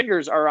my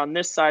fingers are on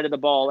this side of the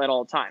ball at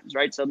all times,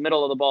 right? So the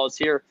middle of the ball is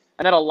here.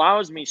 And that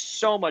allows me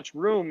so much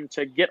room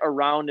to get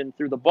around and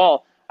through the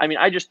ball. I mean,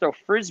 I just throw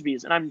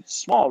Frisbees, and I'm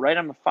small, right?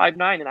 I'm a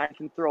 5'9", and I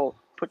can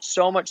put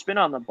so much spin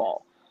on the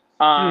ball.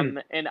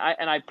 And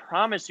I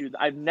promise you,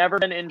 I've never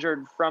been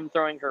injured from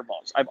throwing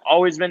curveballs. I've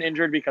always been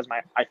injured because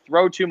I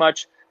throw too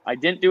much. I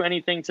didn't do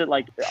anything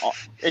to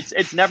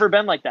it's never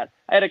been like that.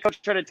 I had a coach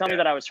try to tell me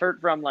that I was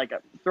hurt from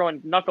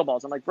throwing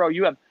knuckleballs. I'm like, bro,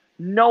 you have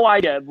no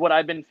idea what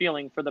I've been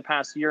feeling for the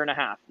past year and a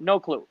half. No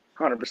clue.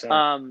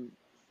 100%.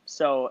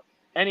 So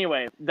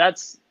anyway,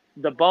 that's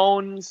the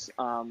bones,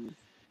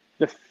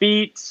 the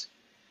feet,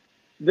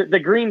 the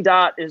green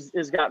dot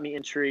is got me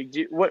intrigued.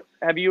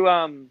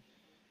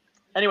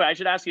 Anyway, I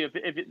should ask you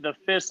if the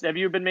fist. Have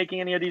you been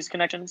making any of these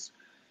connections?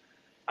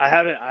 I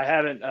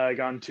haven't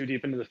gone too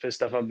deep into the fist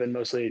stuff. I've been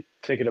mostly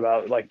thinking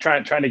about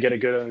trying to get a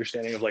good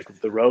understanding of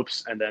the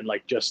ropes, and then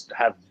just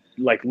have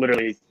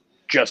literally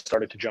just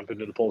started to jump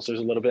into the pulsers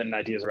a little bit and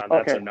ideas around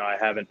that. So no, I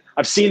haven't.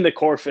 I've seen the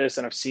core fist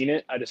and I've seen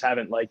it. I just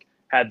haven't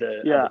had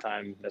the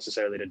time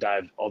necessarily to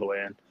dive all the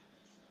way in.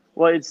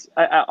 Well,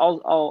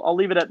 I'll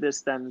leave it at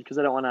this then, because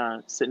I don't want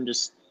to sit and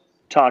just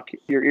talk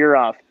your ear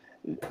off.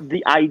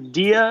 The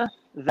idea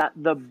that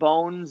the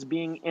bones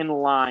being in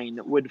line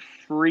would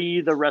free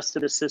the rest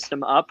of the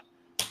system up.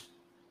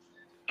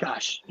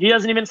 Gosh, he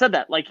hasn't even said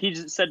that. He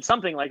just said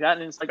something like that,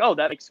 and it's like, oh,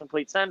 that makes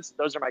complete sense.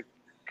 Those are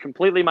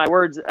completely my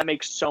words. That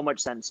makes so much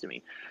sense to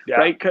me,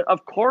 right?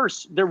 Of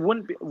course, there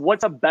wouldn't be.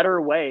 What's a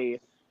better way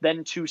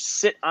than to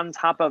sit on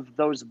top of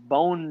those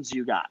bones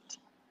you got,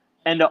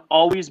 and to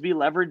always be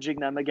leveraging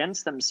them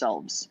against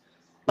themselves?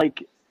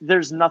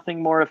 There's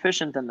nothing more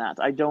efficient than that,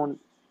 I don't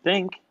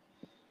think.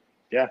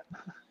 Yeah.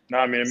 No,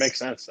 I mean, it makes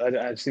sense. I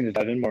just need to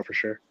dive in more for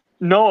sure.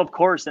 No, of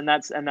course. And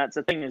that's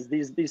the thing, is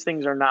these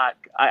things are not,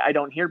 I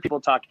don't hear people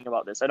talking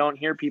about this. I don't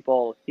hear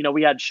people,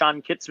 we had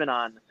Sean Kitzman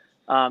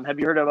on. Have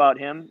you heard about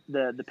him?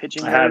 The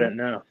pitching? I haven't,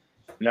 no.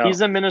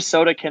 He's a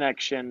Minnesota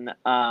connection.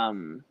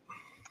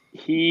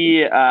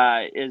 He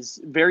is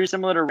very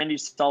similar to Randy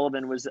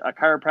Sullivan, was a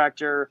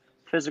chiropractor,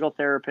 physical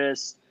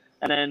therapist.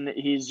 And then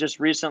he's just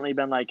recently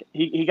been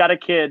he got a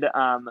kid,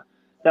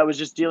 that was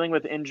just dealing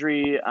with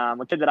injury, a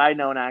kid that I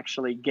know,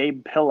 actually,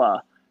 Gabe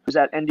Pilla, who's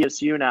at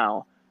NDSU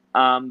now,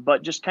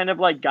 but just kind of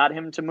got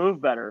him to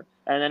move better.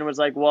 And then was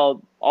like,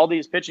 well, all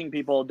these pitching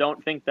people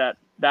don't think that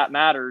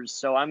matters,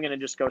 so I'm going to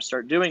just go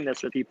start doing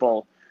this with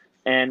people.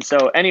 And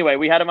so anyway,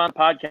 we had him on the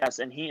podcast,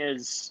 and he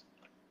is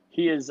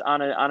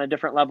on a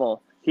different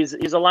level. He's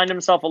aligned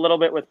himself a little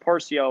bit with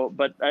Porcio,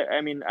 but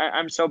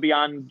I'm so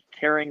beyond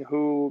caring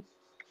who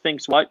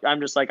thinks what.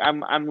 I'm just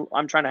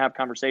I'm trying to have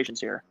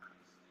conversations here.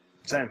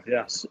 Same,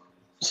 yeah.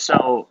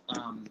 So,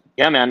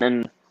 yeah, man,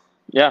 and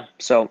yeah.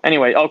 So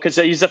anyway, because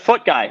he's a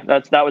foot guy.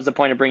 That was the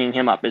point of bringing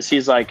him up. Is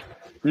he's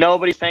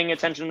nobody's paying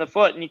attention to the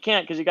foot, and you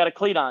can't because you got a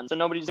cleat on, so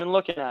nobody's even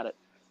looking at it.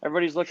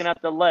 Everybody's looking at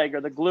the leg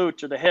or the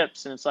glute or the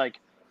hips, and it's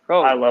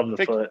bro. I love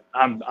the foot.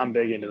 I'm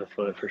big into the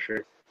foot for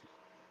sure.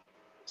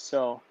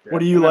 So, what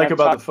do you like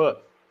about the foot?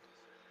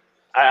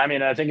 I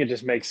mean, I think it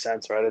just makes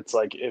sense, right? It's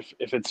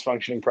if it's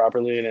functioning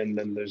properly, and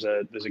then there's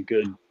a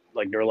good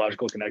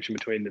neurological connection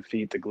between the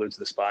feet, the glutes,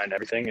 the spine,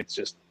 everything. It's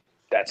just,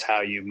 that's how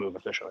you move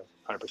efficiently,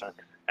 100%.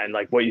 And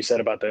what you said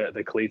about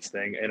the cleats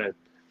thing, in a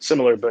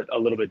similar but a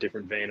little bit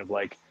different vein of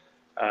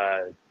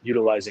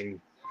utilizing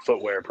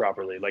footwear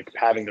properly,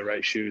 having the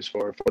right shoes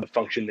for the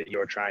function that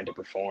you're trying to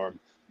perform.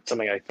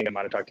 Something I think I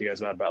might have talked to you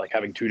guys about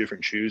having two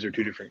different shoes or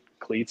two different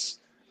cleats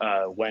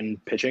when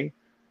pitching.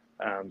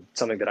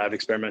 Something that I've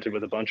experimented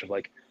with a bunch of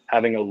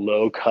having a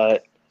low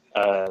cut,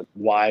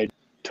 wide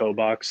toe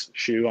box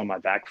shoe on my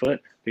back foot,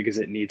 because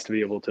it needs to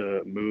be able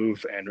to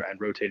move and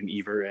rotate an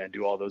ever and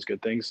do all those good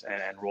things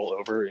and roll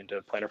over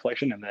into plantar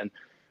flexion. And then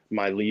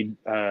my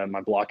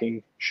my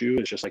blocking shoe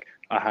is just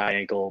a high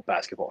ankle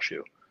basketball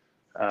shoe.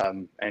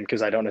 And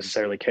because I don't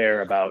necessarily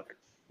care about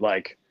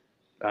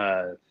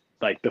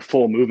like the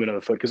full movement of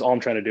the foot, because all I'm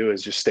trying to do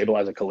is just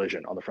stabilize a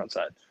collision on the front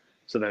side.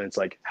 So then it's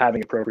like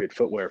having appropriate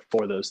footwear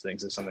for those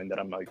things is something that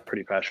I'm like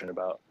pretty passionate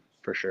about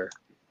for sure.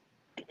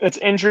 It's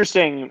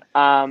interesting.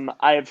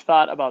 I've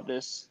thought about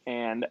this,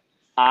 and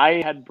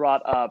I had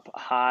brought up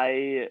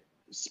high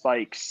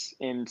spikes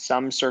in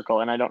some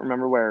circle, and I don't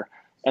remember where.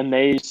 And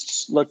they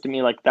looked at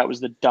me like that was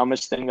the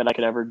dumbest thing that I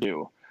could ever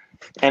do.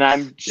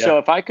 And so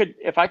if I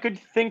could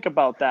think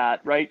about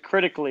that, right,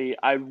 critically,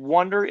 I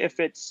wonder if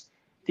it's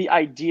the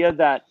idea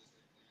that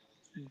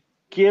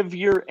give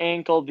your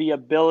ankle the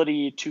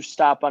ability to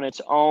stop on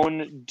its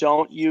own.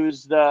 Don't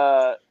use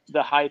the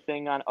high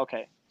thing on.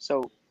 Okay,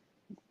 so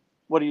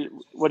what are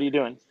you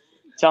doing?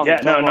 Tell me.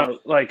 No.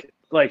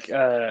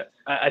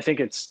 I think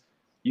it's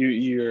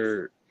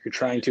you're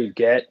trying to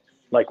get,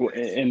 like,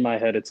 in my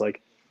head, it's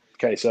like,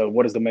 okay, so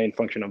what is the main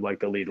function of like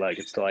the lead leg?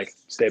 It's to like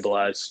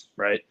stabilize,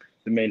 right?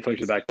 The main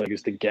function of the back leg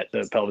is to get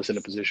the pelvis in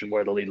a position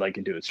where the lead leg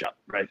can do its job,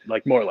 right?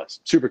 Like more or less,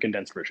 super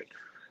condensed version.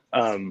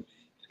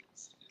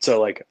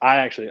 So like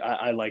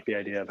I like the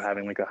idea of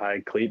having like a high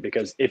cleat,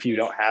 because if you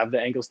don't have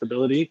the ankle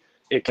stability,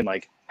 it can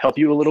like help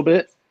you a little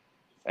bit.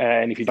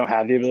 And if you don't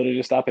have the ability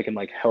to stop, it can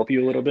like help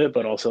you a little bit,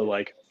 but also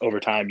like over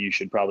time, you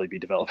should probably be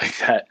developing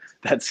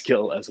that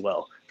skill as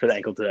well for the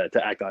ankle to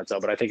act on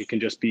itself. But I think it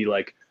can just be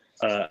like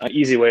an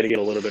easy way to get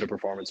a little bit of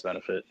performance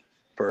benefit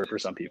for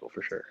some people,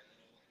 for sure.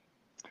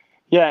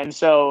 Yeah, and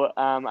so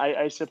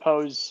I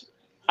suppose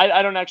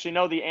I don't actually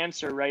know the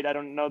answer, right? I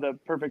don't know the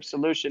perfect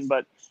solution,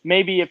 but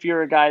maybe if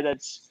you're a guy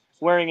that's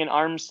wearing an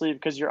arm sleeve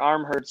because your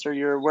arm hurts, or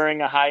you're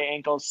wearing a high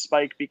ankle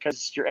spike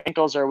because your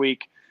ankles are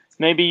weak,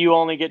 maybe you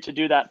only get to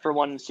do that for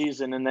one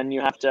season, and then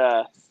you have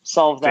to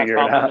solve that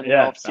problem in the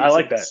off season. I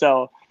like that.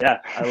 So yeah,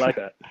 I like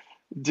that.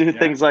 do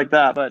things like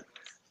that, but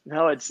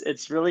no,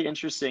 it's really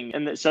interesting.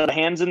 And so the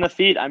hands and the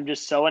feet, I'm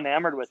just so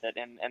enamored with it,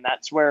 and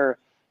that's where,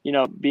 you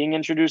know, being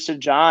introduced to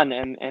John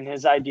and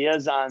his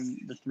ideas on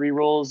the 3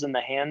 rules and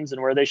the hands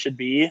and where they should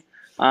be,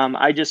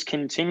 I just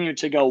continue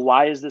to go,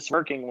 why is this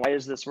working? Why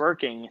is this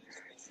working?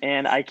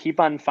 And I keep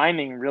on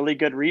finding really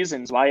good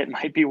reasons why it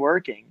might be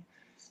working,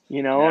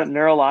 you know,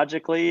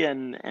 neurologically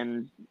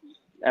and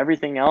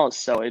everything else.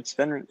 So it's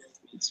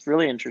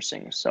really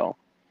interesting. So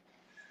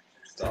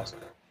It's awesome.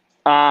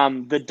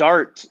 The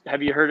dart,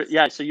 have you heard it?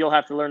 Yeah. So you'll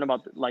have to learn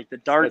about like the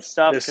dart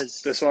stuff.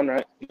 This one,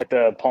 right? Like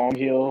the palm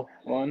heel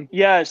one.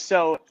 Yeah.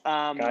 So,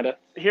 Kinda.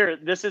 here,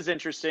 this is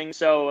interesting.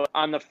 So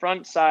on the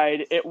front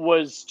side, it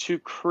was to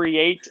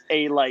create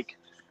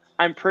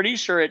I'm pretty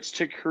sure it's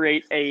to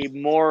create a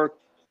more,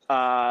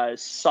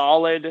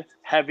 solid,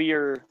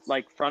 heavier,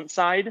 like front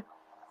side.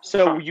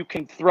 So you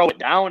can throw it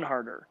down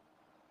harder.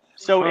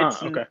 So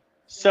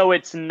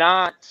it's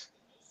not,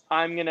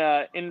 I'm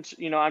not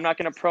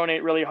gonna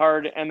pronate really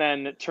hard and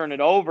then turn it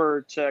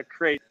over to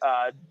create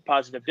a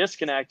positive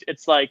disconnect.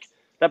 It's like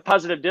that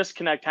positive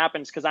disconnect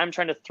happens because I'm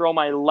trying to throw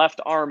my left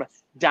arm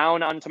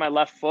down onto my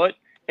left foot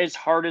as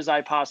hard as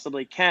I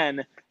possibly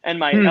can, and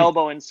my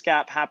elbow and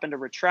scap happen to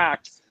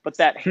retract. But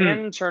that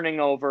hand turning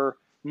over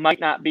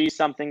might not be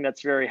something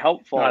that's very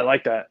helpful. No, I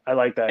like that.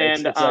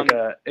 And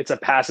It's a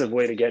passive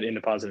way to get into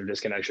positive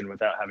disconnection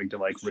without having to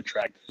like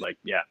retract. Like,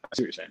 yeah, I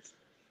see what you're saying.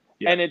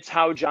 Yeah. And it's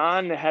how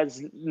John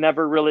has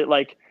never really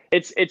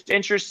it's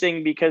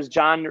interesting because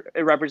John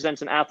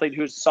represents an athlete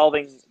who's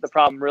solving the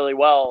problem really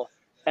well,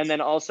 and then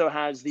also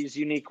has these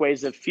unique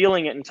ways of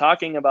feeling it and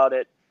talking about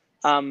it,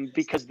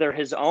 because they're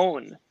his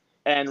own,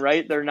 and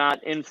right, they're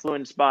not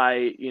influenced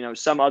by, you know,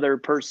 some other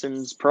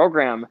person's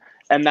program.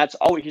 And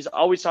he's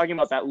always talking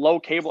about that low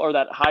cable or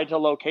that high to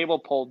low cable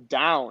pull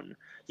down,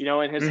 you know,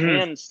 and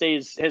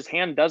his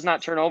hand does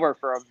not turn over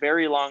for a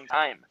very long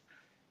time.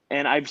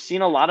 And I've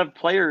seen a lot of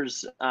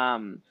players,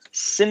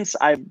 since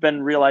I've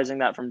been realizing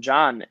that from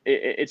John,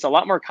 it's a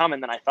lot more common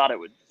than I thought it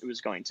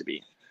was going to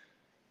be.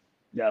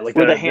 Yeah, like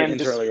where the hand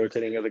internally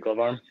rotating of the glove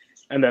arm,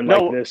 and then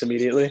this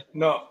immediately.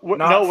 No,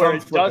 where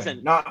it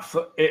doesn't.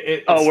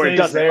 Where it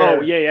doesn't. There,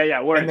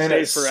 where it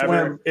stays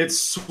forever. It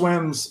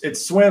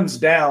swims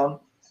down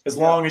as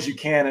long as you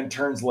can and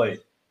turns late.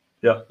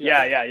 Yeah.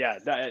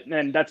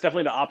 And that's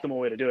definitely the optimal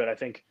way to do it. I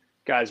think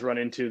guys run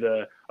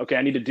into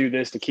I need to do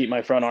this to keep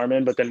my front arm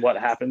in, but then what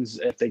happens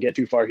if they get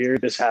too far here?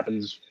 This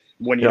happens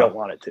when you don't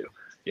want it to.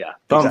 Yeah.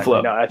 Thumb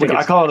flip. No,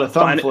 I call it a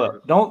thumb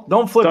flip.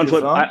 Don't flip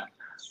your thumb.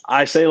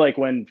 I say, like,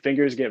 when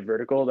fingers get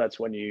vertical, that's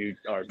when you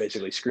are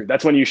basically screwed.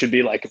 That's when you should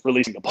be like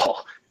releasing the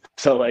ball.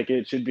 So like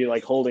it should be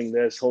like holding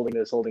this, holding.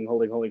 Okay,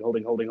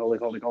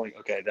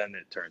 then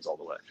it turns all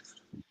the way.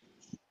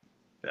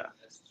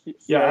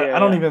 Yeah. I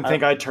don't even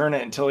think I turn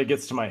it until it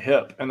gets to my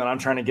hip, and then I'm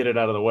trying to get it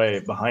out of the way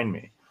behind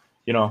me.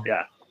 You know?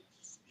 Yeah.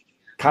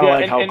 Kind of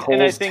like how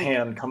Cole's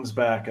hand comes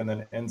back and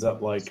then ends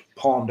up like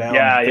palm down.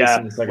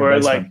 Where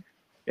like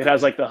it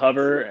has like the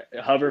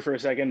hover for a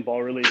second,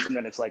 ball release, and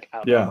then it's like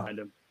out behind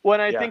him.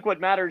 Well, I think what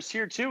matters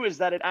here too is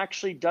that it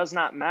actually does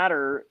not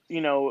matter,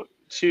 you know,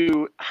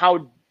 to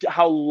how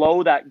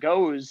low that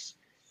goes,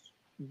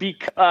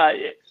 because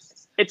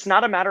it's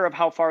not a matter of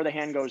how far the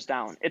hand goes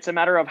down. It's a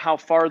matter of how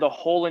far the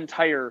whole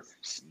entire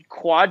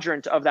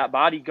quadrant of that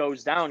body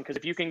goes down. Because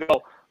if you can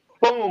go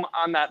boom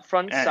on that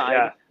front And, side.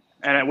 yeah.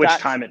 And at which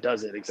That's- time it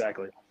does it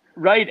exactly.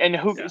 Right. And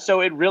Yeah.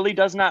 so it really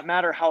does not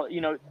matter how,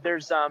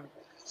 there's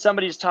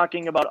somebody's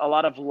talking about a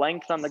lot of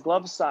length on the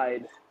glove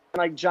side.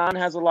 Like John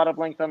has a lot of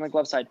length on the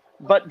glove side,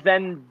 but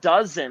then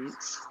doesn't,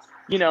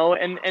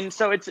 and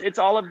so it's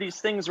all of these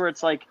things where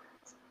it's like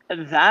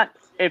that.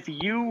 If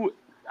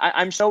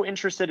I'm so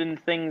interested in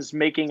things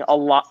making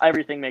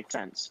everything make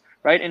sense.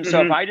 Right. And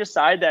so if I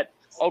decide that,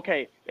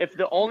 okay, if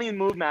the only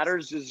move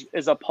matters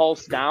is a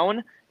pulse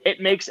down, it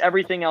makes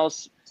everything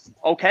else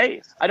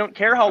okay. I don't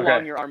care how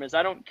long your arm is.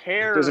 I don't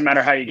care. It doesn't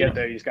matter how you get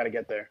there. You just got to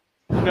get there.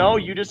 No,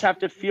 you just have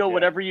to feel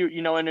whatever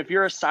and if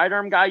you're a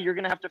sidearm guy, you're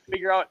going to have to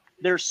figure out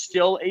there's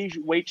still a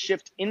weight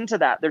shift into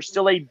that. There's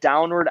still a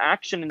downward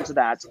action into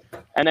that.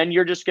 And then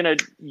you're going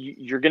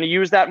to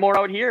use that more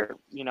out here,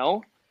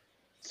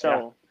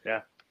 So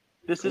yeah.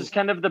 This is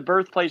kind of the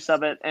birthplace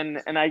of it.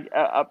 And I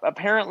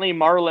apparently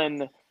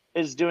Marlon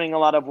is doing a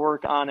lot of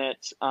work on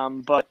it.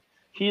 But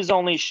he's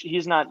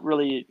not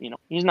really,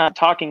 he's not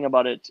talking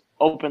about it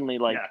openly,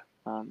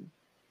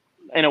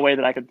 in a way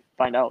that I could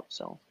find out.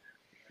 So.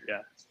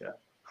 Yeah.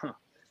 Huh.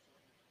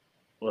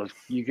 Well,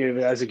 you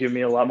guys have given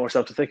me a lot more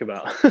stuff to think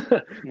about,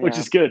 which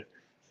is good.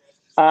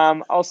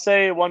 I'll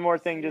say one more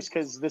thing just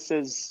because this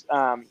is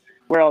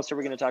where else are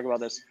we going to talk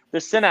about this?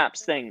 The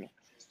synapse thing.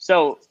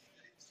 So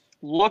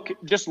look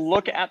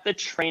at the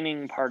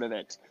training part of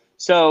it.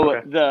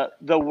 So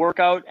the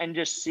workout and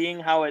just seeing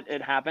how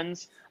it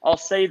happens. I'll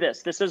say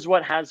this. This is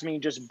what has me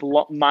just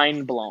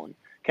mind blown.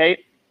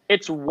 Okay.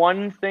 It's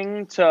one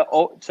thing to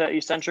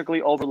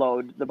eccentrically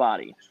overload the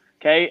body.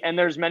 Okay. And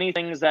there's many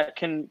things that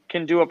can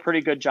do a pretty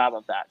good job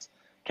of that.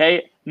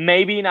 Okay.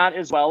 Maybe not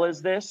as well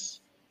as this,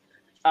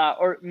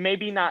 or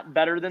maybe not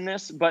better than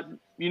this, but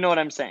you know what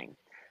I'm saying.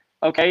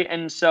 Okay.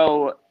 And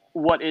so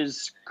what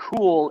is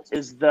cool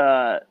is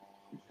okay.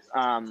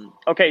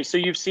 So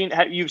you've seen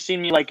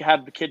me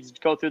have the kids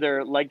go through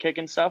their leg kick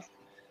and stuff.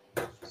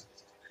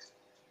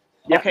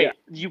 Yeah, okay.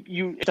 Yeah.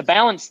 It's a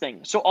balance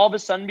thing. So all of a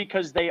sudden,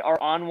 because they are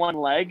on one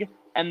leg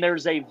and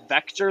there's a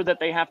vector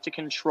that they have to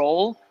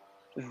control,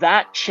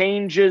 that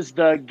changes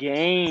the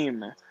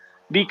game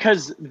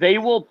because they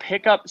will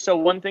pick up. So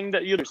one thing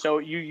that you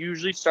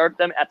usually start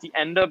them at the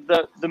end of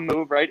the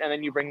move, right? And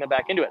then you bring them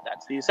back into it.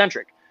 That's the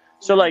eccentric.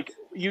 So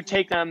you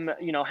take them,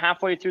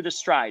 halfway through the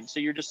stride.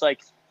 So you're just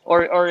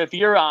or if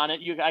you're on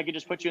it, I could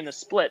just put you in the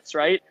splits,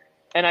 right?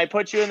 And I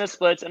put you in the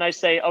splits and I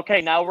say,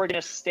 okay, now we're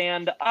going to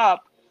stand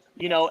up,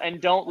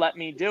 and don't let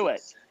me do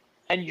it.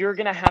 And you're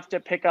going to have to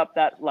pick up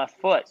that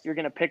left foot. You're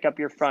going to pick up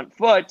your front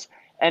foot.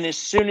 And as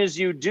soon as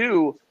you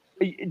do,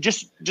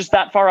 just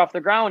that far off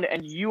the ground,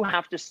 and you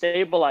have to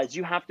stabilize.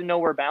 You have to know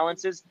where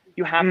balance is.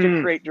 You have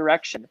to create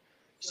direction.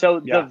 So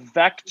the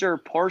vector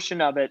portion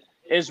of it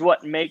is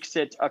what makes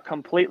it a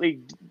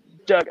completely,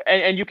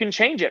 and you can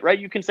change it, right?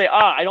 You can say,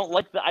 I don't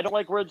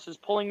like where this is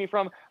pulling me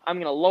from. I'm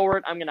going to lower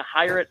it. I'm going to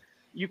higher it.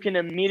 You can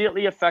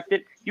immediately affect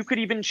it. You could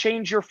even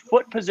change your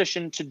foot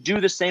position to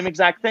do the same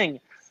exact thing.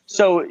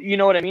 So you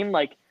know what I mean?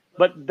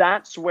 But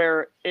that's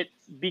where it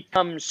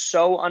becomes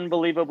so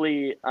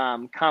unbelievably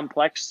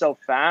complex so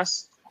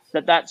fast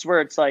that's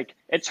where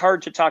it's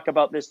hard to talk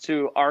about this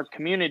to our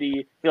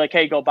community. Be like,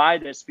 hey, go buy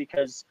this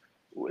because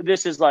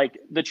this is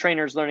the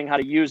trainers learning how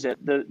to use it.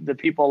 The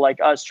people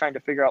like us trying to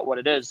figure out what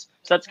it is.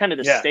 So that's kind of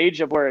the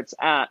stage of where it's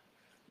at.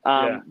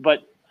 But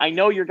I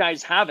know your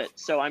guys have it.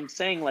 So I'm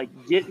saying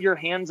get your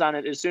hands on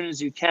it as soon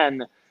as you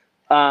can.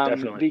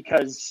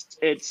 Because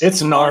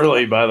it's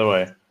gnarly, by the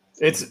way.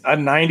 It's a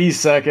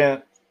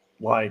 90-second.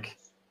 What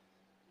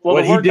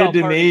he did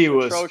to me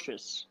was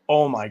atrocious.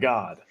 Oh my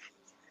God.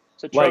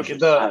 It's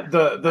atrocious.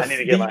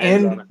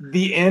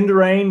 The end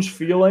range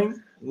feeling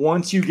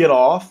once you get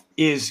off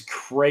is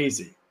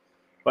crazy.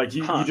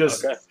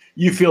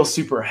 You feel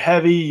super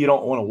heavy. You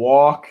don't want to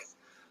walk.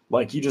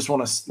 You just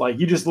want to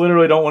you just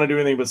literally don't want to do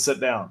anything but sit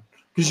down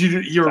because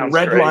you're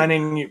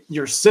redlining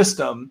your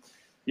system.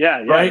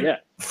 Right.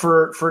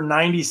 For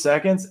 90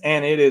 seconds.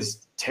 And it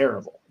is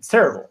terrible. It's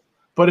terrible.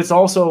 But it's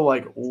also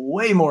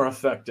way more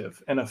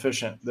effective and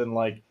efficient than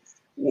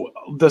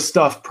the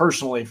stuff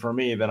personally for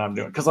me that I'm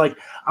doing. Because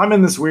I'm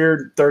in this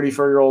weird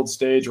 34-year-old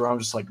stage where I'm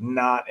just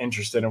not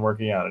interested in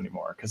working out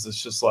anymore. Because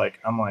it's just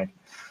I'm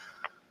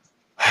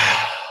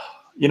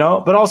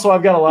but also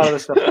I've got a lot of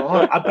this stuff going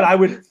on.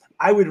 But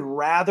I would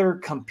rather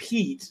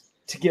compete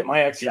to get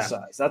my exercise.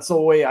 Yeah. That's the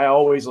way I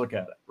always look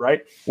at it,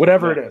 right?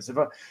 Whatever it is. If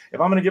I'm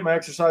going to get my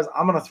exercise,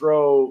 I'm going to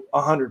throw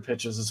 100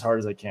 pitches as hard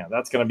as I can.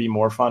 That's going to be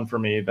more fun for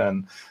me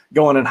than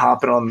going and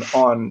hopping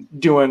on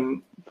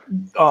doing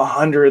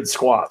 100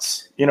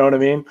 squats. You know what I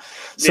mean?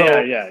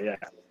 So yeah.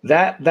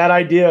 That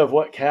idea of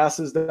what Cass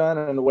has done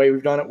and the way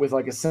we've done it with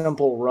a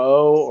simple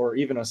row or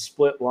even a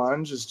split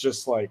lunge is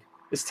just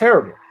it's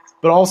terrible,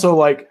 but also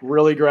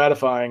really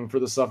gratifying for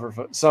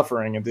the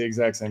suffering at the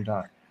exact same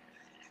time.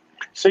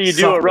 So you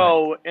do a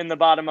row in the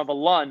bottom of a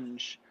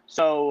lunge.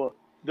 So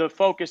the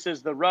focus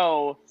is the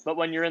row, but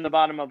when you're in the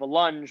bottom of a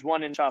lunge,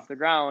 1 inch off the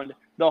ground,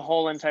 the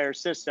whole entire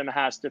system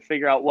has to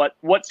figure out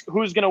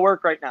who's going to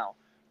work right now.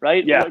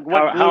 right? Yeah. Like,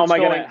 what How am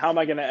glute's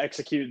I gonna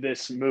execute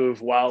this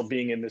move while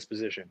being in this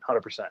position?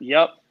 100%.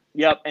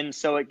 Yep. And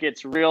so it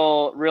gets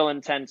real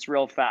intense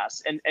real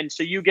fast. And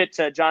so you get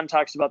to, John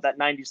talks about that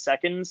 90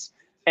 seconds.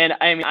 And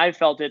I mean, I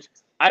felt it.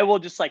 I will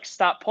just like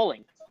stop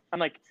pulling. I'm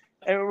like,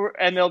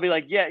 and they'll be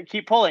like, yeah,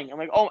 keep pulling. I'm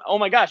like, oh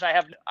my gosh,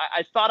 I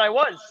thought I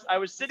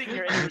was sitting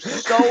here, and it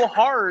was so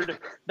hard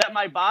that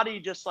my body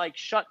just like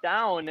shut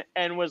down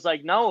and was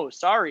like, no,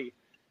 sorry.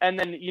 And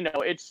then,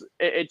 it's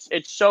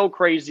so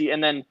crazy.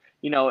 And then,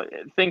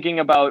 thinking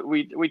about,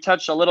 we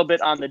touched a little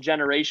bit on the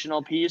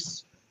generational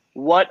piece.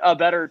 What a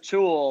better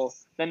tool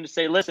than to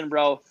say, listen,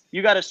 bro,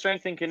 you got to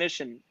strengthen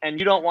condition, and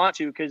you don't want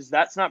to because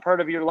that's not part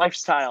of your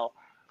lifestyle,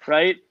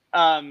 right?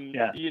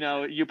 Yeah.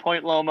 You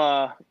Point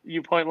Loma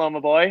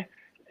boy.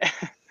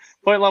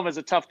 Point Loma is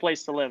a tough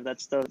place to live.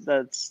 That's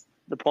the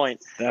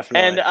point.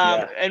 Definitely.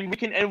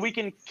 And we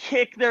can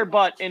kick their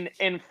butt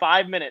in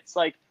 5 minutes.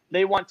 Like,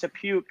 they want to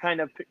puke,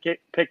 kind of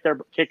kick their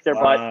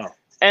butt,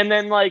 and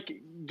then like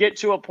get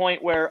to a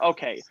point where,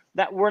 okay,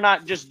 that we're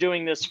not just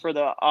doing this for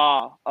the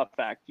awe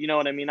effect. You know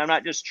what I mean? I'm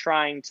not just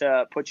trying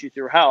to put you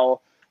through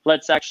hell.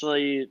 Let's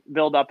actually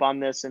build up on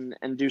this and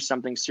do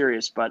something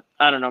serious. But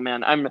I don't know,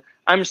 man.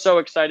 I'm so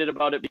excited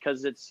about it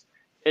because it's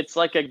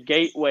like a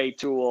gateway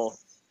tool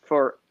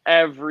for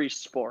every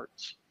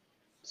sport.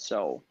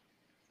 So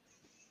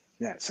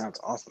yeah, it sounds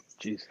awesome.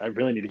 Jeez, I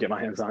really need to get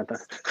my hands on it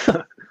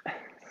then.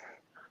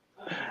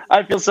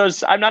 I feel so.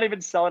 I'm not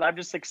even selling. I'm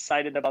just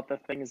excited about the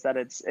things that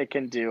it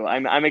can do.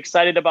 I'm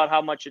excited about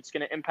how much it's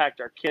going to impact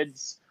our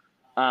kids.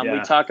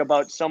 We talk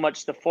about so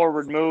much the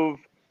forward move,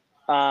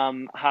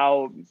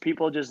 how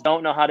people just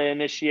don't know how to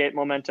initiate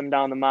momentum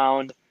down the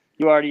mound.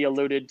 You already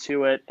alluded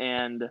to it,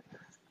 and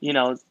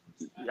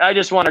I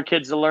just want our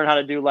kids to learn how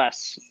to do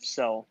less.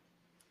 So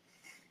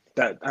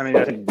I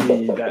think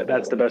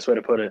that's the best way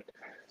to put it.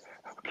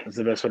 That's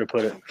the best way to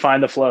put it.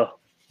 Find the flow.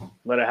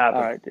 Let it happen.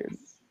 All right, dude.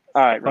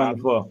 All right, Rob.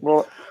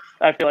 Well,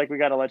 I feel like we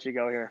got to let you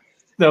go here.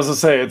 I was gonna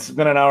say, it's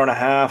been an hour and a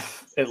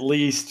half at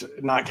least,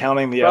 not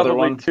counting the other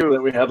one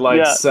that we had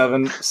like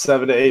 7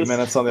 to 8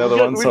 minutes on the other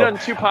one. We've done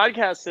 2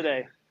 podcasts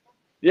today.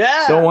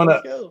 Yeah. Don't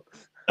want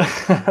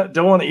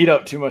to eat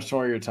up too much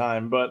more of your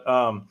time, but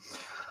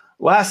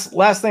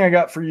last thing I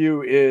got for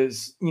you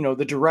is,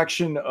 the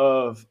direction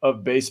of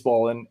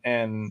baseball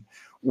and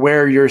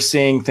where you're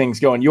seeing things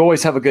going. You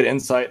always have a good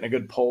insight and a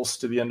good pulse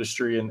to the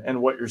industry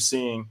and what you're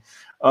seeing.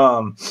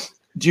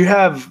 Do you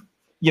have,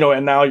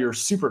 and now you're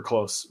super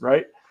close,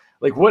 right?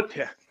 Like what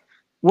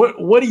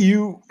do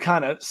you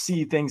kind of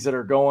see things that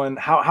are going,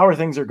 how are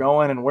things are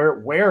going, and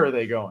where are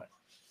they going?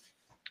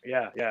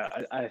 Yeah.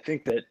 I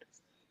think that,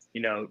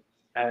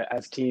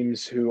 as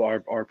teams who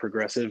are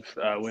progressive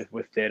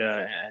with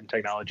data and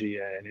technology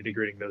and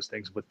integrating those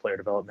things with player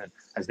development,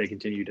 as they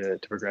continue to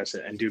progress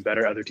it and do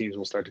better, other teams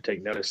will start to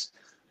take notice.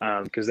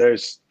 Because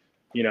there's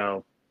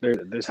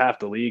half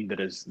the league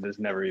that's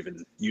never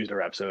even used a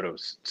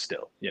Rapsodos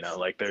still.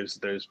 Like there's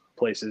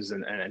places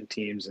and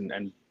teams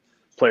and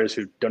players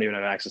who don't even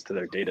have access to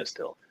their data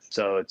still.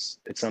 So it's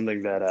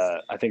something that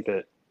I think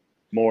that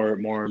more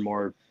and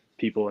more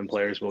people and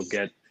players will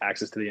get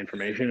access to the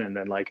information, and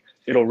then like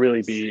it'll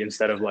really be,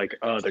 instead of like,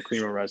 oh, the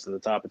cream will rise to the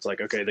top, it's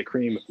like, okay, the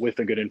cream with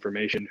the good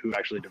information who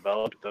actually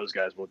developed, those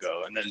guys will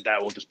go, and then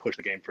that will just push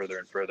the game further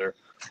and further.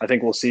 I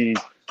think we'll see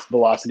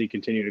velocity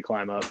continue to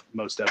climb up,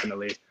 most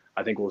definitely.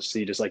 I think we'll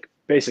see just like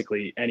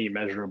basically any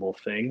measurable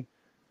thing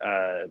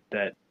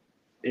that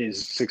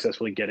is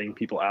successfully getting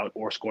people out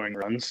or scoring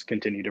runs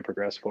continue to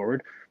progress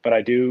forward. But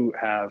I do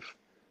have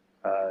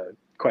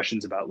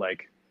questions about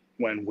like,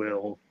 when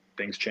will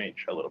things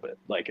change a little bit?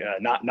 Like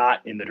not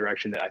in the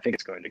direction that I think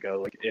it's going to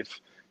go. Like if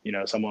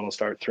someone will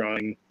start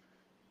throwing,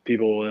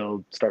 people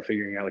will start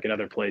figuring out like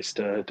another place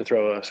to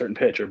throw a certain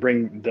pitch, or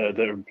bring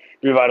the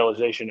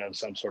revitalization of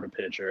some sort of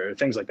pitch, or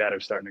things like that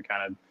are starting to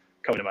kind of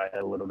come into my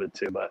head a little bit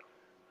too. But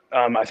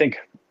I think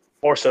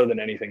more so than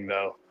anything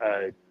though,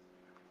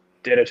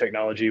 data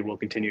technology will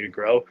continue to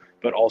grow,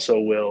 but also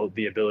will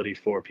the ability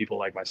for people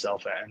like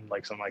myself and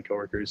like some of my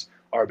coworkers,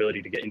 our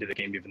ability to get into the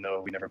game, even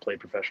though we never played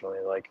professionally,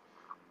 like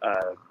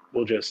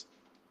will just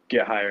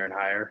get higher and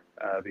higher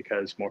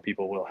because more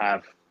people will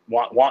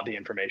want the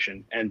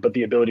information, but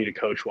the ability to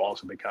coach will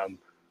also become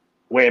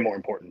way more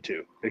important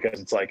too, because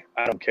it's like,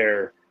 I don't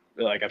care,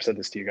 like I've said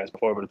this to you guys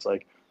before, but it's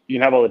like, you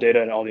can have all the data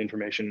and all the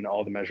information and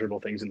all the measurable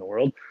things in the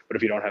world, but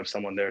if you don't have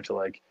someone there to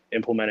like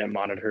implement it,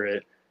 monitor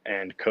it,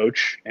 and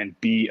coach and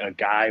be a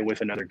guy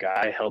with another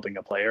guy, helping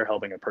a player,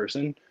 helping a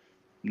person,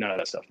 none of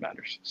that stuff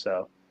matters.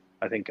 So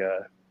I think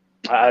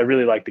I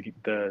really like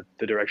the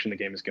direction the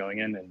game is going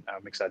in, and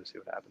I'm excited to see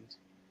what happens.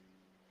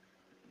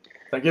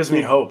 That gives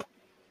me hope.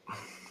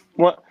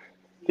 What,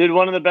 dude,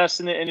 one of the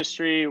best in the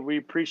industry. We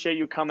appreciate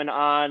you coming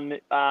on.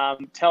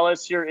 Tell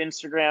us your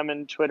Instagram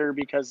and Twitter,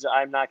 because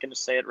I'm not going to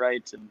say it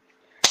right. And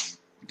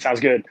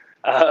sounds good.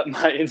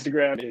 My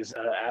Instagram is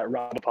at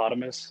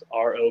Robopotamus,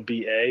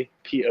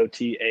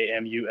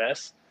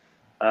 ROBAPOTAMUS.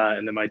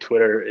 And then my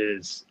Twitter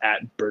is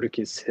at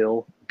Berticus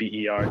Hill,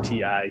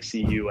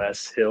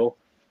 BERTICUS Hill.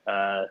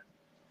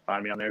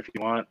 Find me on there if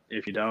you want.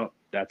 If you don't,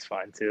 that's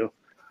fine too.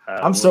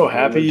 I'm so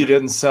happy you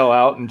didn't sell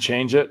out and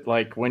change it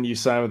like when you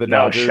signed with the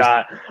No Dodgers.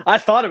 shot. I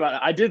thought about it.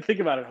 I did think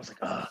about it. I was like,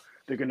 oh,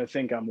 they're gonna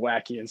think I'm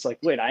wacky. And it's like,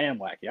 wait, I am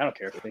wacky. I don't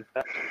care if they think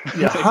that.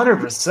 Yeah,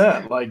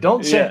 100%. Like,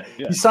 don't change.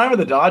 Yeah. You sign with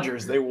the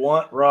Dodgers. They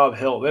want Rob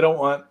Hill. They don't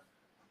want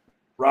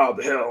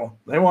Rob Hill.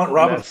 They want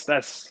Rob.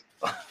 That's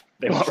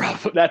they want Rob.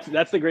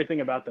 That's the great thing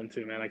about them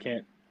too, man. I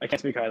can't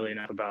speak highly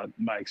enough about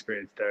my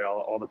experience there.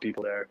 All the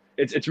people there.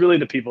 It's really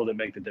the people that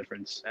make the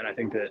difference. And I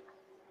think that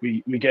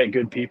we get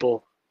good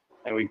people,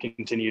 and we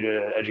continue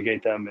to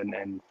educate them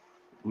and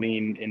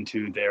lean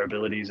into their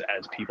abilities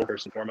as people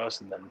first and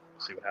foremost, and then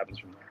see what happens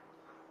from there.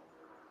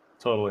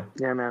 Totally.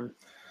 Yeah, man.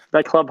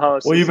 That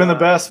clubhouse. Well, you've been the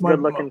best.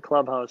 Good-looking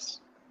clubhouse.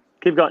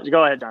 Keep going.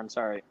 Go ahead, John.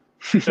 Sorry.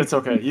 It's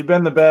okay. You've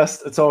been the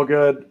best. It's all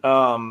good.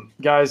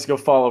 Guys, go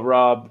follow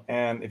Rob.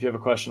 And if you have a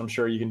question, I'm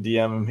sure you can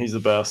DM him. He's the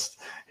best.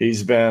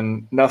 He's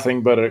been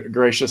nothing but a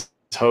gracious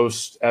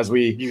host as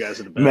You guys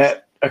are the best.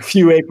 met a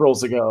few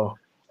Aprils ago,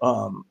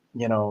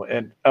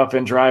 and up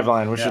in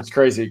Driveline, which is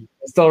crazy.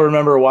 I still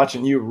remember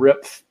watching you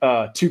rip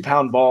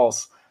 2-pound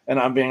balls, and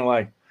I'm being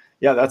like,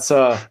 yeah, that's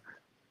a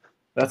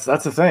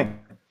thing,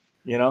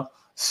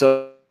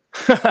 So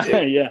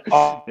yeah.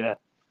 Oh,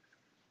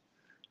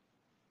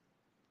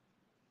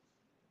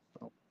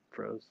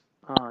 Froze.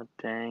 Oh,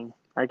 dang.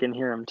 I can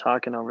hear him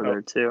talking over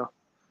there, too.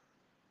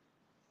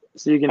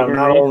 So you can hear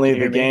not me? only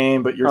the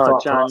game, but your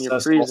thought John, you're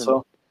process freezing.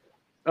 also.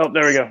 Oh,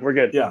 there we go. We're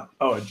good. Yeah.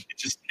 Oh, it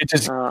just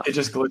glitched out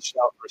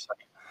for a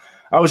second.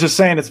 I was just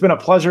saying, it's been a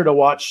pleasure to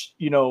watch,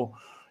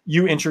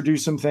 you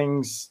introduce some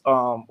things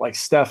like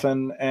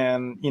Stefan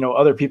and,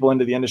 other people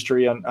into the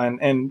industry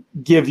and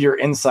give your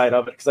insight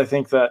of it. Because I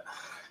think that,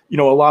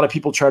 a lot of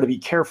people try to be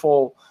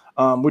careful,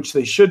 which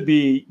they should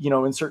be,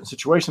 in certain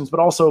situations, but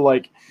also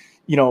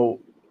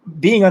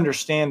being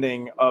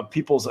understanding of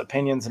people's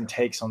opinions and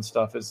takes on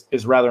stuff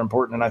is rather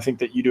important. And I think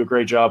that you do a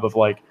great job of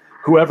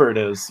whoever it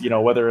is,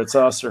 whether it's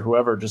us or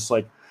whoever, just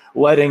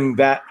letting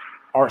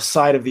our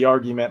side of the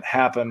argument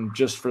happen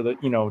just for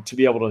to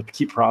be able to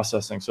keep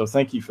processing. So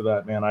thank you for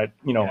that, man.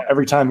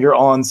 Every time you're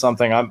on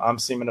something, I'm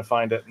seeming to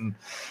find it and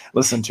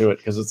listen to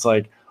it. Cause it's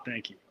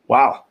thank you.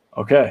 Wow.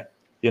 Okay.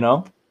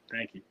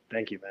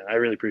 Thank you, man. I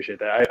really appreciate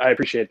that. I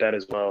appreciate that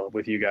as well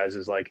with you guys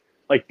is like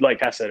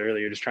Cass said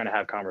earlier, just trying to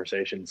have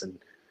conversations and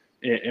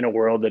in a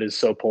world that is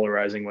so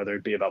polarizing, whether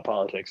it be about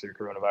politics or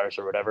coronavirus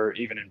or whatever,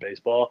 even in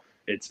baseball,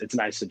 it's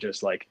nice to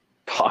just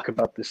talk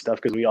about this stuff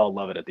because we all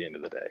love it at the end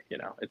of the day.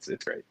 It's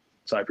great.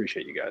 So I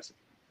appreciate you guys.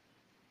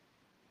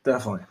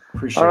 Definitely.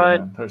 Appreciate all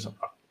right. it, man.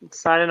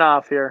 Signing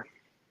off here.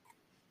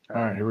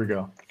 All right, here we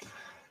go.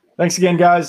 Thanks again, guys.